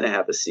 I kind of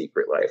have a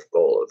secret life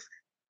goal of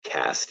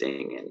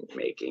casting and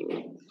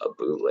making a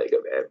bootleg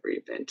of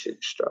every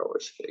vintage Star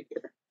Wars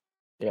figure.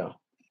 Yeah.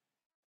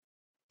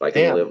 If I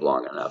can live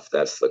long enough,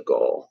 that's the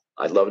goal.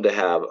 I'd love to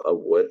have a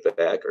wood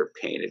back or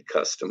painted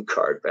custom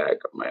card back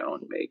of my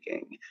own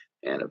making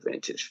and a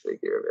vintage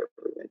figure of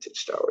every vintage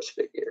Star Wars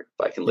figure.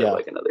 If I can live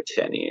like another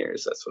 10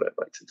 years, that's what I'd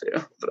like to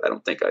do. But I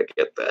don't think I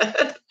get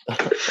that.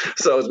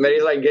 So as many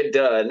as I can get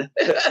done.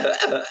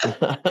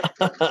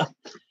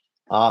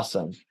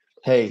 Awesome.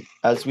 Hey,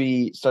 as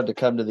we start to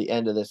come to the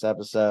end of this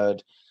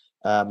episode,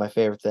 my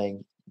favorite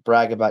thing,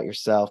 brag about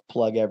yourself,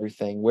 plug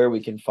everything, where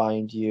we can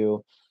find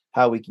you,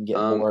 how we can get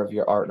more of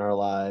your art in our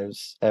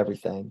lives,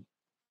 everything.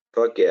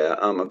 Fuck yeah.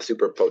 I'm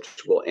super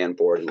approachable and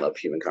bored and love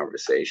human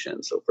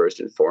conversation. So first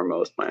and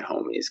foremost, my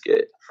homies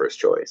get first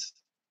choice.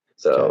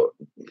 So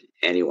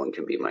anyone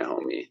can be my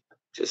homie.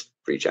 Just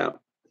reach out.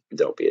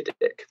 Don't be a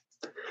dick.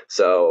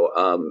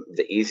 So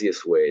the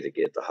easiest way to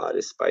get the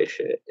hottest spice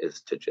shit is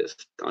to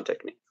just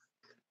contact me.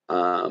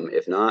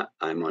 If not,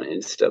 I'm on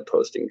Insta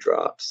posting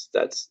drops.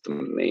 That's the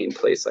main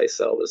place I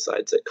sell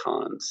besides at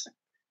cons.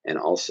 And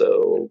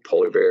also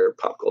Polar Bear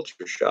Pop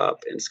Culture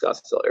Shop in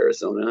Scottsdale,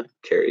 Arizona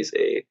carries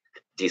a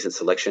decent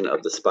selection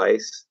of the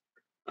spice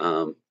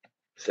 7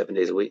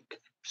 days a week,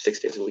 6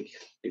 days a week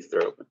if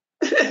they're open.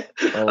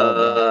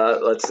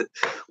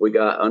 We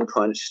got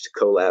Unpunched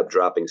collab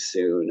dropping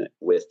soon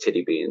with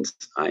Titty Beans.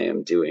 I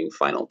am doing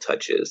final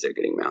touches. They're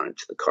getting mounted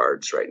to the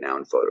cards right now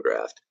and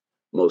photographed.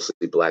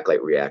 Mostly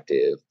blacklight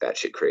reactive,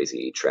 batshit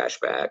crazy trash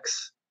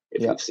backs.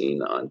 If you've seen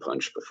the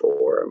Unpunched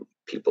before,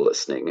 people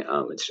listening,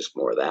 it's just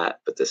more of that.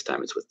 But this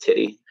time it's with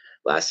Titty.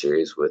 Last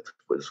series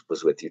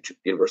was with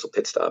Universal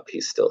Pit Stop.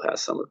 He still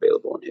has some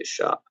available in his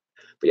shop.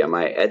 But yeah,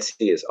 my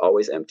Etsy is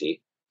always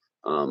empty.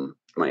 My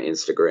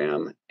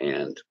Instagram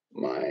and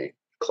my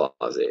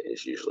closet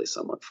is usually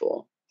somewhat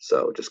full.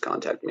 So just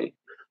contact me.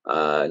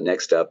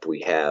 Next up,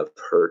 we have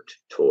Hurt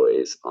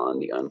Toys on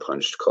the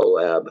Unpunched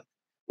collab.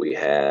 We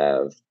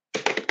have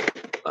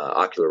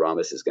Ocular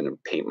Rhombus is going to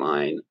paint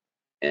mine.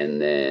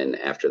 And then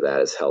after that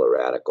is Hella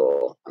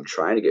Radical. I'm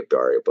trying to get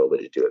Dario Boba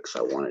to do it because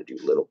I want to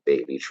do little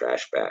baby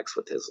trash backs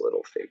with his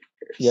little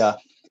figures. Yeah.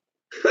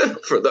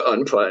 For the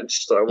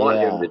Unpunched. So I want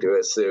him to do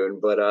it soon.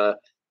 But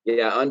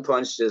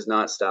Unpunched is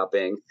not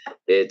stopping.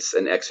 It's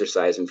an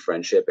exercise in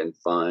friendship and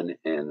fun,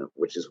 and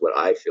which is what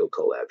I feel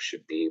collab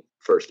should be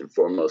first and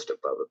foremost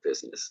above a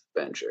business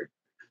venture.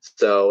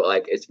 So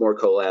like it's more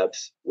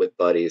collabs with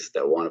buddies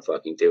that want to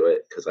fucking do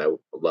it because I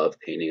love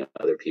painting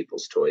other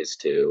people's toys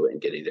too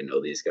and getting to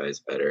know these guys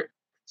better.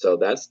 So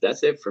that's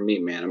it for me,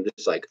 man.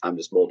 I'm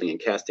just molding and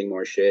casting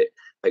more shit.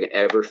 If I can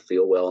ever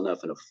feel well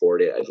enough and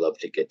afford it, I'd love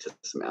to get to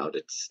some out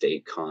of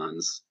state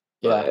cons.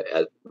 Yeah.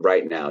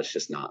 Right now it's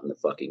just not in the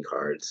fucking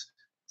cards.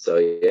 So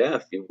yeah,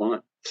 if you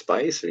want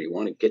Spice or you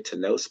want to get to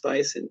know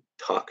Spice and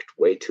talk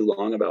way too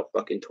long about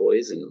fucking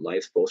toys and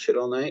life's bullshit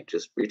all night,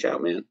 just reach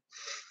out, man.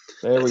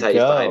 That's how you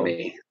find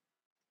me.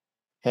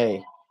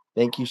 Hey,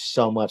 thank you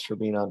so much for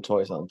being on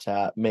Toys on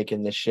Tap,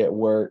 making this shit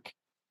work.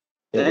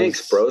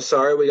 Thanks, bro.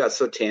 Sorry we got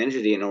so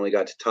tangenty and only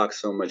got to talk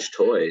so much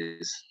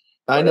toys.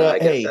 I know. I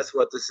guess that's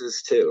what this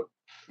is too.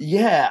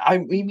 Yeah, I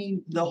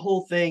mean, the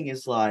whole thing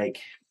is like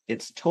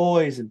it's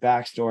toys and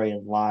backstory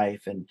and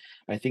life, and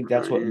I think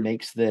that's what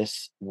makes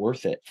this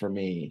worth it for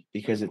me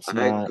because it's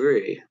not. I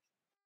agree.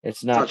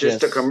 It's not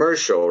just a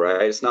commercial,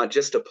 right? It's not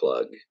just a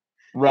plug.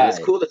 Right. And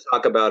it's cool to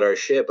talk about our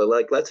shit, but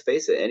like, let's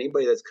face it,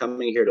 anybody that's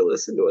coming here to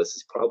listen to us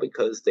is probably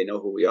because they know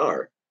who we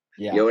are.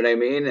 Yeah. You know what I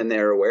mean? And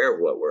they're aware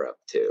of what we're up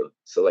to.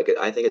 So like,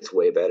 I think it's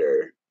way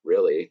better,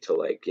 really, to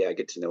like,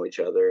 get to know each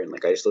other. And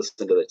like, I just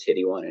listened to the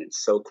Titty one, and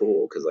it's so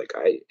cool because like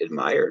I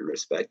admire and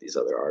respect these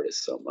other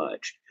artists so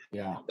much.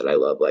 Yeah. That I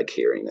love like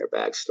hearing their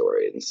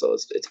backstory, and so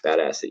it's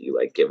badass that you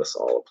like give us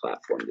all a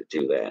platform to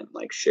do that and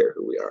like share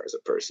who we are as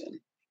a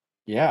person.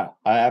 Yeah,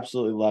 I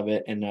absolutely love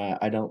it, and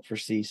I don't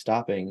foresee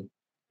stopping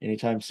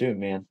anytime soon,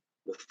 man.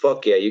 Well,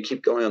 fuck yeah, you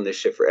keep going on this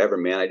shit forever,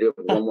 man. I do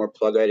have one more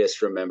plug I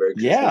just remembered.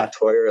 Yeah. It's not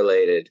toy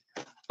related.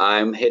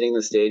 I'm hitting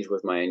the stage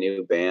with my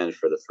new band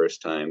for the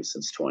first time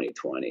since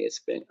 2020.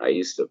 I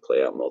used to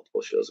play out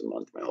multiple shows a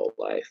month my whole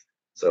life.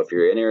 So if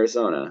you're in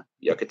Arizona,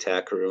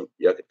 Yucatap Room,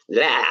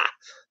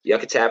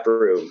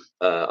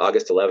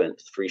 August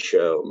 11th, free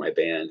show. My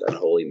band,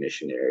 Unholy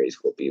Missionaries,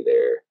 will be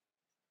there.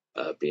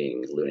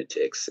 Being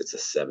Lunatics. It's a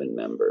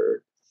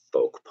 7-member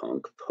folk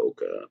punk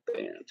polka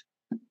band.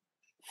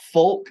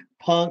 Folk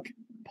punk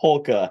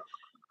polka.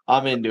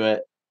 I'm into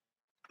it.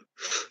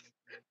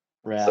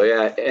 Rad. So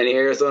yeah, any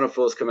Arizona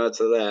fools come out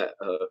to that.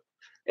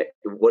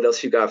 What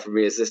else you got for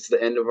me? Is this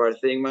the end of our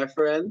thing, my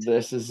friend?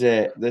 This is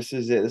it. This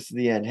is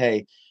the end.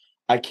 Hey,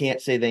 I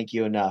can't say thank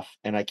you enough,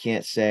 and I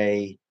can't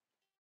say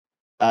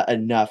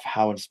enough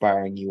how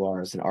inspiring you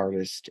are as an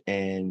artist,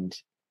 and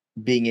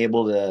being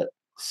able to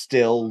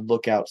still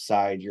look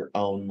outside your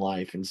own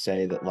life and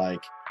say that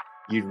like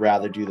you'd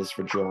rather do this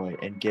for joy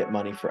and get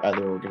money for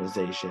other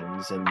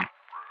organizations, and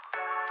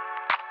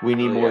we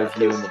need more of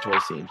you in the toy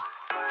scene.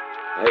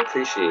 I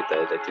appreciate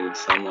that, dude,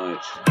 so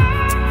much.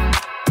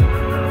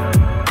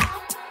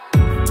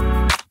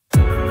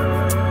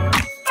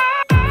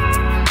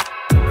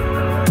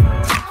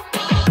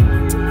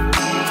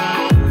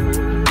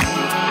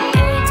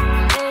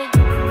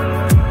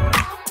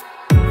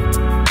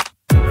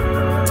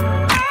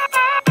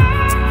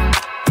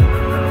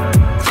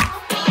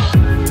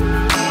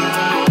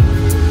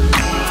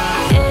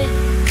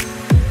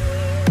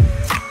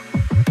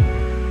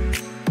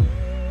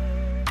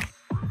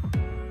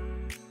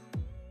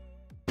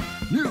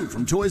 New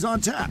from Toys on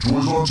Tap.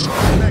 Toys on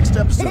Tap. Next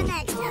episode.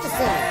 Next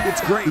episode.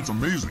 It's great. It's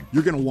amazing.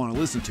 You're going to want to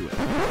listen to it.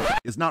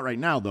 It's not right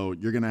now, though.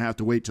 You're going to have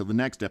to wait till the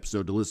next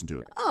episode to listen to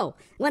it. Oh,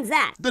 when's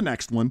that? The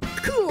next one.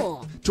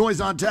 Cool.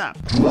 Toys on Tap.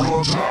 Toys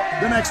on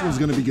Tap. The next one's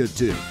going to be good,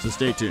 too. So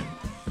stay tuned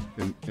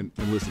and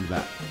listen to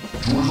that.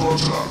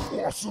 Toys on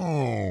Tap.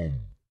 Awesome.